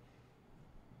my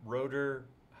rotor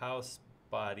house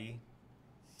body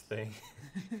thing,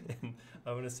 and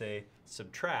I'm going to say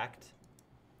subtract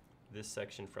this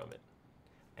section from it.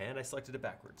 And I selected it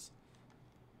backwards.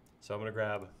 So I'm going to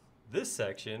grab this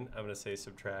section. I'm going to say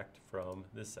subtract from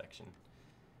this section.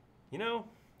 You know,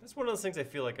 that's one of those things I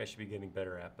feel like I should be getting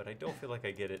better at, but I don't feel like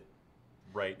I get it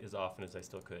right as often as I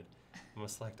still could. I'm going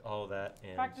to select all of that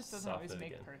and Practice doesn't soften always it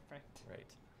make again. perfect. Right.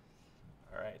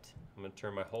 All right. I'm going to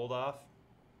turn my hold off.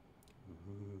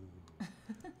 Ooh.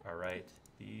 All right.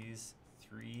 These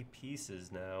 3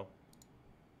 pieces now.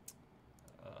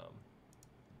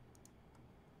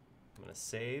 I'm going to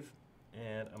save,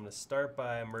 and I'm going to start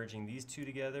by merging these 2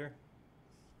 together.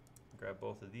 Grab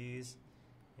both of these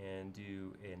and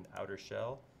do an outer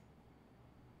shell.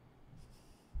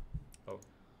 Oh,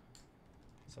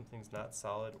 something's not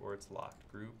solid or it's locked.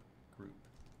 Group, group.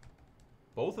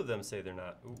 Both of them say they're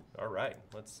not. Ooh, all right.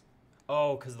 Let's.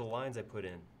 Oh, because the lines I put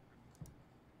in.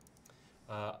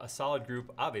 A solid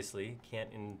group obviously can't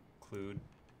include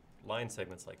line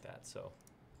segments like that. So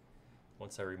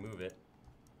once I remove it,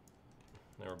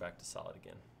 then we're back to solid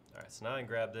again. All right, so now I can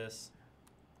grab this,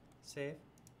 save,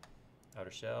 outer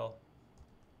shell,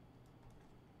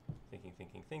 thinking,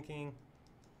 thinking, thinking,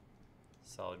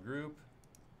 solid group,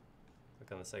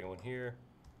 click on the second one here,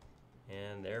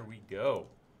 and there we go.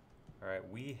 All right,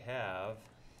 we have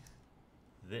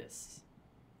this.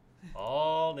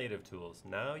 All native tools.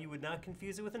 Now you would not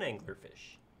confuse it with an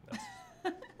anglerfish.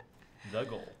 That's the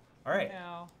goal. All right.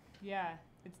 No, yeah,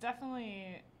 it's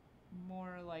definitely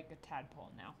more like a tadpole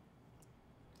now.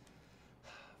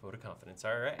 Vote of confidence.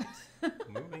 All right.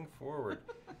 Moving forward.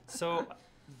 So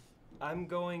I'm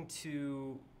going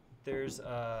to, there's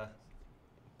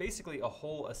basically a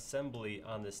whole assembly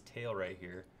on this tail right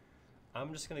here.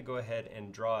 I'm just going to go ahead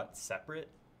and draw it separate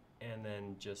and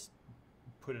then just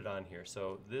put it on here.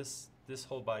 So this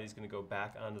whole body is going to go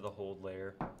back onto the hold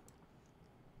layer.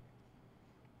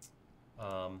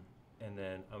 And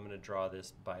then I'm going to draw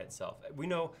this by itself. We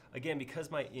know, again, because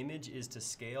my image is to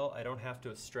scale, I don't have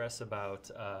to stress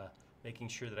about making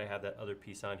sure that I have that other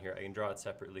piece on here. I can draw it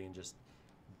separately and just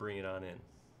bring it on in.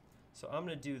 So I'm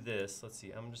going to do this. Let's see.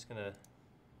 I'm just going to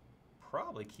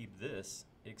probably keep this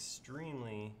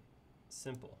extremely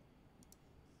simple.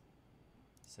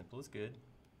 Simple is good.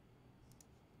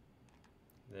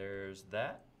 There's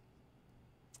that.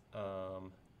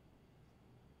 And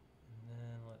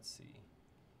then let's see.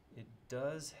 It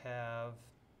does have,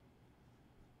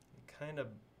 it kind of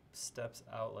steps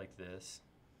out like this.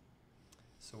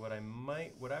 So what I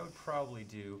would probably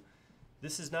do,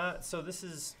 this is not, so this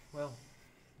is, well,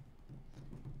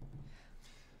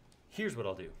 here's what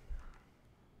I'll do.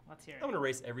 Let's hear it. I'm going to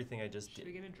erase everything I just did. Should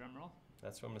we get a drum roll?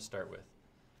 That's what I'm going to start with.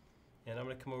 And I'm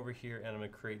going to come over here and I'm going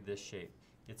to create this shape.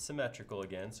 It's symmetrical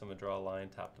again, so I'm going to draw a line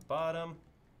top to bottom.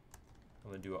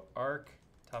 I'm going to do an arc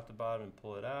top to bottom and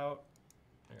pull it out.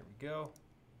 There we go.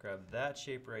 Grab that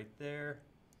shape right there.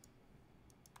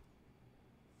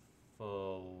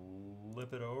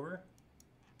 Flip it over.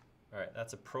 All right,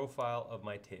 that's a profile of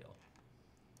my tail.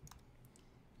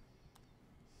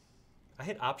 I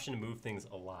hit Option to move things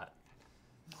a lot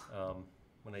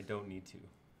when I don't need to.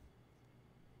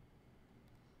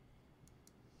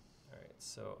 All right,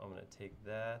 so I'm going to take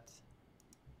that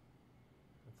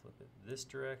and flip it this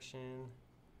direction,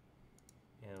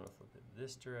 and I'm going to flip it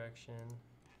this direction.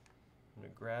 I'm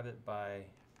going to grab it by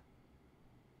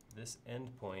this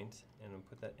end point, and I'm going to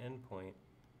put that end point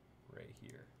right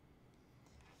here.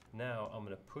 Now I'm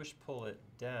going to push-pull it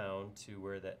down to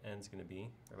where that end's going to be,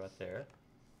 right about there.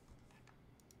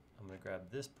 I'm going to grab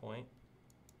this point,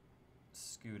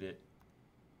 scoot it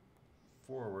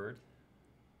forward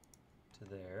to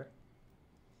there.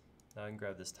 Now I can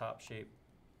grab this top shape,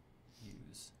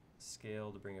 use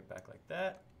scale to bring it back like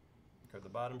that, grab the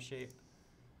bottom shape,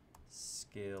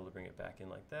 scale to bring it back in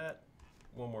like that.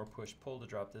 One more push-pull to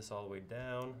drop this all the way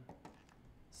down,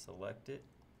 select it,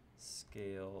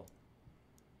 scale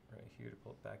right here to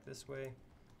pull it back this way.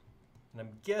 And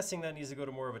I'm guessing that needs to go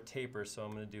to more of a taper, so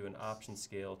I'm going to do an option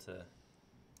scale to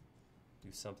do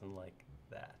something like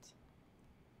that.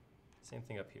 Same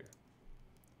thing up here.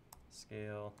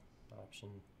 Scale, option,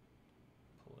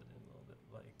 pull it in a little bit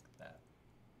like that.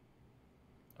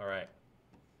 All right.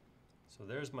 So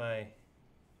there's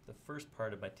the first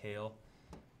part of my tail.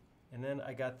 And then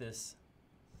I got this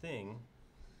thing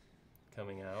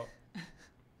coming out.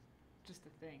 Just a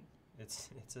thing. It's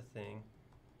a thing.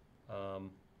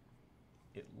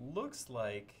 It looks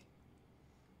like,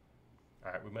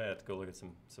 all right, we might have to go look at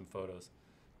some photos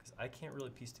because I can't really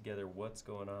piece together what's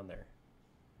going on there.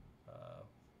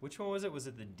 Which one was it? Was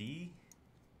it the D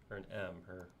or an M?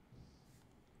 Or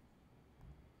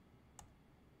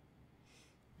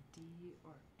D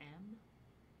or M?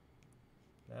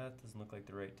 that doesn't look like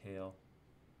the right tail.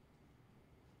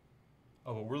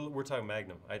 Oh, well, we're talking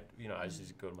Magnum. I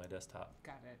just go to my desktop.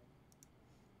 Got it.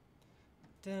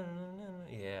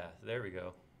 Yeah, there we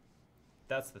go.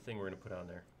 That's the thing we're gonna put on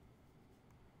there.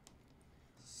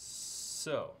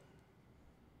 So,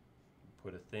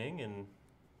 put a thing, and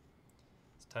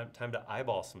it's time to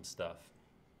eyeball some stuff.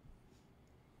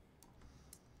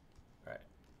 All right,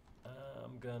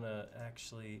 I'm gonna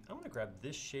grab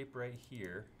this shape right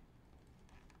here.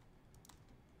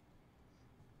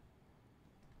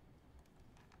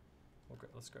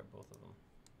 Let's grab both of them.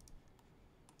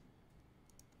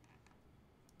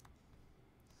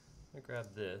 I'm gonna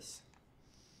grab this,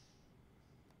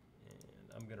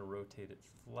 and I'm gonna rotate it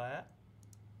flat.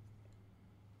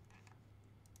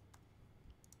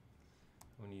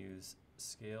 I'm gonna use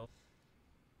scale,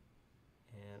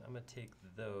 and I'm gonna take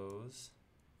those.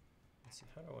 Let's see,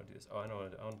 how do I want to do this? Oh, I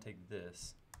want to take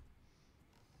this,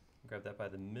 grab that by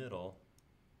the middle,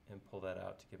 and pull that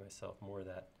out to give myself more of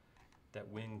that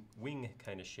wing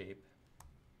kind of shape.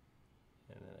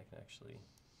 And then I can actually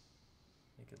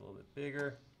make it a little bit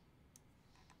bigger.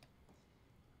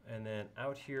 And then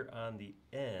out here on the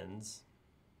ends,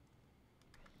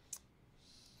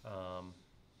 it's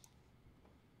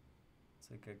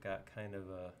like I got kind of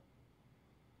a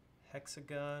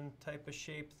hexagon type of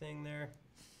shape thing there.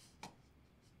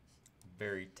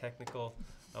 Very technical.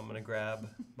 I'm gonna grab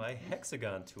my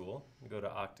hexagon tool and go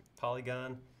to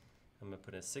polygon. I'm gonna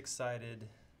put a 6-sided.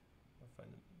 I'll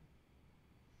find it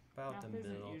about Math the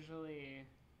middle. isn't usually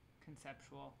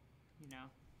conceptual, you know.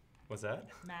 What's that?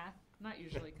 Math, not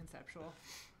usually conceptual.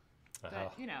 But, Uh-huh.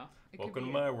 you know, it Welcome could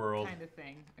be to my world. kind of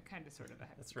thing, a kind of sort of a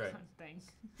That's right. thing.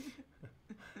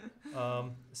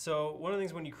 So one of the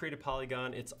things when you create a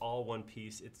polygon, it's all one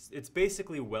piece. It's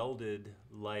basically welded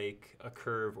like a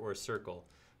curve or a circle.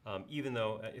 Even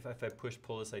though if I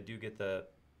pull this, I do get the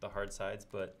hard sides,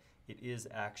 but it is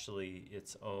actually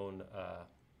its own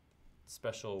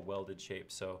special welded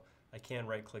shape. So I can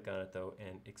right click on it though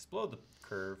and explode the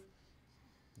curve.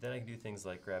 Then I can do things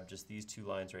like grab just these two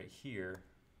lines right here,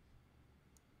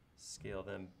 scale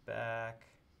them back.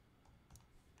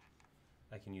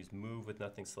 I can use move with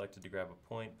nothing selected to grab a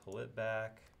point, pull it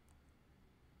back.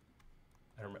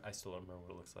 I still don't remember what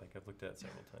it looks like. I've looked at it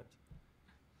several times.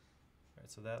 All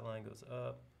right, so that line goes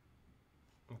up.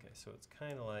 Okay, so it's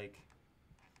kind of like,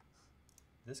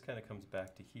 this kind of comes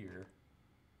back to here.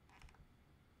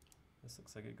 This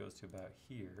looks like it goes to about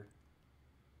here.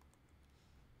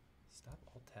 Stop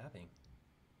alt tabbing.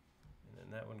 And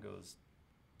then that one goes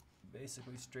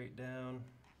basically straight down.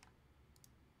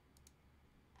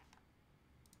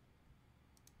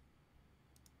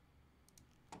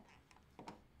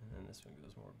 And then this one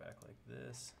goes more back like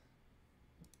this.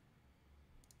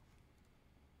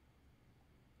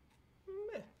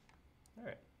 Meh. All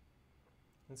right.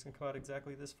 It's gonna come out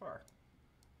exactly this far.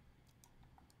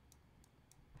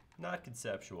 Not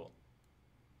conceptual.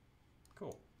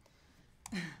 Cool.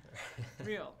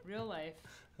 Real life.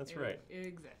 That's right. It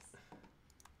exists.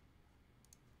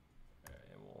 All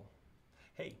right, and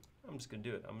hey, I'm just gonna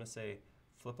do it. I'm gonna say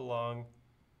flip along.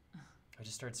 I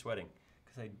just started sweating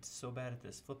because I'm so bad at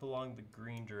this. Flip along the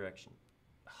green direction.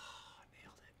 Oh,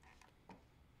 nailed it.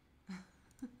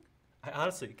 I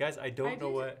honestly, guys, I don't know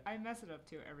what. I mess it up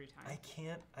too every time.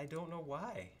 I don't know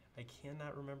why. I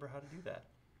cannot remember how to do that.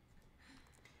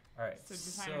 All right. So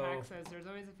Designer Hack says there's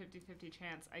always a 50-50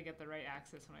 chance I get the right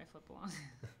axis when I flip along.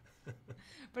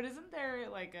 But isn't there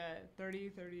like a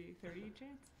 30-30-30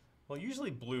 chance? Well,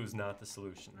 usually blue's not the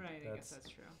solution. Right, I guess that's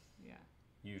true. Yeah.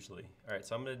 Usually. All right,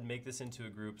 so I'm going to make this into a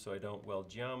group so I don't weld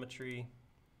geometry.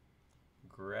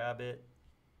 Grab it.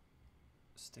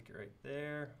 Stick it right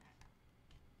there.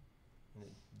 And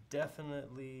it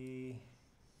definitely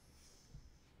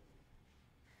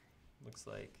looks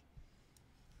like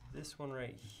this one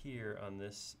right here on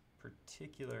this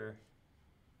particular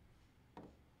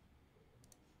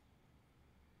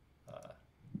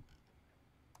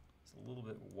it's a little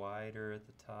bit wider at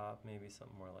the top, maybe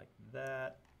something more like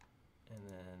that, and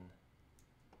then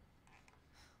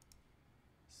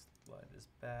slide this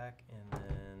back and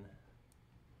then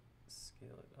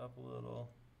scale it up a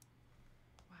little.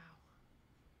 Wow.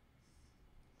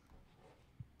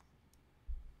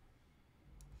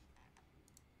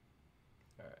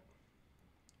 All right.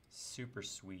 Super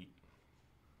sweet.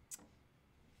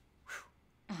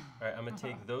 All right, I'm going to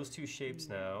take those two shapes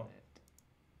now.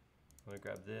 I'm going to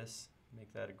grab this,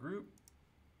 make that a group,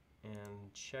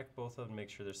 and check both of them,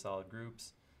 make sure they're solid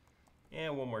groups.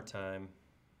 And one more time,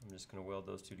 I'm just going to weld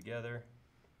those two together.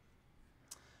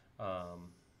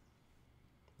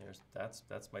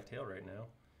 That's my tail right now.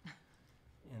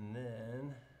 And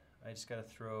then I just got to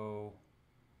throw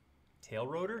tail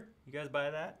rotor. You guys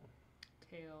buy that?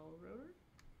 tail rotor.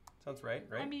 Sounds right,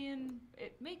 right? I mean,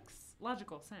 it makes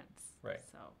logical sense. Right.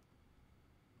 So.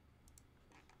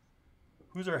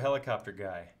 Who's our helicopter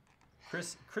guy?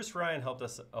 Chris Ryan helped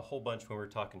us a whole bunch when we were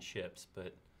talking ships,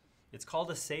 but it's called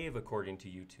a save according to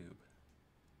YouTube.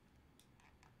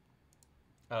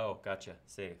 Oh, gotcha.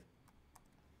 Save.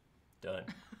 Done.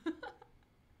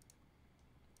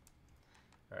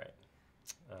 All right.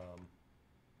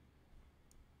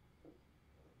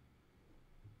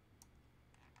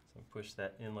 So push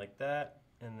that in like that,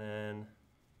 and then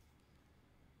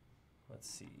let's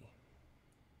see.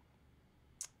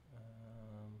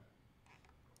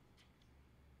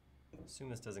 Assume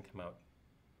this doesn't come out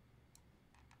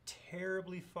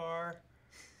terribly far.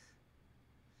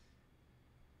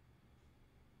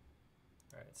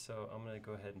 All right, so I'm going to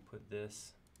go ahead and put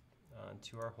this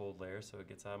onto our hold layer so it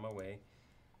gets out of my way.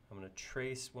 I'm going to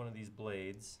trace one of these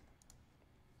blades.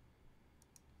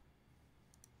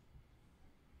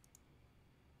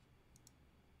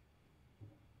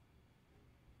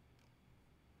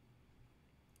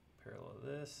 Parallel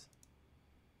this.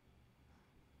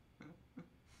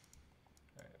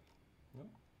 All right. Nope.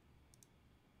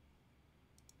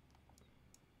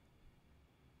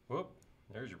 Whoop,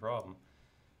 there's your problem.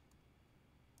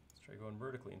 Let's try going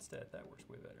vertically instead. That works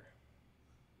way better.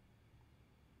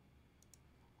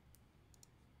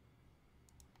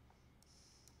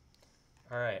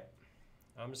 All right,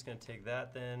 I'm just going to take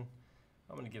that then.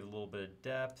 I'm going to give it a little bit of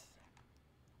depth.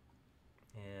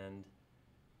 And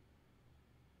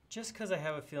just because I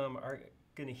have a feeling I'm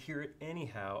going to hear it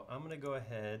anyhow, I'm going to go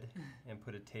ahead and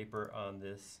put a taper on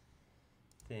this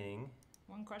thing.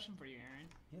 One question for you, Aaron.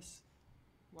 Yes?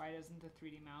 Why doesn't the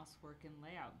 3D mouse work in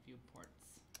layout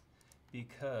viewports?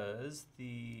 Because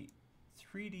the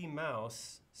 3D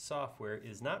mouse software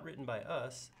is not written by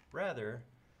us, rather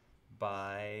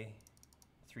by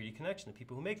 3D Connection, the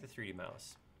people who make the 3D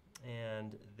mouse.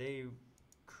 And they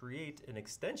create an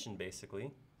extension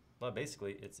basically. Well,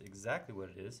 basically, it's exactly what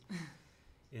it is.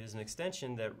 It is an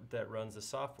extension that runs the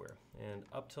software. And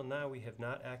up till now, we have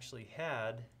not actually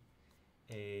had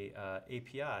a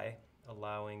API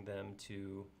allowing them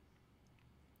to,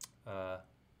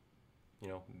 you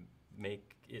know,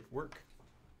 make it work.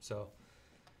 So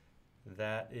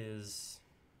that is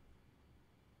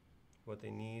what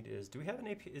they need. Is do we have an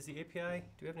API? Is the API?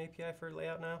 Do we have an API for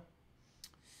layout now?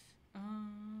 I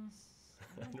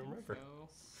don't remember. So.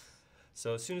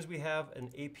 So as soon as we have an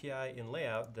API in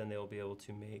layout, then they'll be able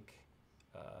to make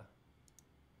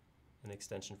an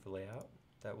extension for layout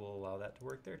that will allow that to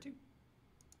work there too.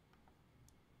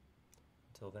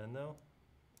 Until then, though,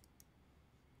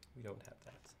 we don't have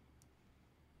that.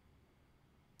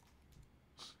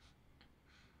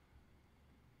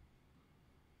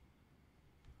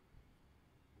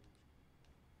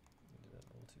 I did that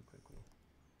a little too quickly.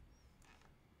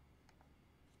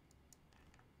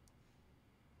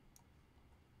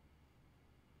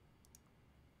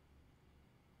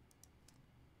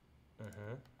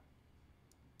 There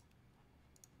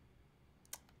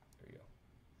you go.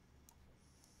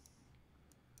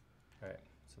 All right,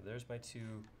 so there's my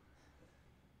two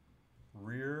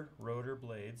rear rotor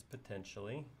blades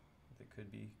potentially that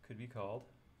could be called.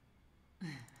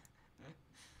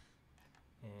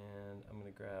 And I'm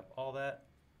going to grab all that,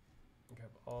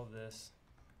 grab all this.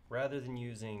 Rather than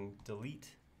using delete,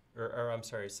 or I'm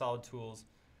sorry, solid tools,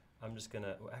 I'm just going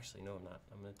to, well, actually, no, I'm not.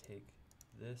 I'm going to take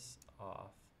this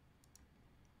off.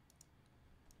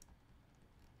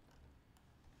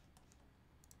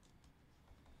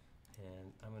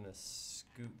 And I'm going to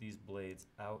scoot these blades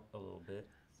out a little bit.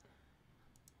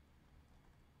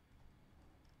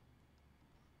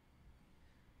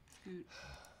 Scoot.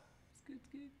 Scoot,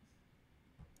 scoot.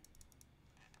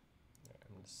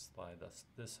 I'm going to slide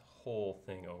this whole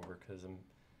thing over because I'm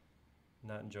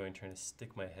not enjoying trying to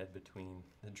stick my head between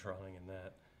the drawing and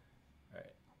that. All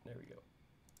right, there we go.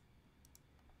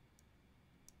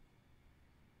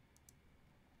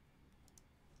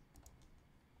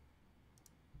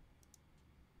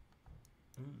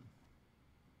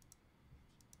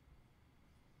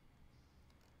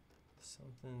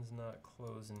 Something's not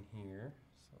closing here,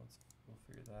 so we'll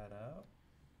figure that out.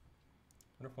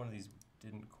 I wonder if one of these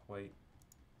didn't quite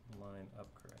line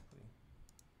up correctly.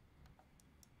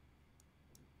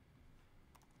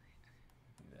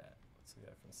 Do that. Let's look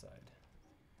at it from the side.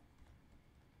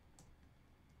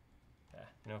 Yeah,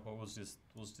 you know what?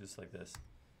 We'll just like this.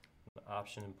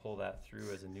 Option and pull that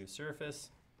through as a new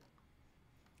surface,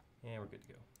 and we're good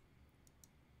to go.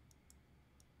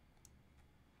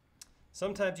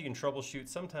 Sometimes you can troubleshoot,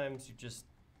 sometimes you just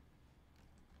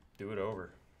do it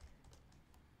over.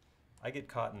 I get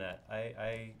caught in that.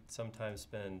 I sometimes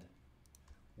spend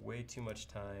way too much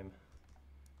time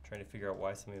trying to figure out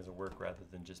why something doesn't work rather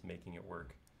than just making it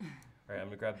work. All right, I'm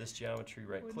gonna grab this geometry,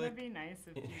 right click. Wouldn't that be nice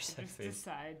if you could intersect just face.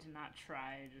 decide to not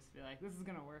try, just be like, this is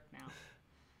gonna work now.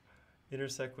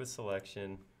 Intersect with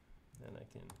selection, and I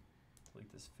can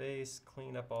delete this face,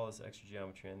 clean up all this extra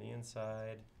geometry on the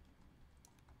inside.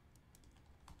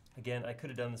 Again, I could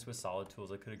have done this with solid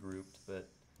tools. I could have grouped, but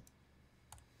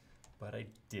I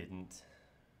didn't.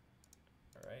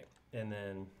 All right, and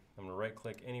then I'm gonna right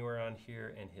click anywhere on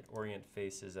here and hit orient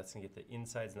faces. That's gonna get the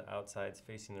insides and the outsides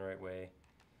facing the right way.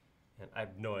 And I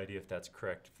have no idea if that's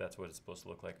correct, if that's what it's supposed to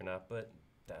look like or not, but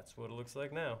that's what it looks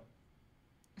like now.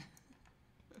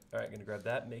 All right, gonna grab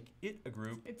that, make it a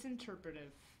group. It's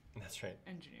interpretive. That's right.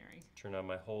 Engineering. Turn on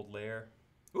my hold layer.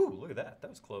 Ooh, look at that, that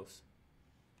was close.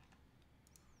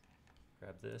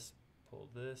 Grab this, pull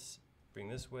this, bring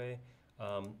this way.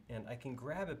 And I can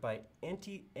grab it by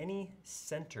any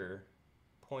center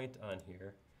point on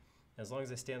here. As long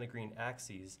as I stay on the green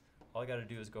axes, all I gotta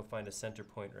do is go find a center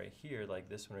point right here, like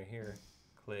this one right here,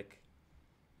 click,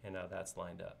 and now that's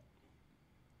lined up.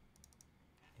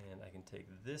 And I can take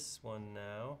this one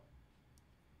now,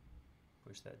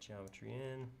 push that geometry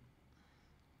in,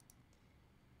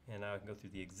 and now I can go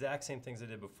through the exact same things I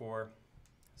did before.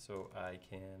 So I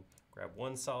can grab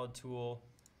one solid tool,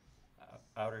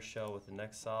 outer shell with the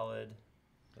next solid,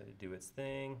 let it do its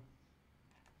thing,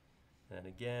 and then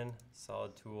again,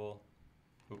 solid tool.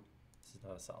 Oop, this is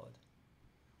not a solid.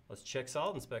 Let's check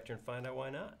Solid Inspector and find out why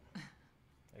not.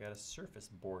 I got a surface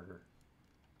border.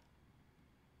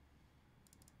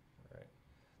 All right,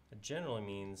 that generally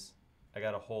means I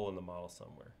got a hole in the model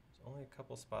somewhere. There's only a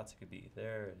couple spots it could be.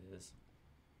 There it is.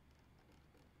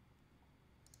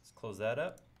 Let's close that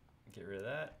up, get rid of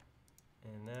that,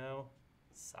 and now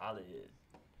solid.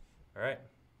 All right,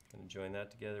 gonna join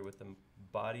that together with the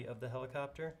body of the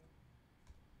helicopter.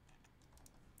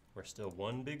 We're still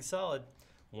one big solid,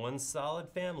 one solid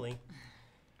family.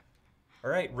 All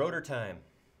right, rotor time.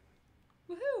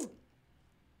 Woohoo!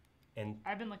 And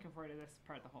I've been looking forward to this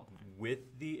part the whole time.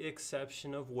 with the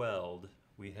exception of Weld,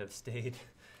 we have stayed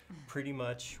pretty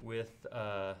much with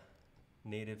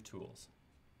native tools.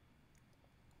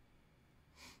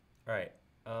 All right,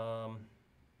 I'm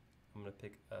gonna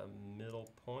pick a middle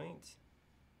point.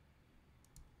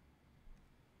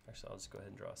 Actually, I'll just go ahead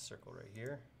and draw a circle right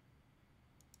here.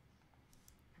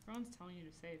 Everyone's telling you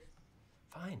to save.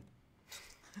 Fine.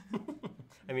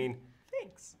 I mean,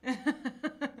 thanks.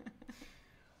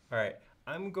 All right,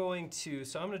 I'm going to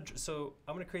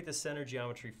create the center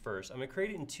geometry first. I'm gonna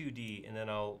create it in 2D and then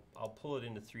I'll pull it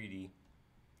into 3D.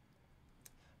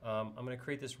 I'm gonna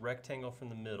create this rectangle from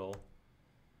the middle.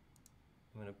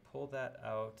 I'm gonna pull that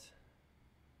out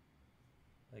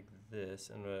like this,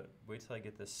 and I'm gonna wait till I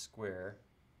get this square.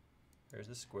 There's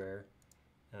the square,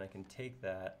 and I can take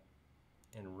that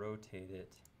and rotate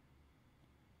it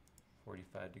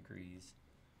 45 degrees.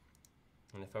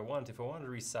 And if I wanted to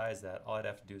resize that, all I'd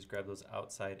have to do is grab those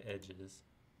outside edges,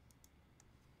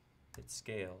 hit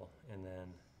scale, and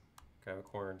then grab a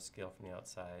corner and scale from the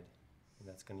outside, and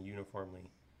that's going to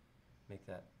uniformly make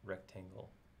that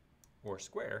rectangle or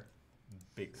square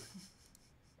bigger.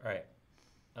 All right.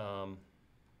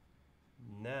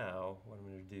 Now what I'm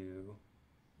going to do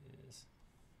is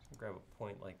grab a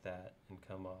point like that and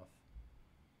come off.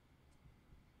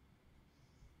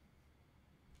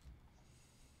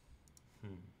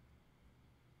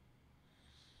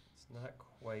 It's not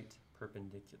quite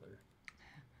perpendicular.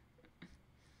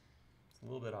 It's a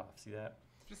little bit off. See that?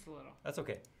 Just a little. That's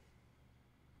okay.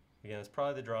 Again, it's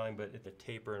probably the drawing, but it's the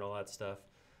taper and all that stuff.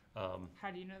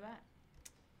 How do you know that?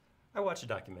 I watched a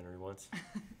documentary once.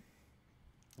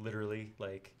 Literally,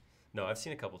 like, no, I've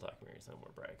seen a couple documentaries, I don't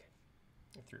want to brag.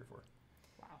 Like 3 or 4.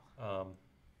 Wow.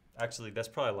 Actually, that's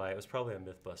probably a lie. It was probably on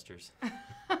Mythbusters.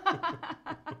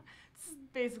 It's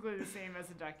basically the same as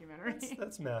a documentary.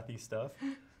 That's mathy stuff.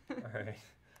 All right.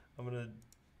 I'm going to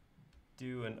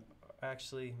do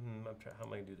actually, how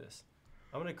am I going to do this?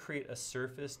 I'm going to create a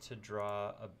surface to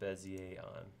draw a Bezier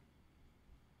on.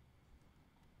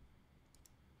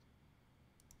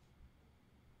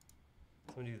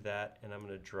 So I'm going to do that, and I'm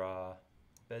going to draw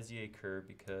Bezier curve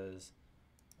because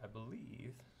I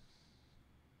believe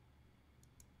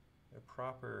the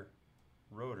proper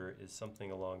rotor is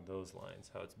something along those lines.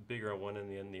 How it's bigger on one end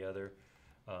than the other.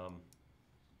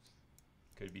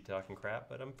 Could be talking crap,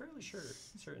 but I'm fairly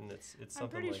certain it's something like that. I'm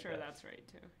pretty sure that's right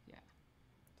too. Yeah.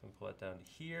 So I'm gonna pull that down to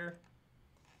here,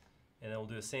 and then we'll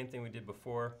do the same thing we did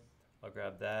before. I'll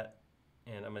grab that,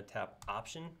 and I'm gonna tap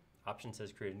Option. Option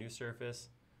says create a new surface.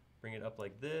 Bring it up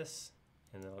like this,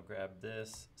 and then I'll grab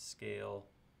this, scale,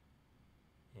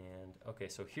 And okay,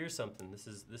 so here's something. This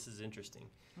is interesting.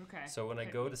 Okay. So when I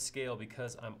go to scale,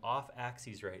 because I'm off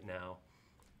axes right now,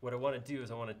 what I want to do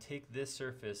is I want to take this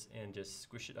surface and just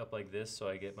squish it up like this so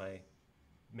I get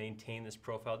maintain this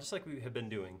profile just like we have been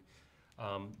doing.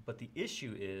 But the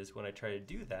issue is when I try to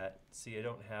do that, see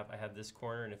I have this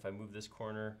corner, and if I move this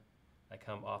corner, I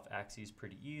come off axes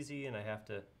pretty easy, and I have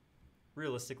to,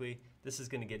 realistically, this is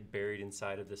going to get buried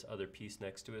inside of this other piece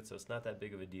next to it, so it's not that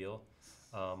big of a deal.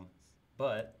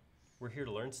 But we're here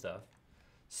to learn stuff.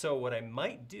 So what I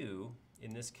might do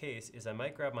in this case is I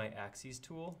might grab my axes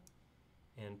tool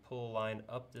and pull a line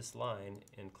up this line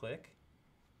and click.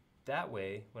 That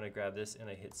way, when I grab this and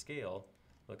I hit scale,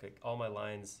 look, all my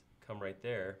lines come right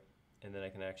there, and then I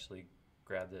can actually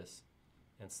grab this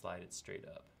and slide it straight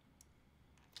up.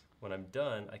 When I'm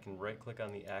done, I can right click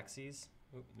on the axes.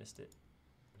 Oop, missed it.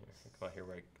 Here, come out here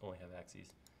where I only have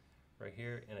axes. Right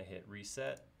here, and I hit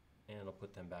reset, and I'll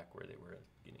put them back where they were at the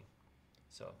beginning.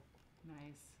 So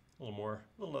nice.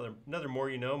 Another more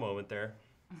you know moment there.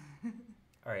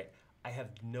 All right, I have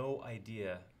no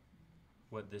idea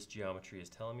what this geometry is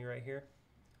telling me right here,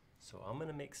 so I'm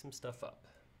gonna make some stuff up.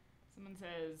 Someone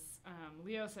says,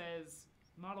 Leo says,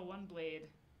 model one blade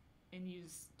and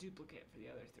use duplicate for the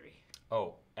other three.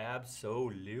 Oh,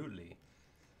 absolutely.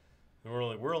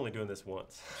 We're only doing this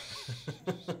once.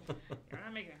 You're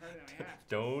not making it harder than we have to.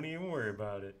 Don't even worry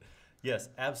about it. Yes,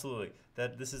 absolutely.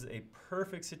 This is a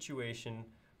perfect situation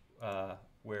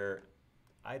where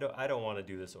I don't want to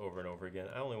do this over and over again.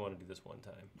 I only want to do this one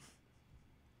time.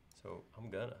 So I'm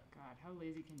gonna. God, how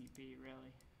lazy can you be,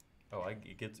 really? Oh,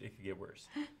 it could get worse.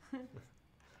 All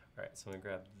right, so I'm gonna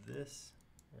grab this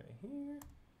right here.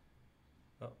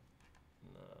 Oh,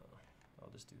 no, I'll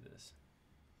just do this.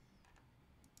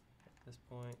 At this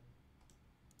point.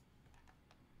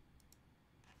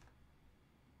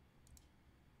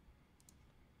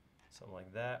 Something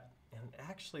like that. And it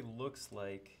actually looks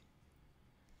like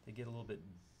they get a little bit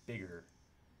bigger.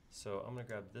 So I'm gonna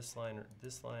grab this line, oh,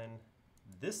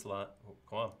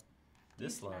 come on,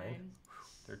 this line.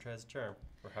 Third tries the charm,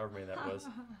 or however many that was.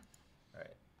 All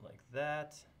right, like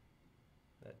that.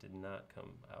 That did not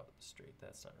come out straight.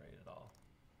 That's not right at all.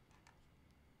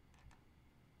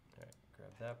 All right,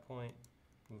 grab that point,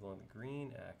 move along the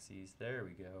green axes. There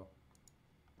we go.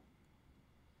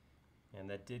 And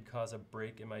that did cause a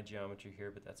break in my geometry here,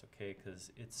 but that's okay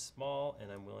because it's small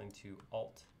and I'm willing to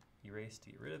Alt erase to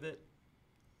get rid of it.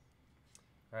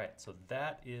 All right, so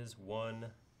that is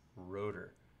one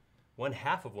rotor. One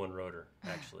half of one rotor,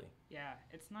 actually. Yeah,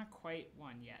 it's not quite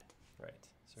one yet. Right,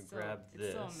 so grab this.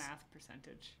 It's still a math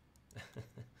percentage. I'm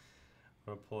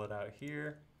gonna pull it out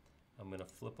here. I'm gonna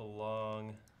flip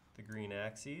along the green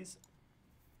axes.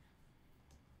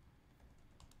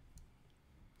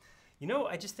 You know,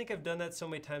 I just think I've done that so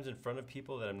many times in front of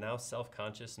people that I'm now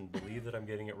self-conscious and believe that I'm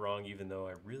getting it wrong, even though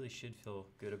I really should feel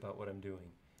good about what I'm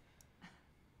doing.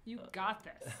 You got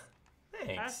this.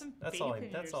 Thanks. That's all I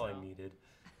needed.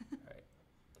 All right,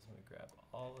 so I'm gonna grab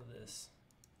all of this,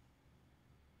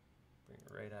 bring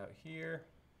it right out here.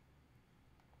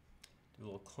 Do a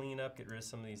little cleanup, get rid of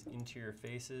some of these interior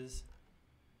faces.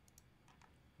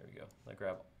 There we go. I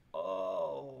grab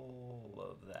all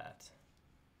of that.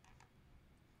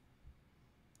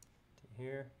 To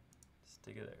here,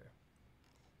 stick it there.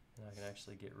 And I can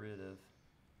actually get rid of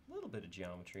a little bit of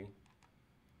geometry.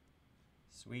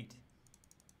 Sweet.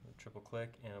 Triple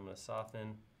click, and I'm going to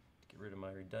soften to get rid of my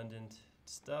redundant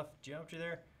stuff. Geometry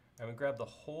there. I'm going to grab the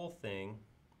whole thing.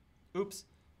 Oops.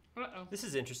 Uh-oh. This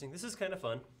is interesting. This is kind of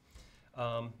fun.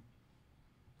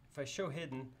 If I show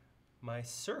hidden, my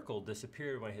circle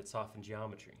disappeared when I hit soften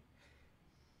geometry.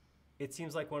 It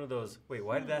seems like one of those, wait,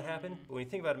 why did that happen? But when you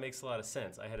think about it, it makes a lot of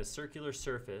sense. I had a circular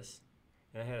surface,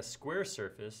 and I had a square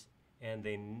surface, and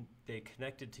they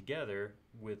connected together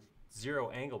with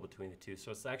zero angle between the two,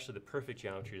 so it's actually the perfect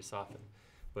geometry to soften.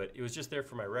 But it was just there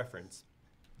for my reference.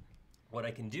 What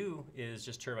I can do is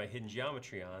just turn my hidden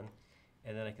geometry on,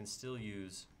 and then I can still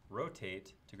use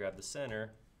rotate to grab the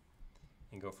center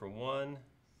and go from 1,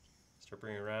 start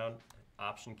bringing it around,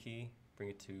 option key, bring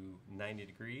it to 90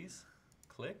 degrees,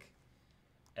 click,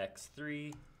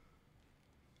 X3,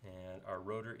 and our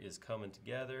rotor is coming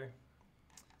together.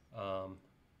 I'm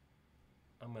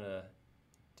gonna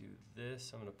do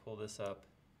this. I'm going to pull this up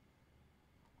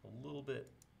a little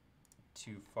bit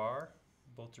too far,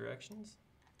 both directions.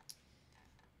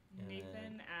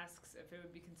 Nathan asks if it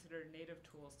would be considered native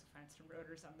tools to find some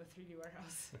rotors on the 3D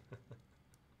warehouse.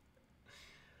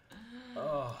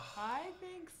 Oh. I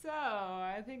think so.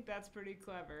 I think that's pretty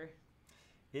clever.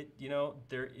 You know,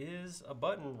 there is a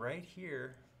button right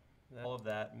here. All of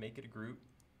that, make it a group.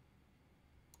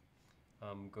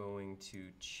 I'm going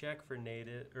to check for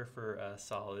native or for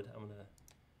solid. I'm gonna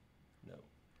no,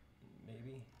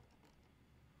 maybe.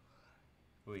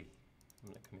 Wait, I'm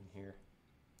gonna come in here.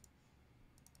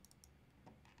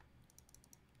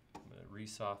 I'm gonna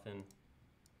re-soften.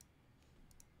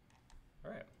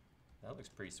 All right, that looks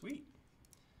pretty sweet.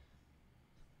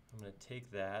 I'm gonna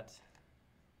take that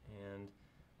and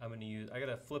I'm gonna use, I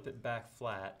gotta flip it back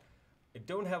flat. I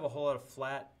don't have a whole lot of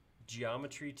flat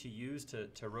geometry to use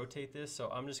to rotate this, so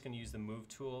I'm just gonna use the move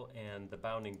tool and the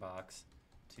bounding box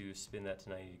to spin that to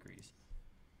 90 degrees.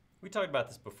 We talked about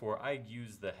this before. I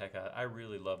use the heck out of it. I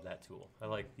really love that tool. I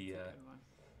like the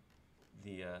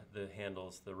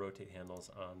handles, the rotate handles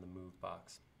on the move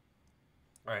box.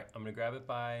 All right, I'm gonna grab it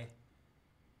by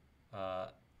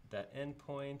that end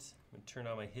point. I'm gonna turn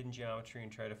on my hidden geometry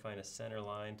and try to find a center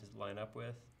line to line up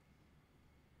with.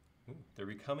 Ooh, they're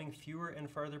becoming fewer and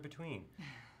farther between.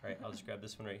 All right, I'll just grab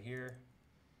this one right here.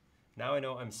 Now I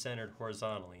know I'm centered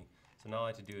horizontally, so now all I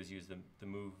have to do is use the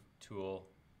move tool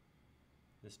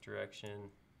this direction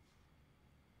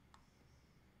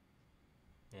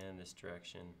and this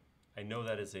direction. I know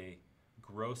that is a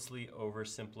grossly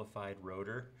oversimplified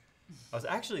rotor. I was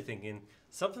actually thinking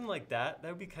something like that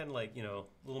would be kind of like, you know,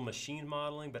 a little machine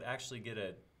modeling, but actually get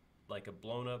a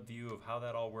blown up view of how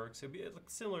that all works. It'd be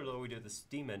similar to what we do with the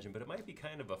steam engine, but it might be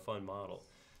kind of a fun model.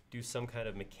 Do some kind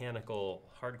of mechanical,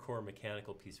 hardcore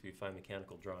mechanical piece where you find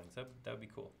mechanical drawings. That would be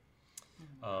cool.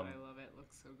 I love it. It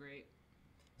looks so great.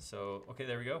 So, okay,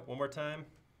 there we go. One more time.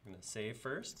 I'm gonna save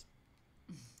first.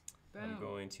 Boom. I'm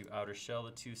going to outer shell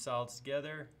the two solids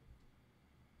together.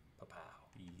 Pa-pow.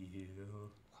 Yeah.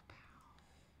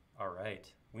 All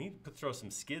right. We need to throw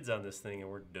some skids on this thing and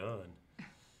we're done.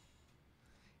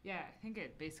 Yeah, I think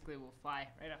it basically will fly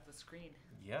right off the screen.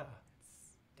 Yeah.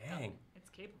 Dang.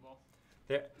 It's capable.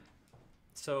 There.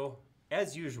 So,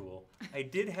 as usual, I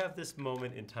did have this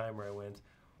moment in time where I went,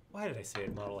 why did I say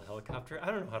I'd model a helicopter?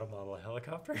 I don't know how to model a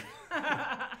helicopter.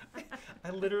 I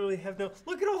literally have no,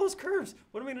 look at all those curves.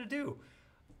 What am I gonna do?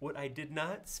 What I did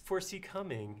not foresee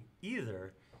coming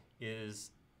either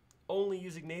is only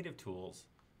using native tools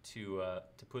to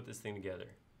put this thing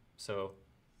together. So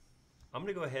I'm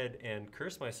gonna go ahead and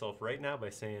curse myself right now by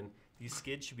saying these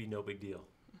skids should be no big deal.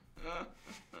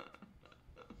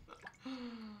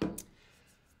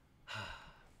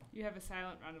 You have a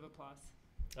silent round of applause.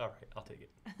 All right, I'll take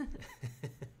it.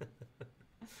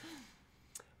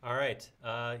 All right,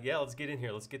 yeah, let's get in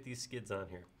here. Let's get these skids on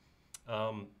here.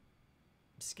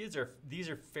 These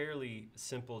are fairly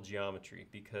simple geometry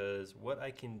because what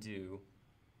I can do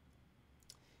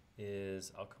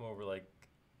is I'll come over like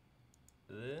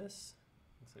this.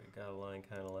 Looks like I got a line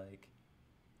kind of like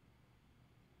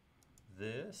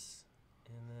this,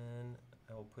 and then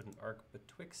I will put an arc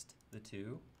betwixt the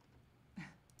two.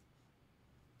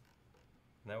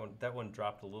 And that one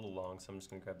dropped a little long, so I'm just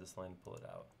gonna grab this line and pull it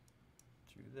out.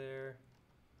 Through there.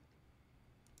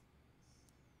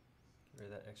 Get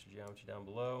rid of that extra geometry down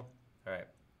below. All right,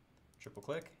 triple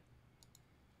click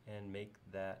and make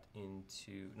that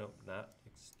into, nope,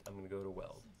 I'm gonna go to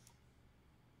Weld.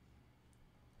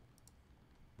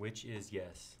 Which is,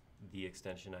 yes, the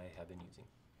extension I have been using.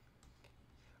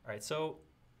 All right, so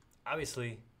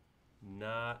obviously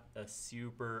not a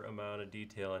super amount of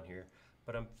detail on here,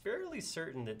 but I'm fairly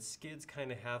certain that skids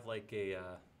kind of have like a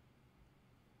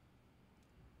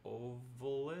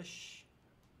ovalish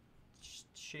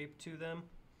shape to them.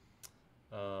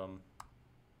 So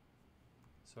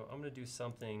I'm gonna do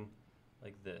something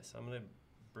like this. I'm gonna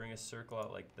bring a circle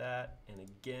out like that, and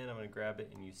again, I'm gonna grab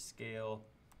it and use scale,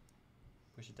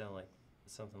 push it down like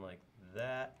something like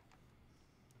that,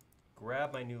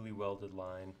 grab my newly welded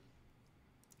line,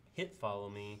 hit follow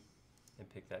me, and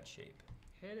pick that shape.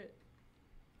 Hit it.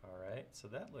 All right, so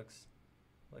that looks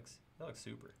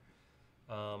super.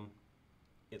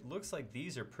 It looks like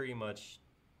these are pretty much,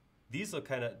 these look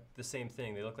kind of the same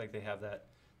thing. They look like they have that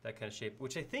kind of shape,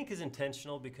 which I think is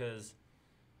intentional because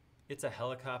it's a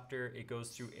helicopter. It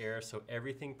goes through air, so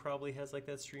everything probably has like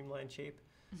that streamlined shape.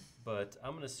 But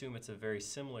I'm gonna assume it's a very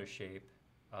similar shape.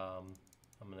 I'm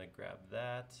gonna grab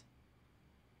that.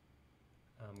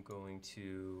 I'm going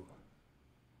to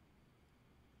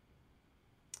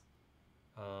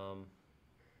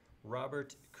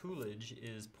Robert Coolidge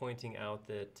is pointing out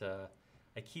that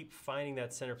I keep finding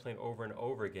that center plane over and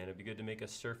over again. It'd be good to make a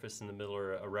surface in the middle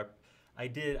or a rep. I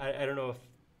don't know if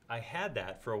I had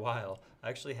that for a while. I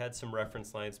actually had some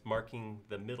reference lines marking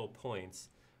the middle points.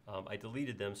 I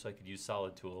deleted them so I could use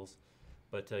solid tools.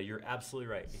 But you're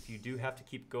absolutely right. If you do have to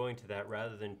keep going to that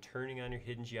rather than turning on your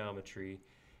hidden geometry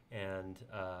and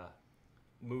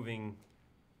moving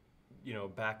you know,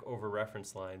 back over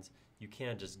reference lines, you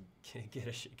can just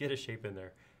get a shape in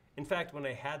there. In fact, when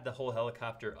I had the whole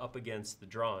helicopter up against the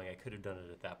drawing, I could have done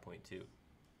it at that point too.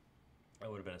 That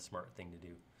would have been a smart thing to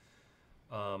do.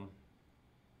 All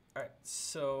right,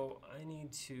 so I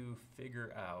need to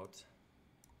figure out,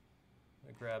 I'm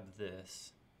gonna grab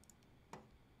this,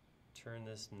 turn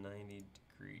this 90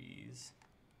 degrees.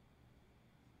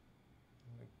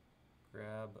 I'm gonna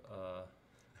grab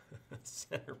a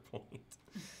center point.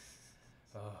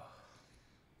 Oh.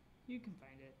 You can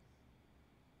find it.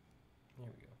 Here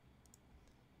we go.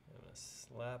 I'm gonna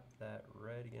slap that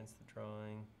right against the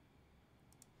drawing,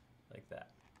 like that.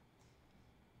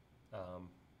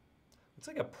 It's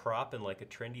like a prop in like a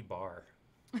trendy bar.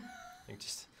 Like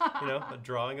just, you know, a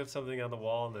drawing of something on the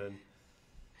wall, and then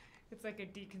it's like a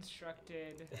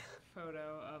deconstructed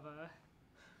photo of a.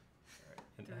 All right.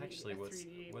 And actually,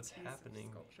 what's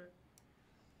happening?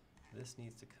 This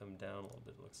needs to come down a little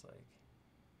bit. It looks like.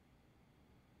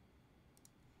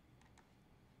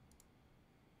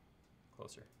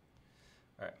 Closer.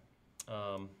 All right.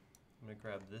 I'm gonna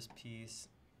grab this piece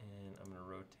and I'm gonna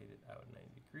rotate it out 90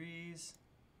 degrees.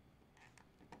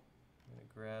 I'm gonna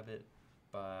grab it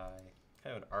by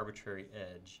kind of an arbitrary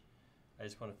edge. I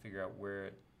just want to figure out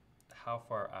how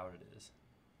far out it is.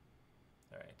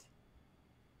 All right.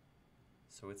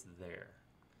 So it's there.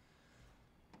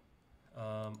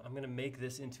 I'm gonna make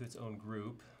this into its own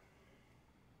group.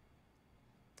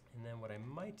 And then what I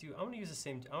might do, I want to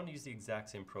use the exact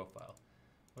same profile.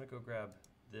 I'm gonna go grab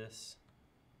this.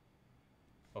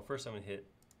 Well, first I'm gonna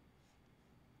hit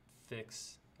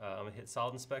fix. I'm gonna hit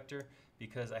solid inspector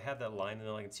because I have that line and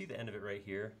then I can see the end of it right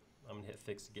here. I'm gonna hit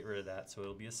fix to get rid of that, so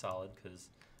it'll be a solid because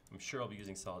I'm sure I'll be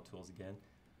using solid tools again.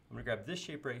 I'm gonna grab this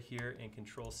shape right here and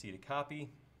Control C to copy,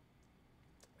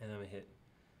 and I'm gonna hit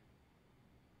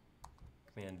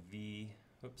Command V.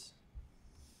 Oops.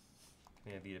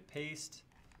 Command V to paste,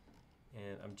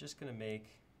 and I'm just gonna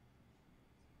make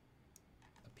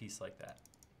a piece like that.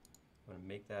 I'm gonna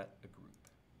make that a group.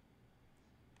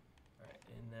 All right,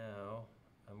 and now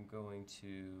I'm going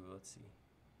to, let's see,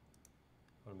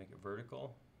 I want to make it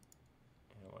vertical,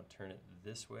 and I want to turn it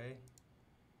this way,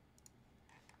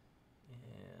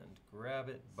 and grab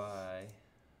it by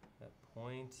that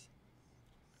point,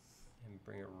 and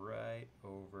bring it right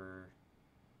over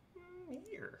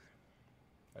here.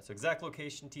 All right, so exact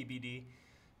location TBD,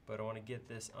 but I want to get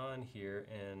this on here,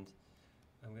 and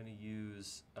I'm going to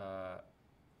use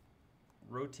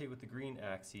rotate with the green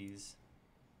axes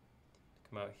to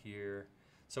come out here.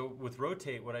 So with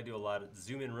rotate, what I do a lot is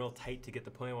zoom in real tight to get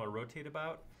the point I want to rotate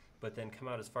about, but then come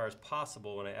out as far as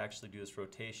possible when I actually do this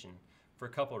rotation for a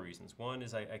couple of reasons. One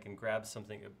is I can grab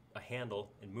something, a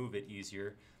handle, and move it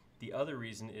easier. The other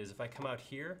reason is if I come out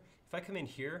here, if I come in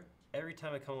here, every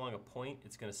time I come along a point,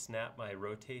 it's going to snap my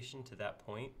rotation to that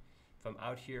point. If I'm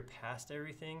out here past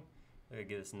everything, I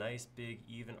get this nice big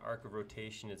even arc of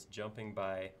rotation. It's jumping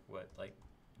by what, like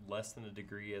less than a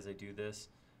degree as I do this.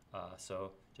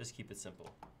 So just keep it simple.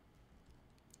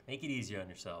 Make it easier on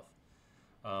yourself.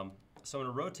 So I'm going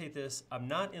to rotate this. I'm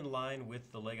not in line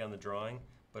with the leg on the drawing,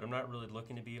 but I'm not really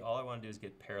looking to be. All I want to do is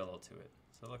get parallel to it.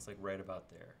 So it looks like right about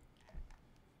there.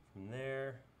 From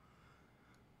there,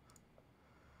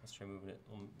 let's try moving it.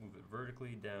 We'll move it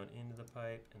vertically down into the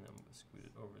pipe, and then we'll scoot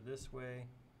it over this way.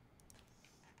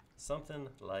 Something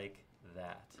like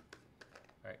that.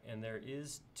 All right, and there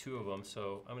is two of them,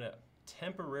 so I'm gonna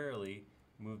temporarily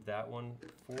move that one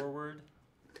forward,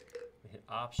 hit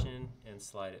Option, and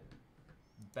slide it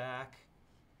back.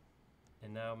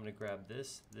 And now I'm gonna grab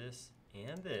this, this,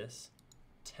 and this,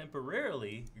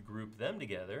 temporarily group them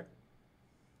together,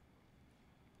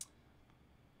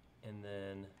 and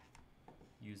then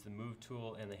use the move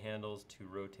tool and the handles to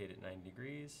rotate it 90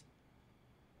 degrees.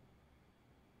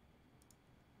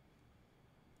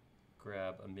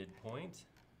 Grab a midpoint,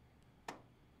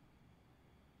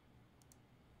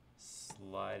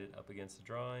 slide it up against the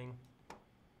drawing,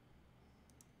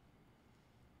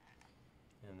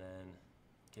 and then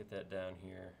get that down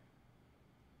here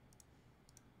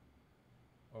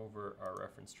over our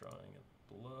reference drawing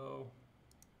below.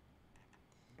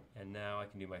 And now I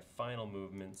can do my final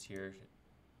movements here.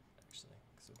 Actually,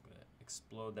 so I'm gonna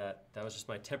explode that. That was just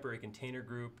my temporary container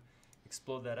group.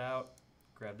 Explode that out,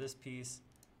 grab this piece,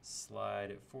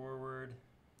 slide it forward,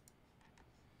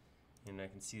 and I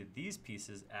can see that these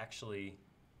pieces actually,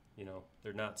 you know,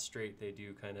 they're not straight. They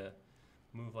do kind of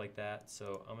move like that.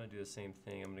 So I'm going to do the same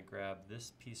thing. I'm going to grab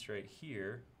this piece right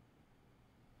here,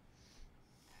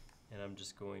 and I'm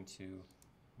just going to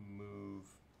move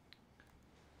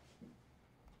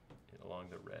it along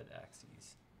the red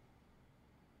axes.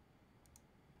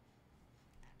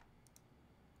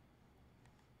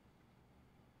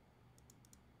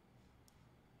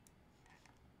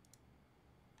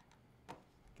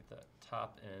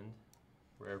 top end,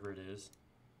 wherever it is,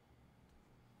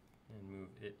 and move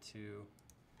it to,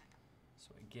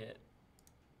 so I get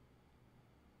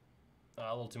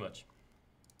a little too much.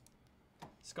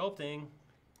 Sculpting.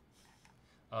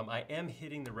 I am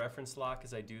hitting the reference lock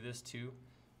as I do this too,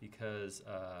 because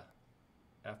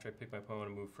after I pick my point I want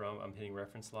to move from, I'm hitting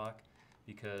reference lock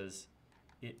because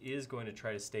it is going to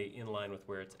try to stay in line with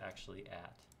where it's actually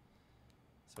at.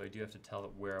 So I do have to tell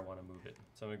it where I want to move it.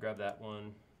 So I'm going to grab that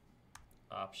one,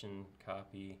 option,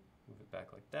 copy, move it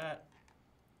back like that.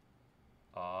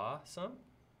 Awesome.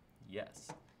 Yes.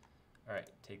 All right,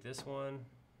 take this one.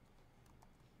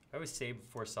 I always save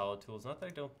before solid tools. Not that I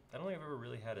don't think I've ever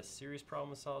really had a serious problem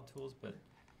with solid tools, but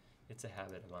it's a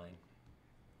habit of mine.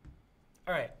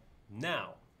 All right,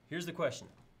 now, here's the question.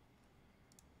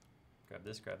 Grab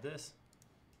this,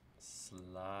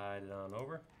 slide it on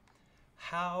over.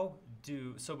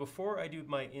 So before I do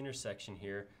my intersection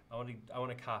here, I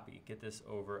want to copy, get this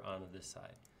over onto this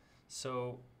side.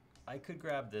 So I could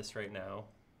grab this right now,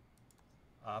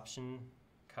 option,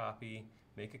 copy,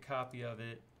 make a copy of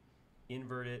it,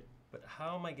 invert it, but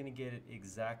how am I going to get it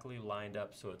exactly lined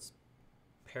up so it's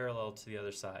parallel to the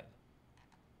other side?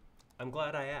 I'm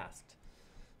glad I asked.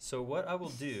 So what I will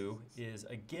do is,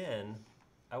 again,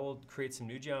 I will create some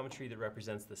new geometry that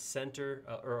represents the center,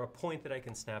 or a point that I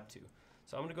can snap to.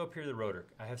 So I'm going to go up here to the rotor.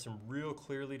 I have some real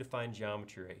clearly defined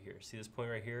geometry right here. See this point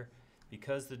right here?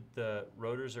 Because the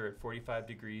rotors are at 45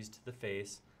 degrees to the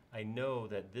face, I know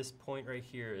that this point right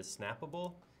here is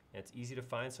snappable, and it's easy to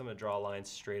find, so I'm going to draw a line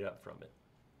straight up from it.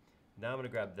 Now I'm going to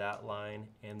grab that line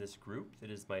and this group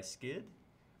that is my skid.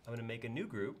 I'm going to make a new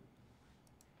group.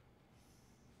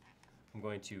 I'm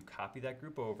going to copy that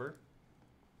group over.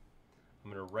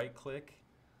 I'm going to right click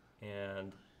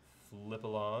and flip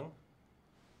along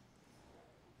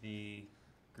the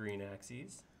green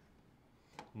axes.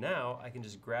 Now I can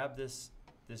just grab this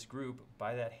group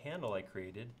by that handle I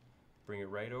created, bring it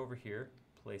right over here,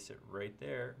 place it right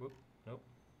there. Whoop, nope.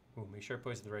 Ooh, make sure I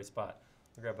place it in the right spot.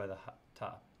 I'll grab by the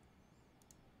top.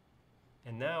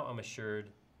 And now I'm assured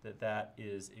that that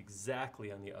is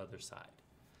exactly on the other side.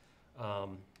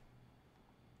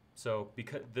 So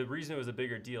because the reason it was a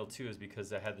bigger deal too is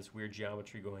because I had this weird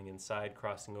geometry going inside,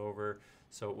 crossing over.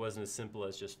 So it wasn't as simple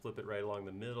as just flip it right along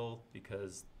the middle,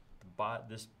 because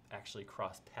this actually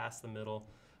crossed past the middle.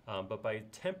 But by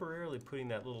temporarily putting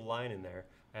that little line in there,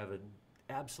 I have an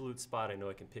absolute spot I know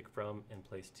I can pick from and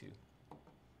place to.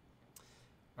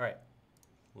 All right,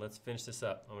 let's finish this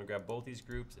up. I'm gonna grab both these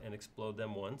groups and explode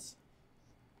them once.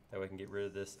 That way I can get rid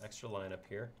of this extra line up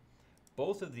here.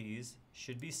 Both of these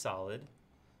should be solid.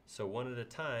 So one at a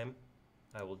time,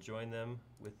 I will join them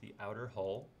with the outer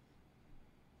hull.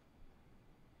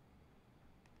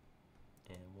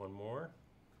 And one more.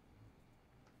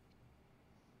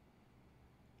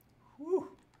 Whew.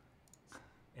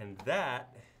 And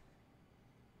that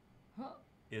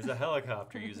is a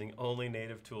helicopter using only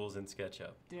native tools in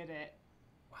SketchUp. Did it.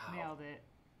 Wow. Nailed it.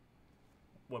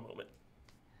 One moment.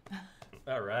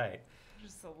 All right.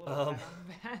 Just a little pat on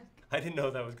the back. I didn't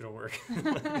know that was going to work.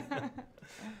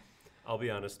 I'll be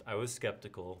honest, I was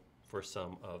skeptical for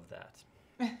some of that.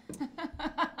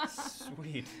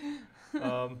 Sweet.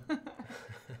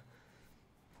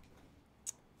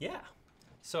 Yeah.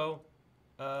 So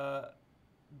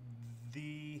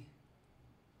we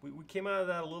came out of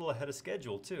that a little ahead of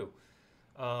schedule too.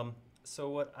 So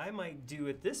what I might do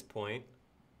at this point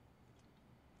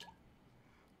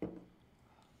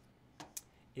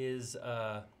is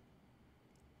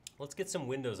let's get some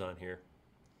windows on here.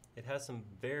 It has some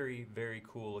very, very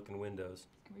cool looking windows.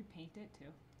 Can we paint it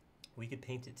too? We could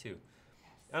paint it too.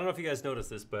 Yes. I don't know if you guys noticed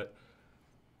this, but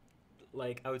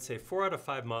like I would say 4 out of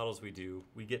 5 models we do,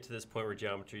 we get to this point where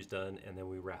geometry's done and then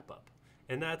we wrap up.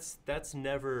 And that's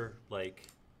never like,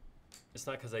 it's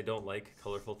not because I don't like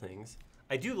colorful things.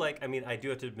 I do have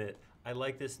to admit, I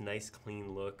like this nice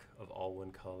clean look of all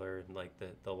one color and like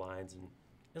the lines, and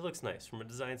it looks nice. From a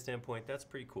design standpoint, that's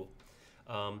pretty cool.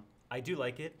 I do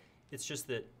like it. It's just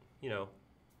that, you know,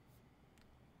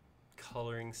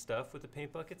 coloring stuff with the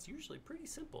paint bucket's usually pretty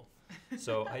simple.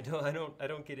 So I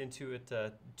don't get into it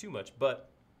too much, but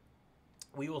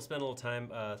we will spend a little time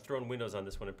throwing windows on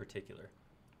this one in particular.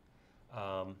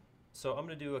 So I'm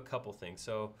gonna do a couple things.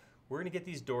 So we're gonna get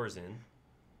these doors in.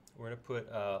 We're gonna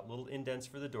put little indents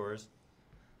for the doors.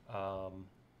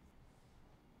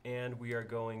 And we are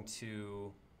going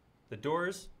to, the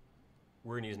doors,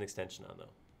 we're gonna use an extension on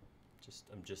though.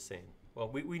 I'm just saying. Well,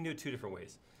 we knew 2 different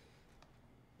ways.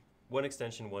 One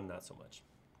extension, one not so much.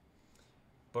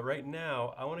 But right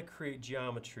now, I want to create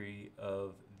geometry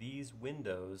of these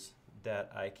windows that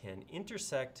I can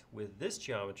intersect with this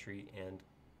geometry and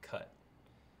cut.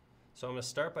 So I'm going to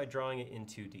start by drawing it in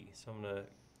 2D. So I'm going to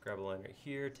grab a line right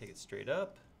here, take it straight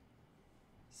up.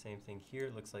 Same thing here.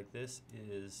 It looks like this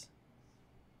is,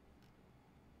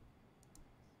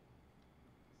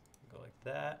 go like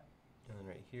that. And then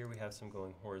right here we have some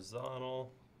going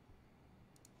horizontal.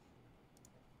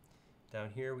 Down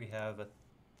here we have a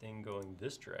thing going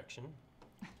this direction.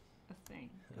 A thing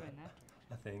going that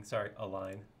direction. A thing, sorry, a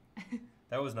line.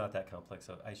 That was not that complex,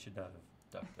 so I should not have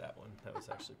ducked that one. That was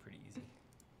actually pretty easy.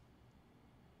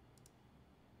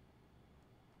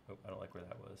 Oh, I don't like where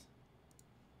that was.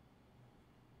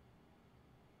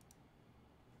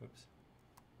 Oops.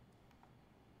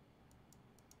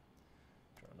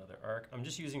 Draw another arc. I'm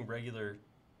just using regular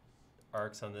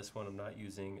arcs on this one. I'm not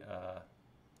using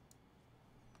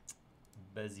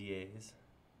Beziers.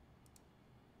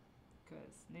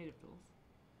 Because native tools.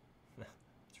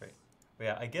 That's right. But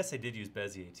yeah, I guess I did use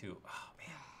Bezier too. Oh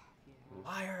man, Yeah.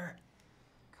 liar.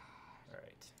 God. All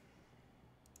right.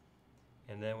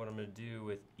 And then what I'm going to do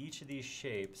with each of these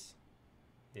shapes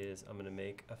is I'm going to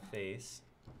make a face.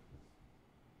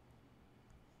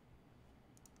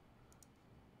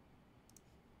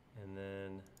 And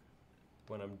then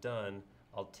when I'm done,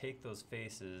 I'll take those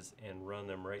faces and run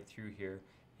them right through here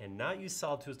and not use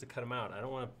solid tools to cut them out. I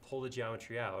don't want to pull the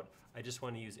geometry out. I just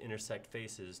want to use intersect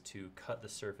faces to cut the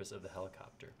surface of the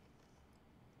helicopter.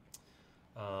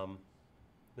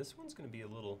 This one's going to be a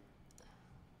little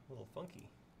funky.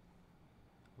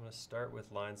 I'm going to start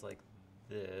with lines like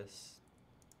this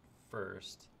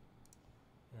first,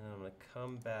 and then I'm going to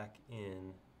come back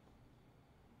in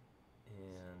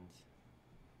and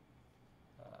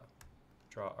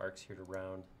draw arcs here to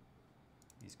round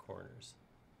these corners.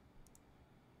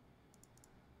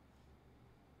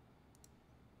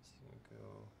 So I'm going to go.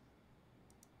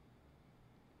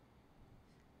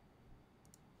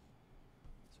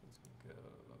 This one's going to go.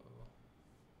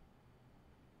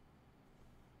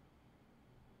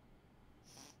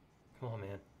 Come on,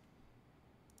 man.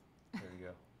 There we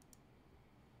go.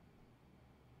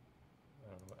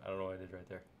 I don't know what I did right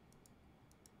there.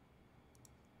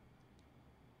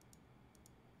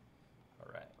 All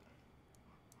right.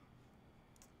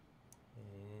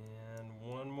 And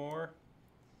one more.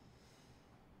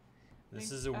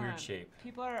 This is a weird shape.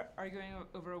 People are arguing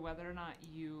over whether or not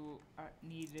you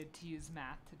needed to use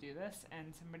math to do this,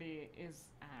 and somebody is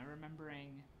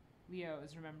remembering, Leo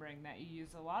is remembering that you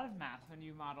used a lot of math when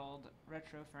you modeled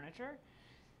retro furniture.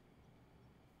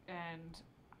 And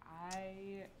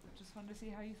I just wanted to see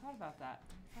how you thought about that.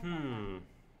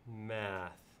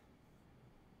 Math.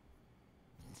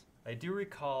 I do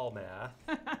recall math.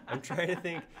 I'm trying to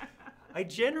think. I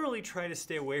generally try to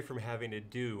stay away from having to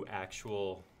do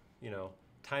actual,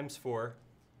 times 4,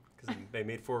 because they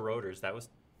made 4 rotors. That was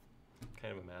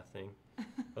kind of a math thing.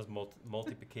 That was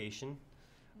multiplication.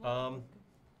 Yeah,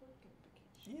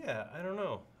 I don't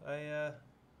know. Anyway,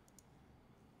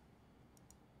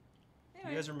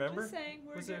 you guys remember? Just saying,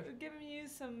 we're giving you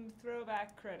some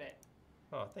throwback credit.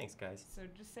 Oh, thanks, guys. So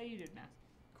just say you did math.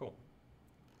 Cool.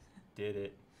 Did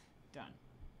it. Done.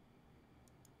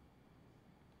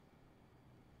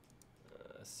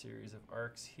 A series of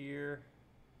arcs here.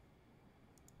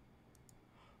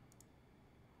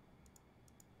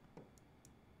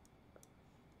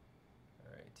 All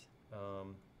right.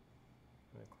 I'm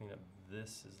going to clean up.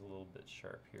 This is a little bit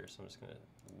sharp here, so I'm just going to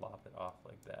lop it off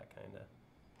like that, kind of.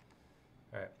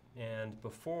 All right, and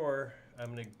before,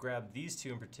 I'm going to grab these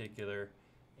two in particular,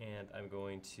 and I'm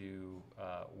going to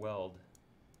weld.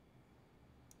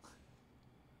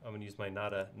 I'm going to use my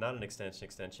not an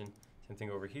extension. Same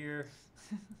thing over here.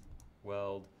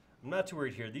 Weld. I'm not too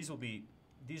worried here. These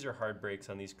are hard breaks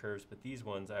on these curves, but these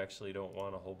ones I actually don't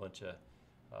want a whole bunch of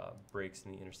breaks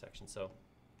in the intersection. So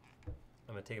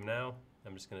I'm going to take them now.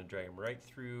 I'm just going to drag them right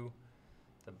through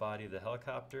the body of the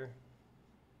helicopter.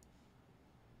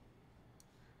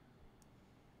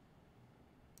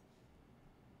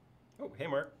 Oh, hey,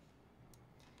 Mark.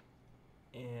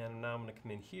 And now I'm going to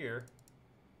come in here,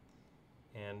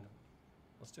 and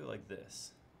let's do it like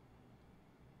this.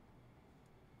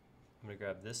 I'm going to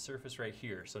grab this surface right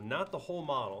here. So not the whole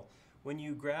model. When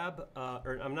you grab,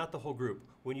 not the whole group.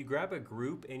 When you grab a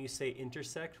group and you say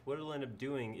intersect, what it'll end up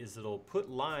doing is it'll put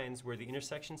lines where the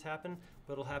intersections happen,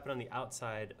 but it'll happen on the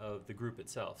outside of the group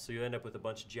itself. So you end up with a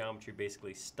bunch of geometry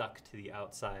basically stuck to the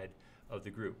outside of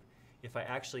the group. If I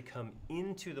actually come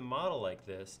into the model like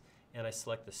this and I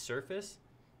select the surface,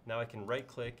 now I can right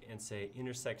click and say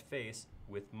intersect face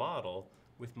with model.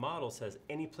 With model says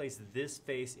any place this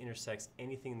face intersects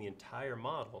anything in the entire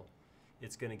model,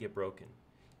 it's going to get broken.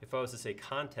 If I was to say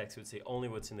context, it would say only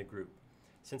what's in the group.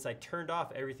 Since I turned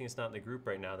off everything that's not in the group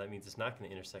right now, that means it's not going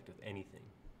to intersect with anything.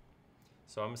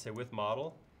 So I'm gonna say with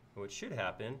model, and what should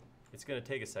happen, it's gonna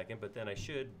take a second, but then I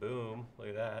should, boom, look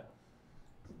at that.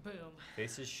 Boom.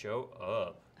 Faces show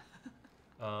up.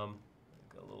 Got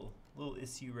a little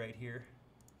issue right here.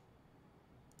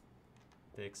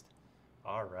 Fixed.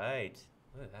 All right,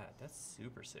 look at that, that's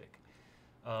super sick.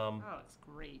 Oh, it's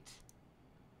great.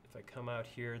 If I come out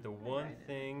here, the one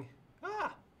thing,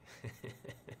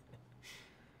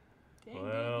 Dang,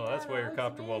 well, dude, that's yeah, why your that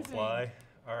copter looks won't amazing. fly.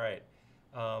 All right.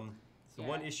 So Yeah.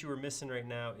 one issue we're missing right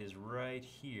now is right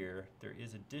here. There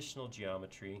is additional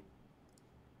geometry,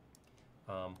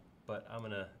 but I'm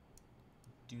gonna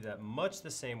do that much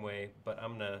the same way, but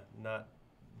I'm gonna not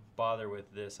bother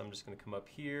with this. I'm just gonna come up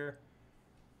here.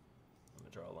 I'm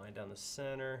gonna draw a line down the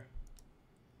center,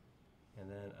 and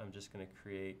then I'm just gonna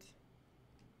create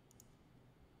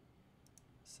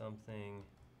something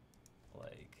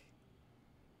like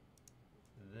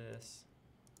this.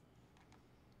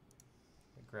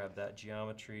 Grab that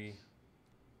geometry,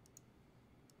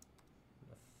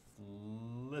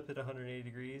 flip it 180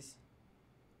 degrees.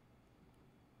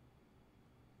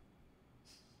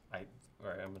 All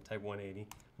right, I'm gonna type 180.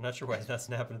 I'm not sure why it's not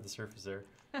snapping to the surface there.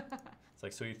 It's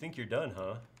like, so you think you're done, huh?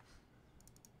 All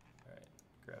right,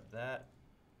 grab that,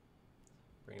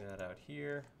 bring that out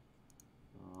here,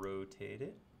 rotate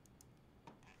it.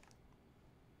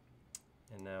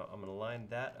 And now I'm gonna line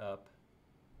that up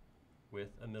with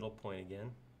a middle point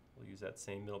again. We'll use that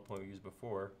same middle point we used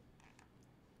before.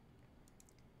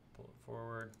 Pull it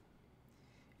forward.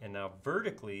 And now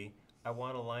vertically, I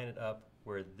want to line it up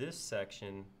where this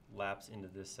section laps into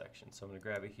this section. So I'm going to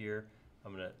grab it here.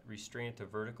 I'm going to restrain it to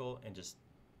vertical and just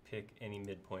pick any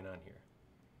midpoint on here.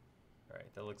 All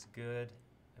right, that looks good.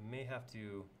 I may have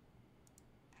to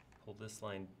pull this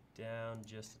line down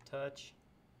just a touch.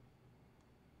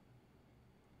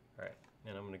 All right,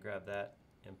 and I'm going to grab that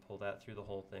and pull that through the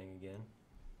whole thing again.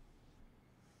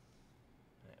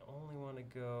 I only want to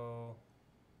go,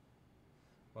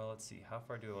 well, let's see, how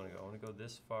far do I want to go? I want to go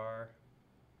this far.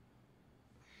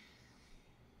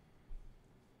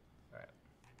 All right,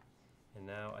 and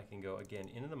now I can go again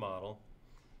into the model,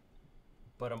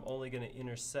 but I'm only going to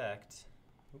intersect,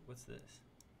 ooh, what's this?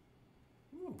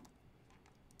 Ooh.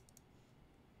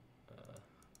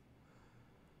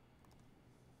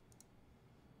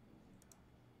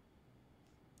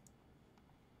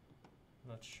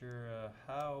 Not sure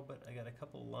how, but I got a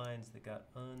couple lines that got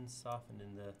unsoftened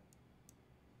in the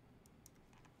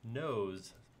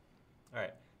nose. All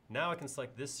right, now I can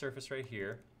select this surface right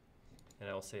here, and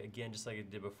I will say again, just like I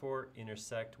did before,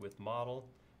 intersect with model.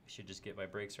 I should just get my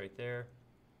breaks right there.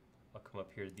 I'll come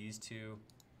up here to these two,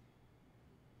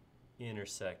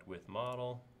 intersect with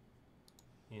model,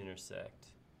 intersect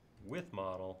with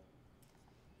model,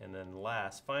 and then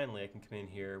last, finally, I can come in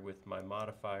here with my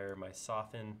modifier, my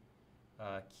soften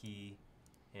key,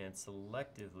 and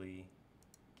selectively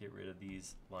get rid of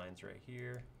these lines right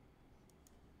here.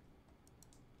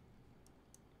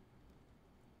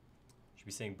 Should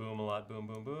be saying boom a lot. Boom,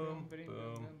 boom, boom, boom,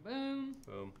 boom, boom,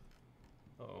 boom.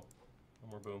 Uh-oh,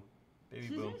 one more boom. Baby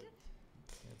boom.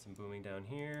 And some booming down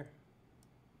here.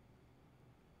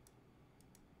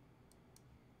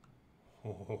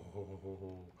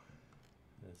 Oh,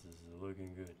 this is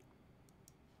looking good.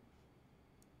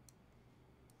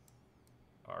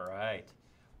 All right,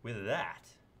 with that,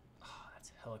 oh,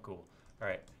 that's hella cool. All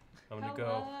right, I'm gonna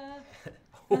go.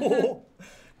 Oh,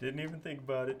 didn't even think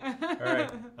about it. All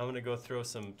right, I'm gonna go throw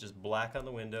some just black on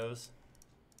the windows.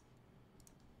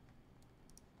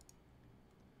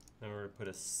 Then we're gonna put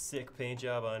a sick paint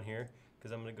job on here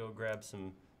because I'm gonna go grab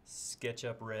some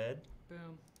SketchUp red.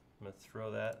 Boom. I'm gonna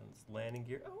throw that in this landing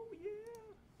gear. Oh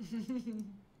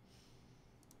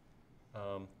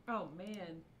yeah. Oh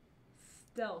man,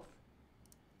 stealth.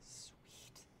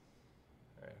 Sweet.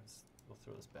 All right, we'll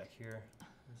throw this back here.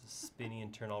 There's a spinny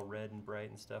and turn all red and bright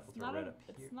and stuff. We'll throw red up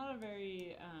here. It's not a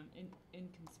very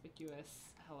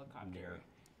inconspicuous helicopter.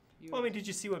 Well, I mean, did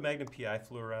you see what Magnum PI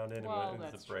flew around in? Well, and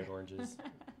that's the bright true. oranges.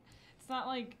 It's not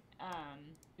like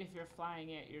if you're flying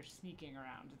it, you're sneaking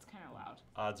around. It's kind of loud.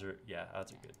 Odds are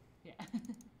good. Yeah.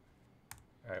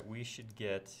 All right, we should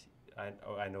get.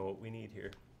 I know what we need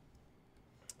here.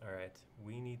 All right,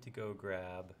 we need to go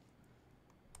grab.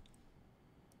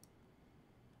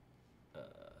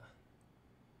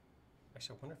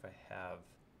 Actually, I wonder if I have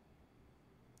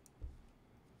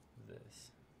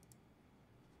this.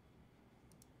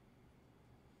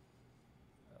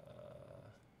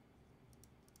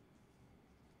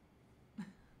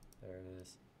 There it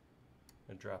is.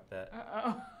 I'm gonna drop that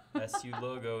SU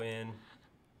logo in.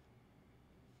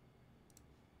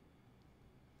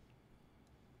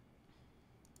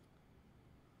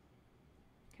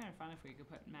 Kind of fun if we could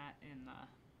put Matt in the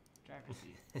driver's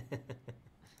seat.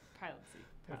 Pilot seat.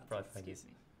 That's Pilot probably seat, fine. excuse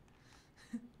me.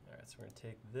 All right, so we're gonna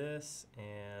take this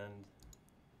and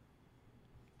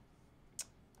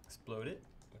explode it,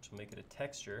 which will make it a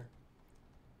texture.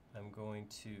 I'm going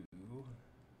to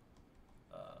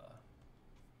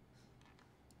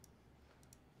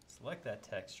select that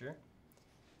texture.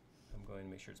 I'm going to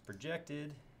make sure it's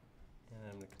projected, and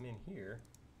I'm going to come in here,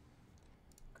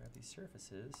 grab these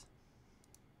surfaces.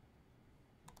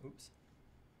 Oops.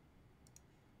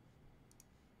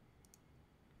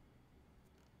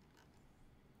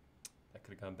 That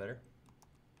could have gone better.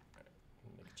 All right,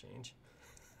 make a change.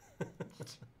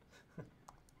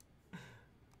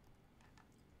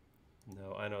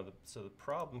 No, I know. So the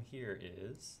problem here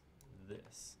is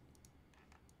this.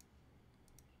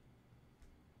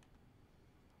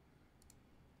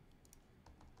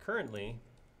 Currently,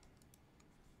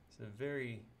 it's a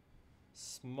very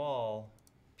small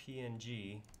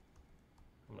PNG.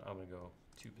 I'm gonna go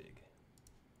too big.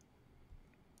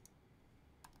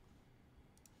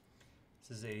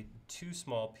 This is a too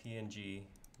small PNG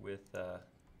with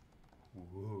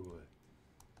whoa.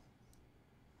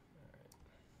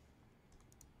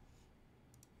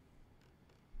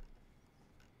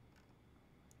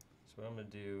 So what I'm going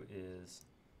to do is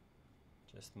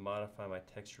just modify my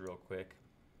texture real quick.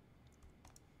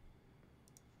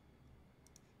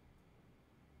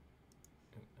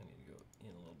 I need to go in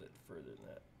a little bit further than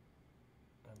that.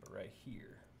 But right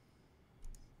here.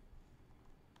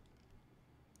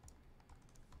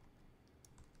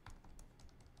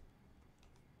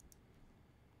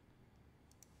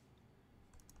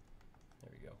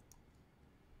 There we go.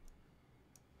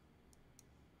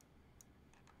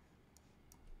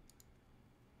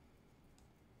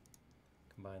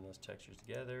 Combine those textures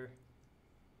together.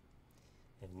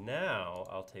 And now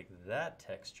I'll take that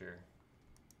texture,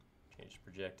 change to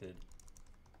projected,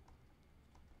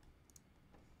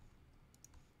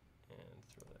 and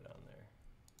throw that on there.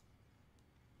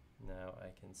 Now I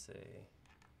can say,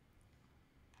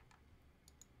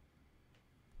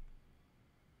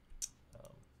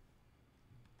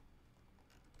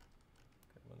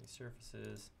 grab one of these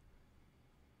surfaces.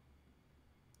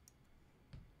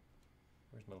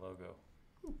 Where's my logo?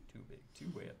 Ooh, too big, too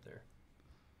way up there.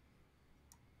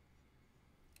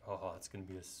 Oh, it's gonna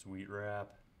be a sweet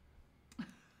wrap.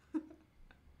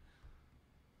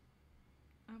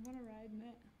 I want to ride in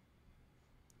it.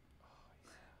 Oh,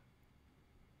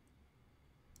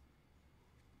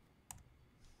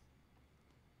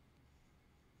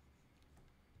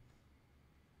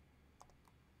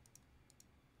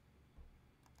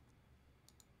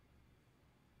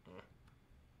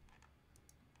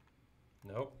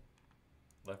 yeah. Nope.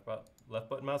 Left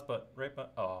button, mouse button, right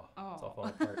button. Oh, it's all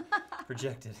falling apart.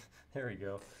 Projected. There we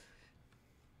go.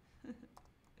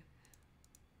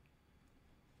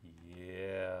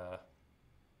 Yeah.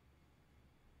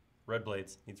 Red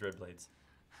blades. Needs red blades.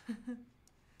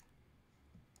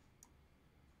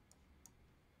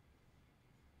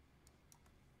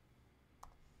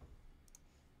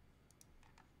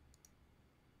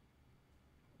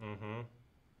 Mm-hmm.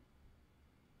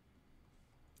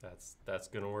 That's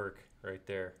gonna work right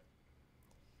there.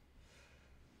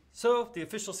 So the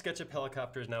official SketchUp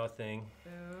helicopter is now a thing.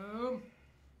 Boom.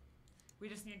 We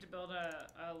just need to build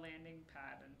a landing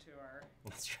pad into our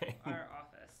That's right. our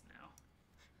office now.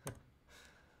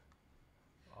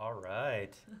 All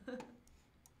right.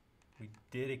 We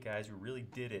did it, guys. We really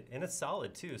did it, and it's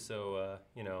solid too. So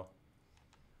you know,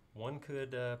 one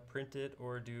could print it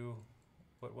or do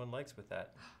what one likes with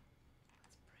that.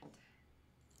 Let's print it.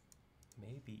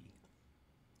 Maybe.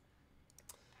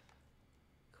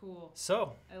 Cool.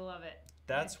 So I love it.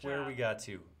 that's Nice where job. we got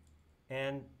to,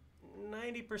 and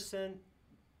 90%.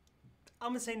 I'm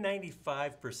gonna say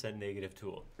 95% native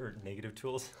tools.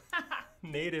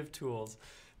 Native tools.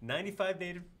 95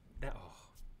 native. Oh,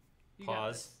 You got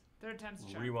pause. this. Third time's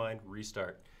a charm. Rewind.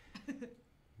 Restart.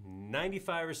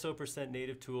 95 or so %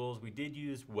 native tools. We did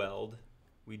use Weld.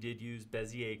 We did use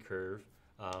Bezier Curve.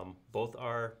 Both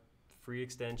are free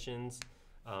extensions.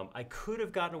 I could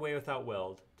have gotten away without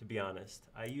Weld, to be honest.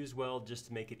 I used Weld just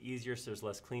to make it easier so there's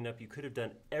less cleanup. You could have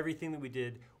done everything that we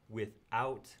did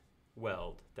without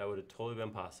Weld. That would have totally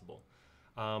been possible.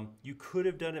 You could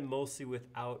have done it mostly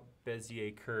without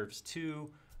Bezier Curves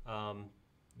too.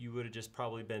 You would have just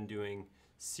probably been doing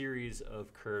series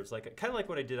of curves, like kind of like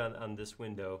what I did on this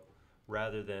window,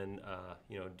 rather than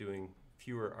you know, doing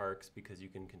fewer arcs because you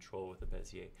can control with the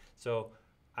Bezier. So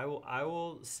I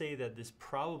will say that this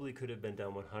probably could have been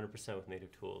done 100% with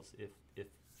native tools if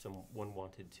someone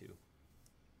wanted to.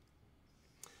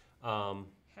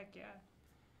 Heck yeah.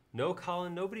 No,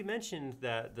 Colin, nobody mentioned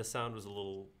that the sound was a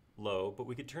little low, but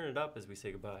we could turn it up as we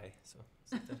say goodbye, so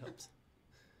see if that helps.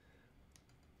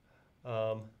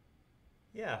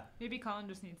 Yeah. Maybe Colin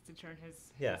just needs to turn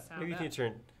his sound maybe you up. can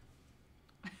turn.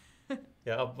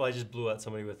 Yeah, I just blew out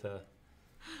somebody with a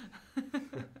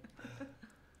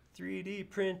 3D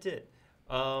print it.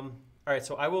 All right,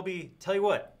 so I will be, tell you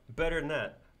what, better than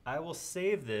that. I will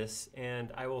save this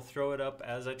and I will throw it up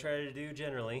as I try to do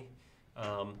generally.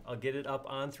 I'll get it up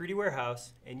on 3D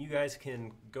Warehouse and you guys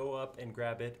can go up and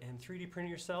grab it and 3D print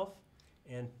it yourself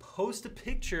and post a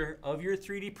picture of your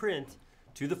 3D print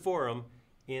to the forum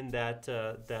in that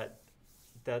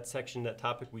section, that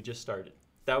topic we just started.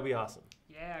 That would be awesome.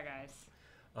 Yeah, guys.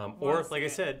 Or, like I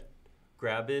said,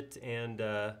 grab it and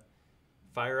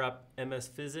fire up MS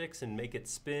Physics and make it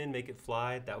spin, make it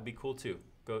fly. That would be cool too.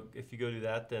 If you go do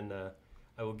that, then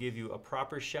I will give you a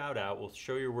proper shout out. We'll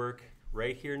show your work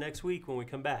right here next week when we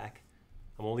come back.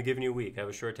 I'm only giving you a week. I have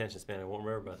a short attention span. I won't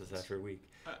remember about this after a week.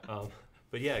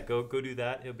 But yeah, go do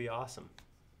that. It'll be awesome.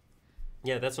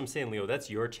 Yeah, that's what I'm saying, Leo.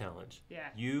 That's your challenge. Yeah.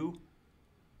 You,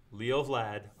 Leo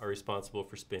Vlad, are responsible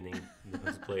for spinning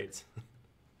those plates.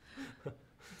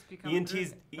 Ian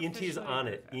T's on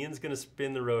it. Ian's going to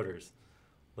spin the rotors.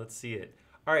 Let's see it.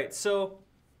 All right, so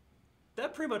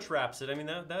that pretty much wraps it. I mean,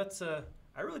 that's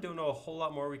I really don't know a whole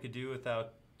lot more we could do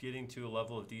without getting to a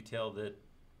level of detail that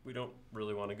we don't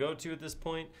really want to go to at this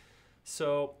point.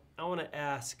 So I want to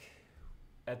ask,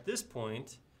 at this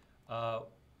point,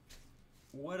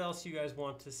 what else you guys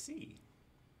want to see?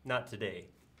 Not today,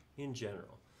 in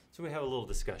general. So we have a little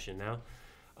discussion now.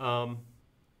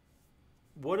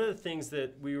 One of the things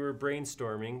that we were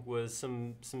brainstorming was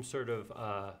some sort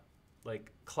of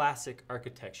like classic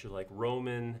architecture, like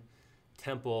Roman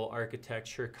temple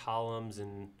architecture, columns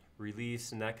and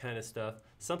reliefs and that kind of stuff.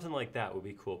 Something like that would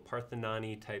be cool.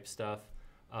 Parthenoni type stuff.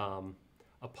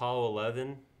 Apollo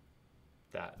 11,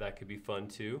 that could be fun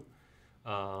too.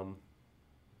 But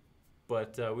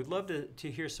we'd love to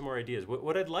hear some more ideas.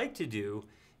 What I'd like to do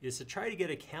is to try to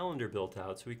get a calendar built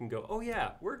out so we can go, oh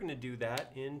yeah, we're going to do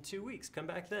that in 2 weeks. Come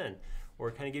back then. Or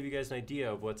kind of give you guys an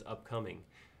idea of what's upcoming.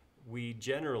 We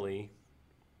generally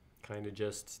kind of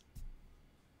just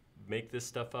make this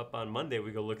stuff up on Monday. We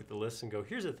go look at the list and go,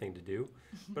 here's a thing to do.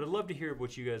 But I'd love to hear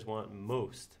what you guys want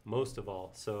most of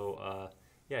all. So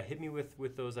yeah, hit me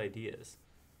with those ideas.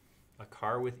 A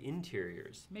car with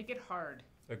interiors. Make it hard.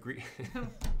 Agree.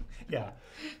 Yeah.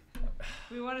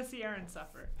 We want to see Aaron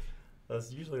suffer.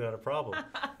 That's usually not a problem.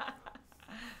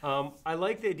 I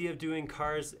like the idea of doing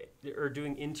cars or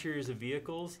doing interiors of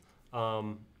vehicles,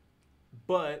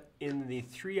 but in the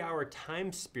 3-hour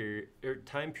time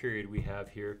period we have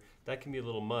here, that can be a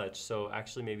little much. So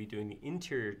actually maybe doing the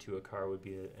interior to a car would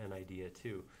be an idea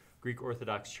too. Greek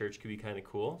Orthodox Church could be kind of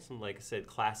cool. Some, like I said,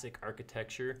 classic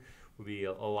architecture would be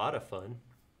a lot of fun.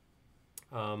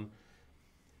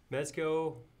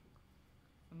 Mezco,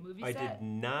 I did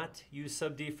not use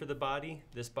sub D for the body.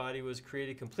 This body was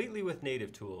created completely with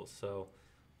native tools. So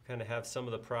kind of have some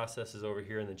of the processes over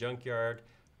here in the junkyard,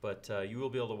 but you will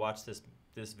be able to watch this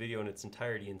video in its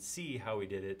entirety and see how we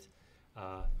did it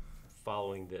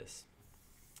following this.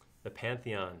 The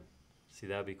Pantheon. See,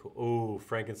 that'd be cool. Oh,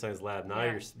 Frankenstein's Lab. Now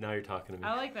you're talking to me.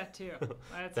 I like that too.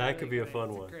 That's that could be a fun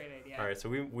one. That's a great idea. All right, so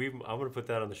I'm going to put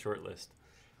that on the short list.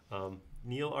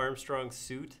 Neil Armstrong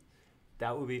suit.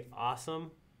 That would be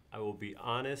awesome. I will be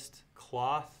honest,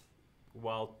 cloth,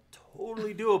 while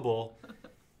totally doable,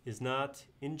 is not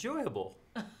enjoyable.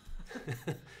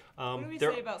 What do we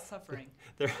say about suffering?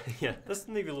 Yeah, that's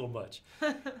maybe a little much.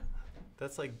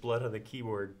 That's like blood on the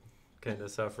keyboard kind of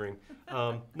suffering.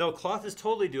 No, cloth is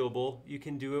totally doable. You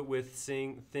can do it with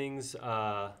things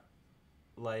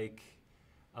like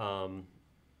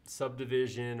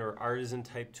subdivision or artisan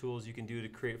type tools you can do to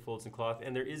create folds in cloth.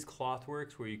 And there is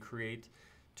Clothworks where you create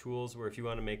tools where if you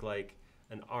want to make like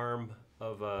an arm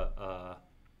of a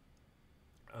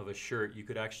shirt, you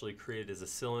could actually create it as a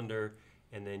cylinder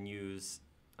and then use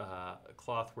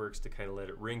Clothworks to kind of let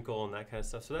it wrinkle and that kind of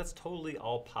stuff. So that's totally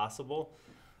all possible.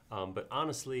 But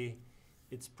honestly,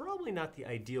 it's probably not the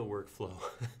ideal workflow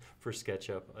for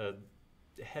SketchUp.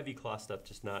 Heavy cloth stuff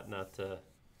just not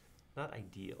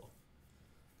ideal.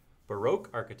 Baroque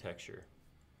architecture.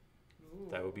 Ooh.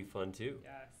 That would be fun too.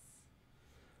 Yes.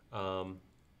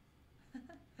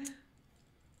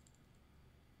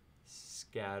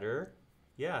 Scatter.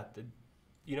 Yeah,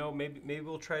 maybe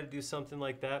we'll try to do something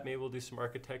like that. Maybe we'll do some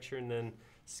architecture and then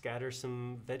scatter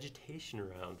some vegetation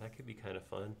around. That could be kind of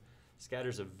fun.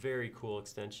 Scatter's a very cool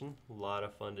extension. A lot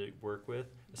of fun to work with,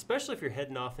 especially if you're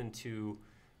heading off into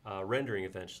rendering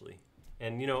eventually.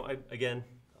 And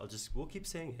we'll keep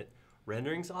saying it.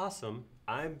 rendering's awesome.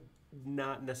 I'm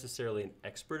not necessarily an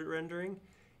expert at rendering,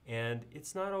 and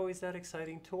it's not always that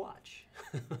exciting to watch.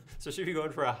 Especially if you're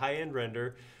going for a high-end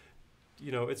render,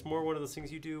 you know, it's more one of those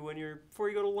things you do when before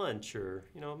you go to lunch, or,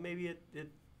 you know, maybe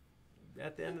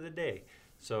at the end of the day.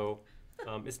 So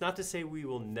it's not to say we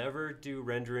will never do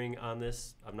rendering on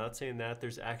this. I'm not saying that.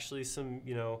 There's actually some,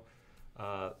 you know,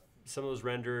 some of those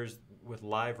renderers with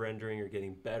live rendering are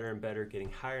getting better and better,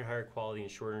 getting higher and higher quality in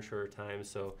shorter and shorter time.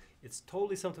 So it's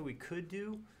totally something we could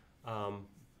do,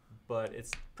 but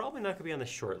it's probably not going to be on the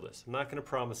short list. I'm not going to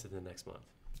promise it in the next month.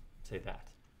 Say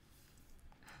that.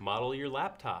 Model your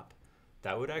laptop.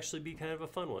 That would actually be kind of a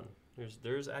fun one.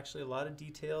 There's actually a lot of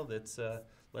detail that's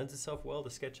lends itself well to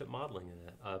SketchUp modeling in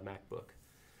a MacBook.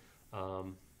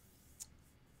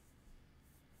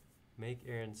 Make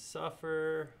Aaron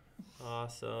suffer.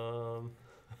 Awesome.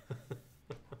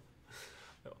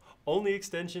 Only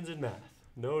extensions in math.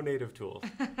 No native tools.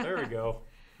 There we go.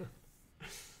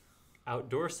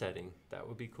 Outdoor setting. That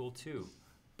would be cool too.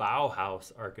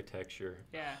 Bauhaus architecture.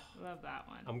 Yeah, love that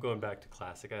one. I'm going back to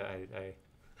classic. I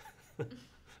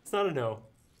it's not a no.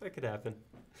 That could happen.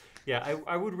 Yeah,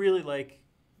 I would really like,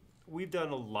 we've done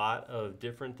a lot of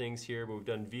different things here, but we've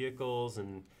done vehicles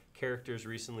and characters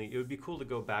recently. It would be cool to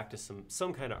go back to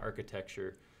some kind of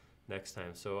architecture next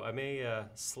time. So I may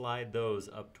slide those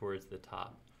up towards the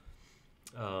top.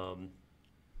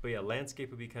 But yeah, landscape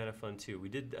would be kind of fun too. We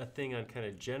did a thing on kind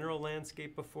of general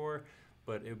landscape before,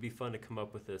 but it would be fun to come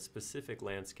up with a specific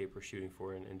landscape we're shooting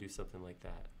for and do something like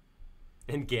that.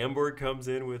 And Gamboard comes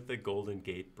in with the Golden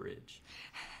Gate Bridge.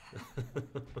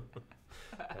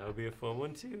 That would be a fun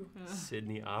one too.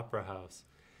 Sydney Opera House.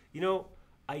 You know,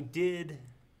 I did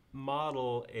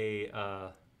model a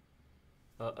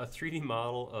 3D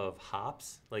model of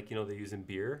hops, like, you know, they use in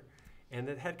beer, and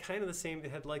it had kind of the same. It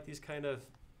had like these kind of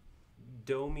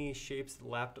domey shapes that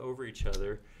lapped over each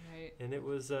other, Right. and it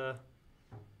was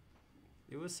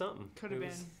something. Could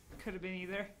have been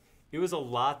either. It was a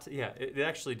lot. Yeah, it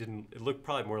actually didn't. It looked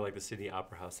probably more like the Sydney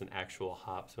Opera House than actual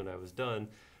hops when I was done.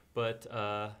 But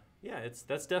yeah,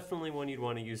 that's definitely one you'd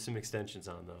want to use some extensions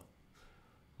on, though.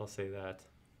 I'll say that.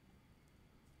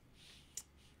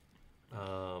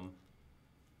 I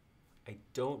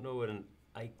don't know what an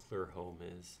Eichler home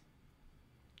is.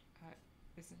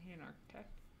 Isn't he an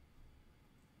architect?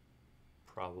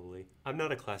 Probably. I'm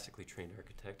not a classically trained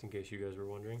architect, in case you guys were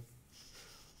wondering.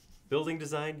 Building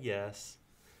design, yes.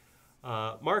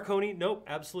 Marconi, nope,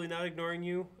 absolutely not ignoring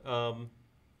you.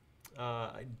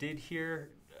 I did hear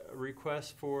a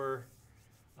request for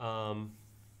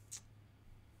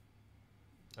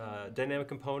dynamic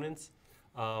components.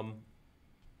 I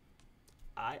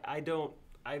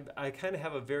kind of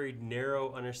have a very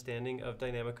narrow understanding of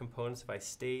dynamic components. If I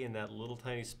stay in that little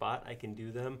tiny spot, I can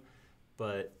do them,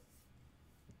 but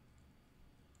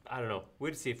I don't know.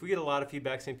 We'd see. If we get a lot of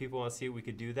feedback saying people want to see it, we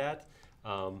could do that.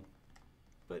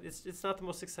 But it's not the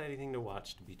most exciting thing to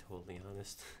watch, to be totally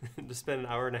honest. To spend an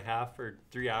hour and a half or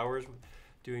 3 hours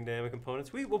doing dynamic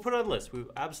components. We'll put it on the list. We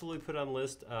absolutely put it on the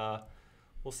list.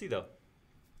 We'll see, though.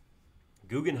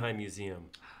 Guggenheim Museum.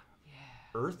 Yeah.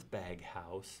 Earthbag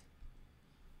House.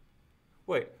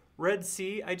 Wait, Red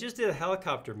Sea? I just did a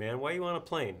helicopter, man. Why you want a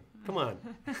plane? Come on.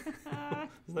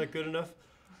 Isn't that good enough?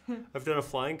 I've done a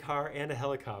flying car and a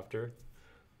helicopter.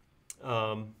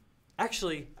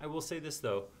 Actually, I will say this,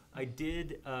 though. I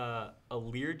did a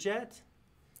Learjet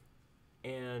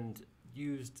and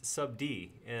used Sub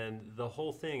D, and the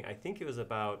whole thing, I think it was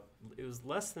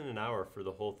less than an hour for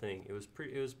the whole thing. It was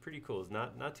pretty cool. It's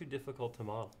not too difficult to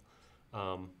model.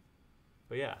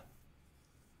 But yeah.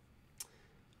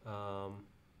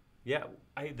 Yeah,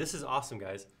 this is awesome,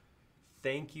 guys.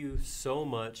 Thank you so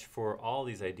much for all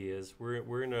these ideas. We're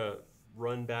gonna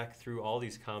run back through all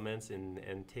these comments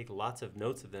and take lots of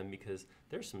notes of them, because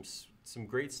there's some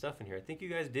great stuff in here. I think you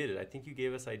guys did it. I think you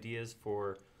gave us ideas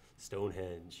for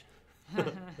Stonehenge.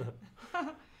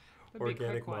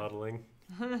 Organic modeling.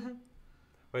 We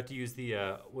have to use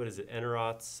the what is it?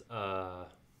 Enerot's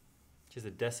just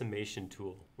a decimation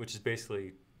tool, which is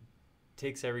basically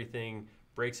takes everything,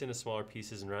 breaks into smaller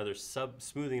pieces, and rather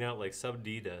smoothing out like Sub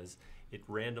D does, it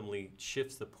randomly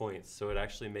shifts the points, so it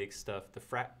actually makes stuff, the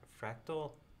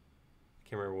fractal, I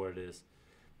can't remember what it is,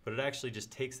 but it actually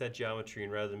just takes that geometry,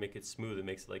 and rather than make it smooth, it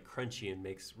makes it like crunchy and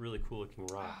makes really cool looking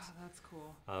rocks. Oh, that's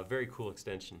cool. Very cool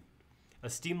extension. A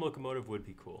steam locomotive would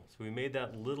be cool. So we made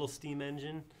that little steam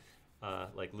engine,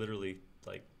 like literally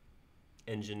like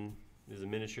engine is a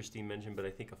miniature steam engine, but I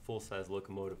think a full-size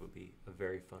locomotive would be a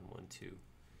very fun one too.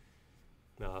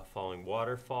 Falling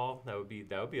waterfall, that would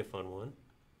be a fun one.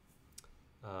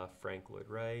 Frank Lloyd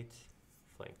Wright.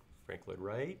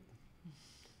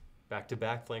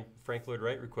 back-to-back Frank Lloyd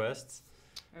Wright requests.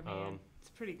 I mean, it's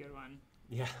a pretty good one.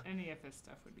 Yeah. Any of his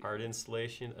stuff would be Art good.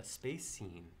 installation, a space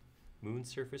scene. Moon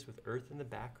surface with Earth in the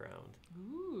background.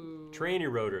 Ooh. Terrain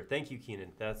eroder. Thank you,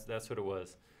 Keenan. That's what it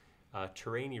was.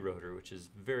 Terrain eroder, which is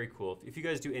very cool. If you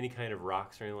guys do any kind of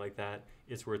rocks or anything like that,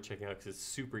 it's worth checking out because it's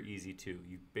super easy too.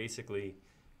 You basically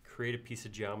create a piece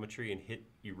of geometry and hit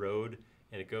erode,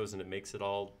 and it goes and it makes it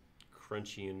all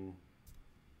crunchy and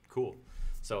cool.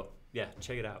 So yeah,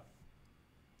 check it out.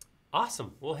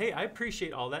 Awesome. Well, hey, I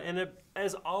appreciate all that, and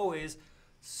as always,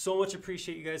 so much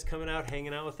appreciate you guys coming out,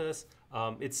 hanging out with us.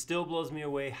 It still blows me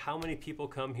away how many people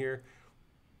come here,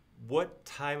 what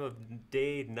time of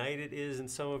day, night it is in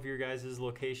some of your guys'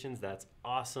 locations. That's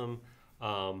awesome.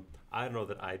 I don't know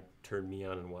that I'd turn me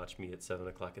on and watch me at 7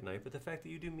 o'clock at night, but the fact that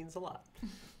you do means a lot.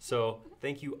 So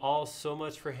thank you all so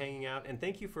much for hanging out, and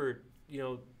thank you for,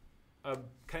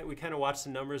 we kind of watch the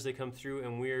numbers that come through,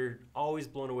 and we're always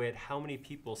blown away at how many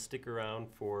people stick around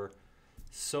for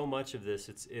so much of this.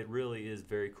 It really is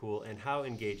very cool, and how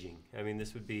engaging. I mean,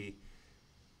 this would be,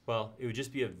 well, it would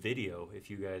just be a video if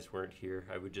you guys weren't here.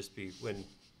 I would just be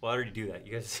I already do that.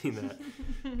 You guys have seen that.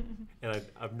 And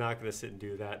I'm not going to sit and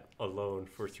do that alone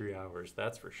for 3 hours.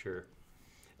 That's for sure.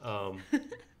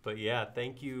 But yeah,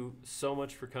 thank you so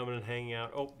much for coming and hanging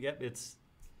out. Oh, yep, it's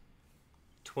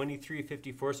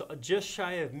 23:54, so just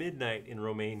shy of midnight in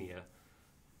Romania.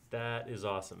 That is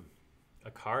awesome.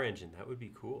 A car engine, that would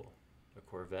be cool. A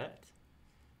Corvette.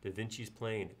 Da Vinci's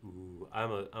plane. Ooh,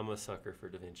 I'm a sucker for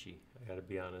Da Vinci. I gotta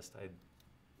be honest.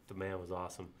 The man was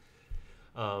awesome.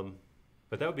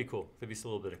 But that would be cool. There'd be a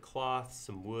little bit of cloth,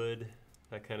 some wood,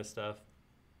 that kind of stuff.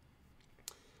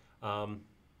 All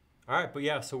right, but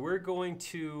yeah, so we're going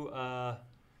to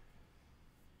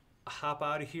hop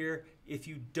out of here. If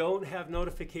you don't have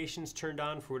notifications turned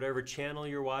on for whatever channel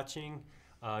you're watching,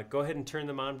 go ahead and turn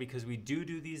them on, because we do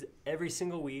these every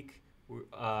single week.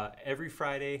 Every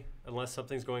Friday, unless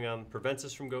something's going on prevents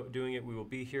us from doing it, we will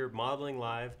be here modeling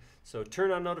live. So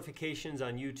turn on notifications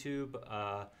on YouTube,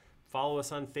 follow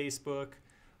us on Facebook,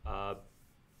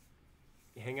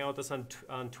 hang out with us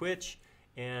on Twitch,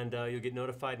 and you'll get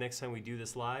notified next time we do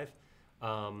this live.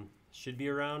 Should be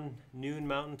around noon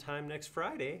Mountain Time next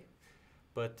Friday.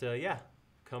 But yeah,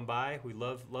 come by. We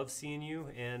love seeing you,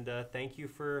 and thank you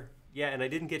for, yeah, and I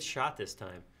didn't get shot this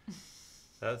time.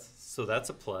 That's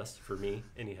a plus for me,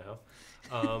 anyhow.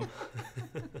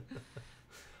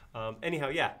 Anyhow,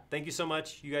 yeah, thank you so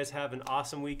much. You guys have an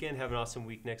awesome weekend. Have an awesome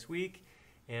week next week,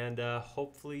 and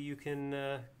hopefully you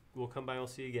can. We'll come by and we'll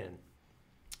see you again.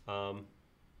 All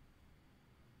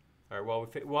right.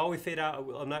 While we fade out,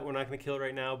 we're not going to kill it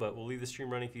right now, but we'll leave the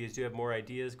stream running. If you guys do have more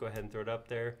ideas, go ahead and throw it up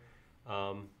there.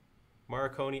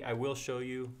 Maraconi, I will show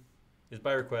you, is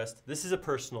by request. This is a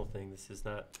personal thing. This is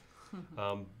not.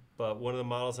 But one of the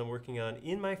models I'm working on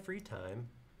in my free time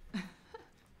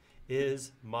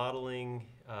is modeling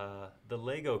the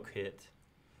Lego kit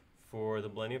for the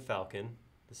Millennium Falcon.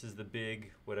 This is the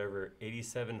big,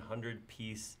 8,700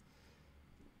 piece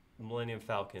Millennium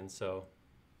Falcon. So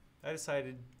I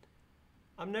decided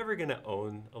I'm never going to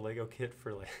own a Lego kit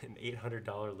for like an $800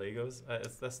 Legos.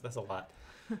 That's a lot.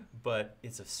 But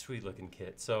it's a sweet looking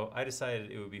kit. So I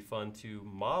decided it would be fun to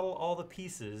model all the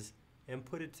pieces and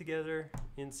put it together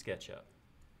in SketchUp.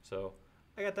 So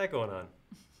I got that going on.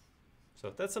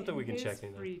 So that's something we can check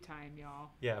in. Free time, y'all.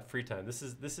 Yeah, free time. This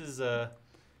is I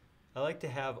like to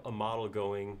have a model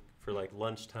going for like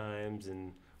lunch times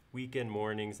and weekend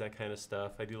mornings, that kind of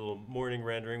stuff. I do a little morning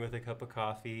rendering with a cup of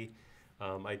coffee.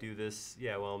 I do this,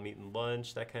 yeah, while I'm eating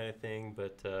lunch, that kind of thing.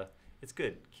 But it's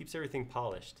good. Keeps everything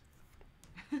polished.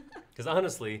 Because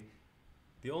honestly,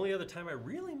 the only other time I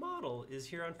really model is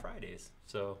here on Fridays.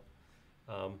 So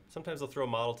sometimes I'll throw a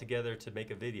model together to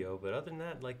make a video, but other than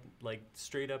that, like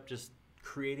straight up just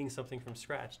creating something from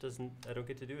scratch, I don't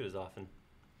get to do it as often.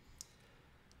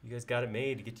 You guys got it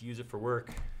made, you get to use it for work.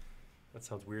 That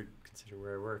sounds weird considering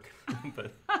where I work,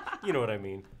 but you know what I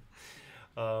mean.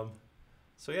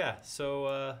 So yeah,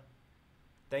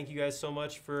 thank you guys so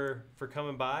much for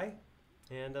coming by,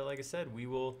 and like I said,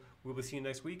 we'll see you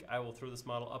next week. I will throw this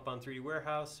model up on 3D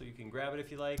Warehouse so you can grab it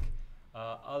if you like.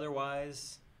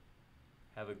 Otherwise,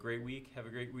 have a great week, have a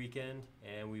great weekend,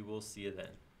 and we will see you then.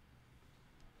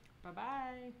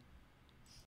 Bye-bye.